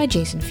by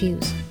Jason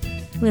Fuse.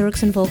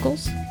 Lyrics and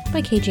vocals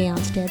by KJ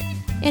Onstead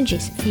and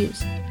Jason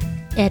Fuse.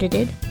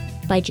 Edited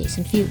by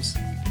Jason Fuse.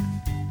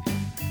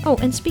 Oh,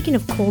 and speaking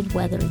of cold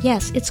weather,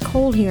 yes, it's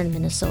cold here in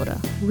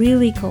Minnesota.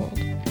 Really cold.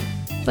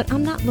 But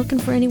I'm not looking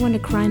for anyone to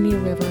cry me a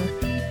river.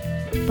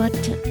 But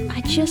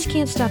I just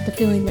can't stop the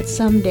feeling that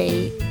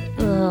someday,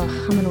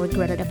 I'm going to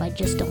regret it if I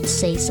just don't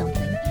say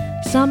something.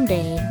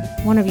 Someday,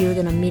 one of you are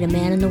going to meet a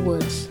man in the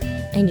woods,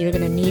 and you're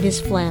going to need his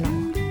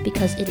flannel,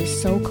 because it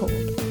is so cold.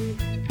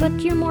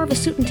 But you're more of a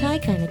suit and tie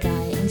kind of guy,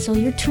 and so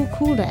you're too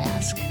cool to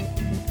ask.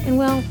 And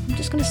well, I'm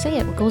just going to say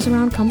it. What goes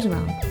around comes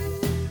around.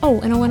 Oh,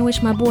 and I want to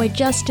wish my boy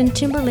Justin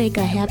Timberlake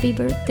a happy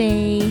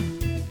birthday.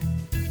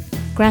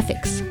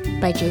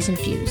 Graphics by Jason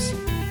Fuse.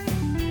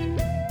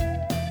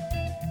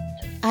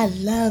 I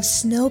love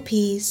snow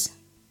peas,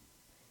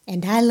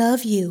 and I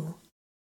love you.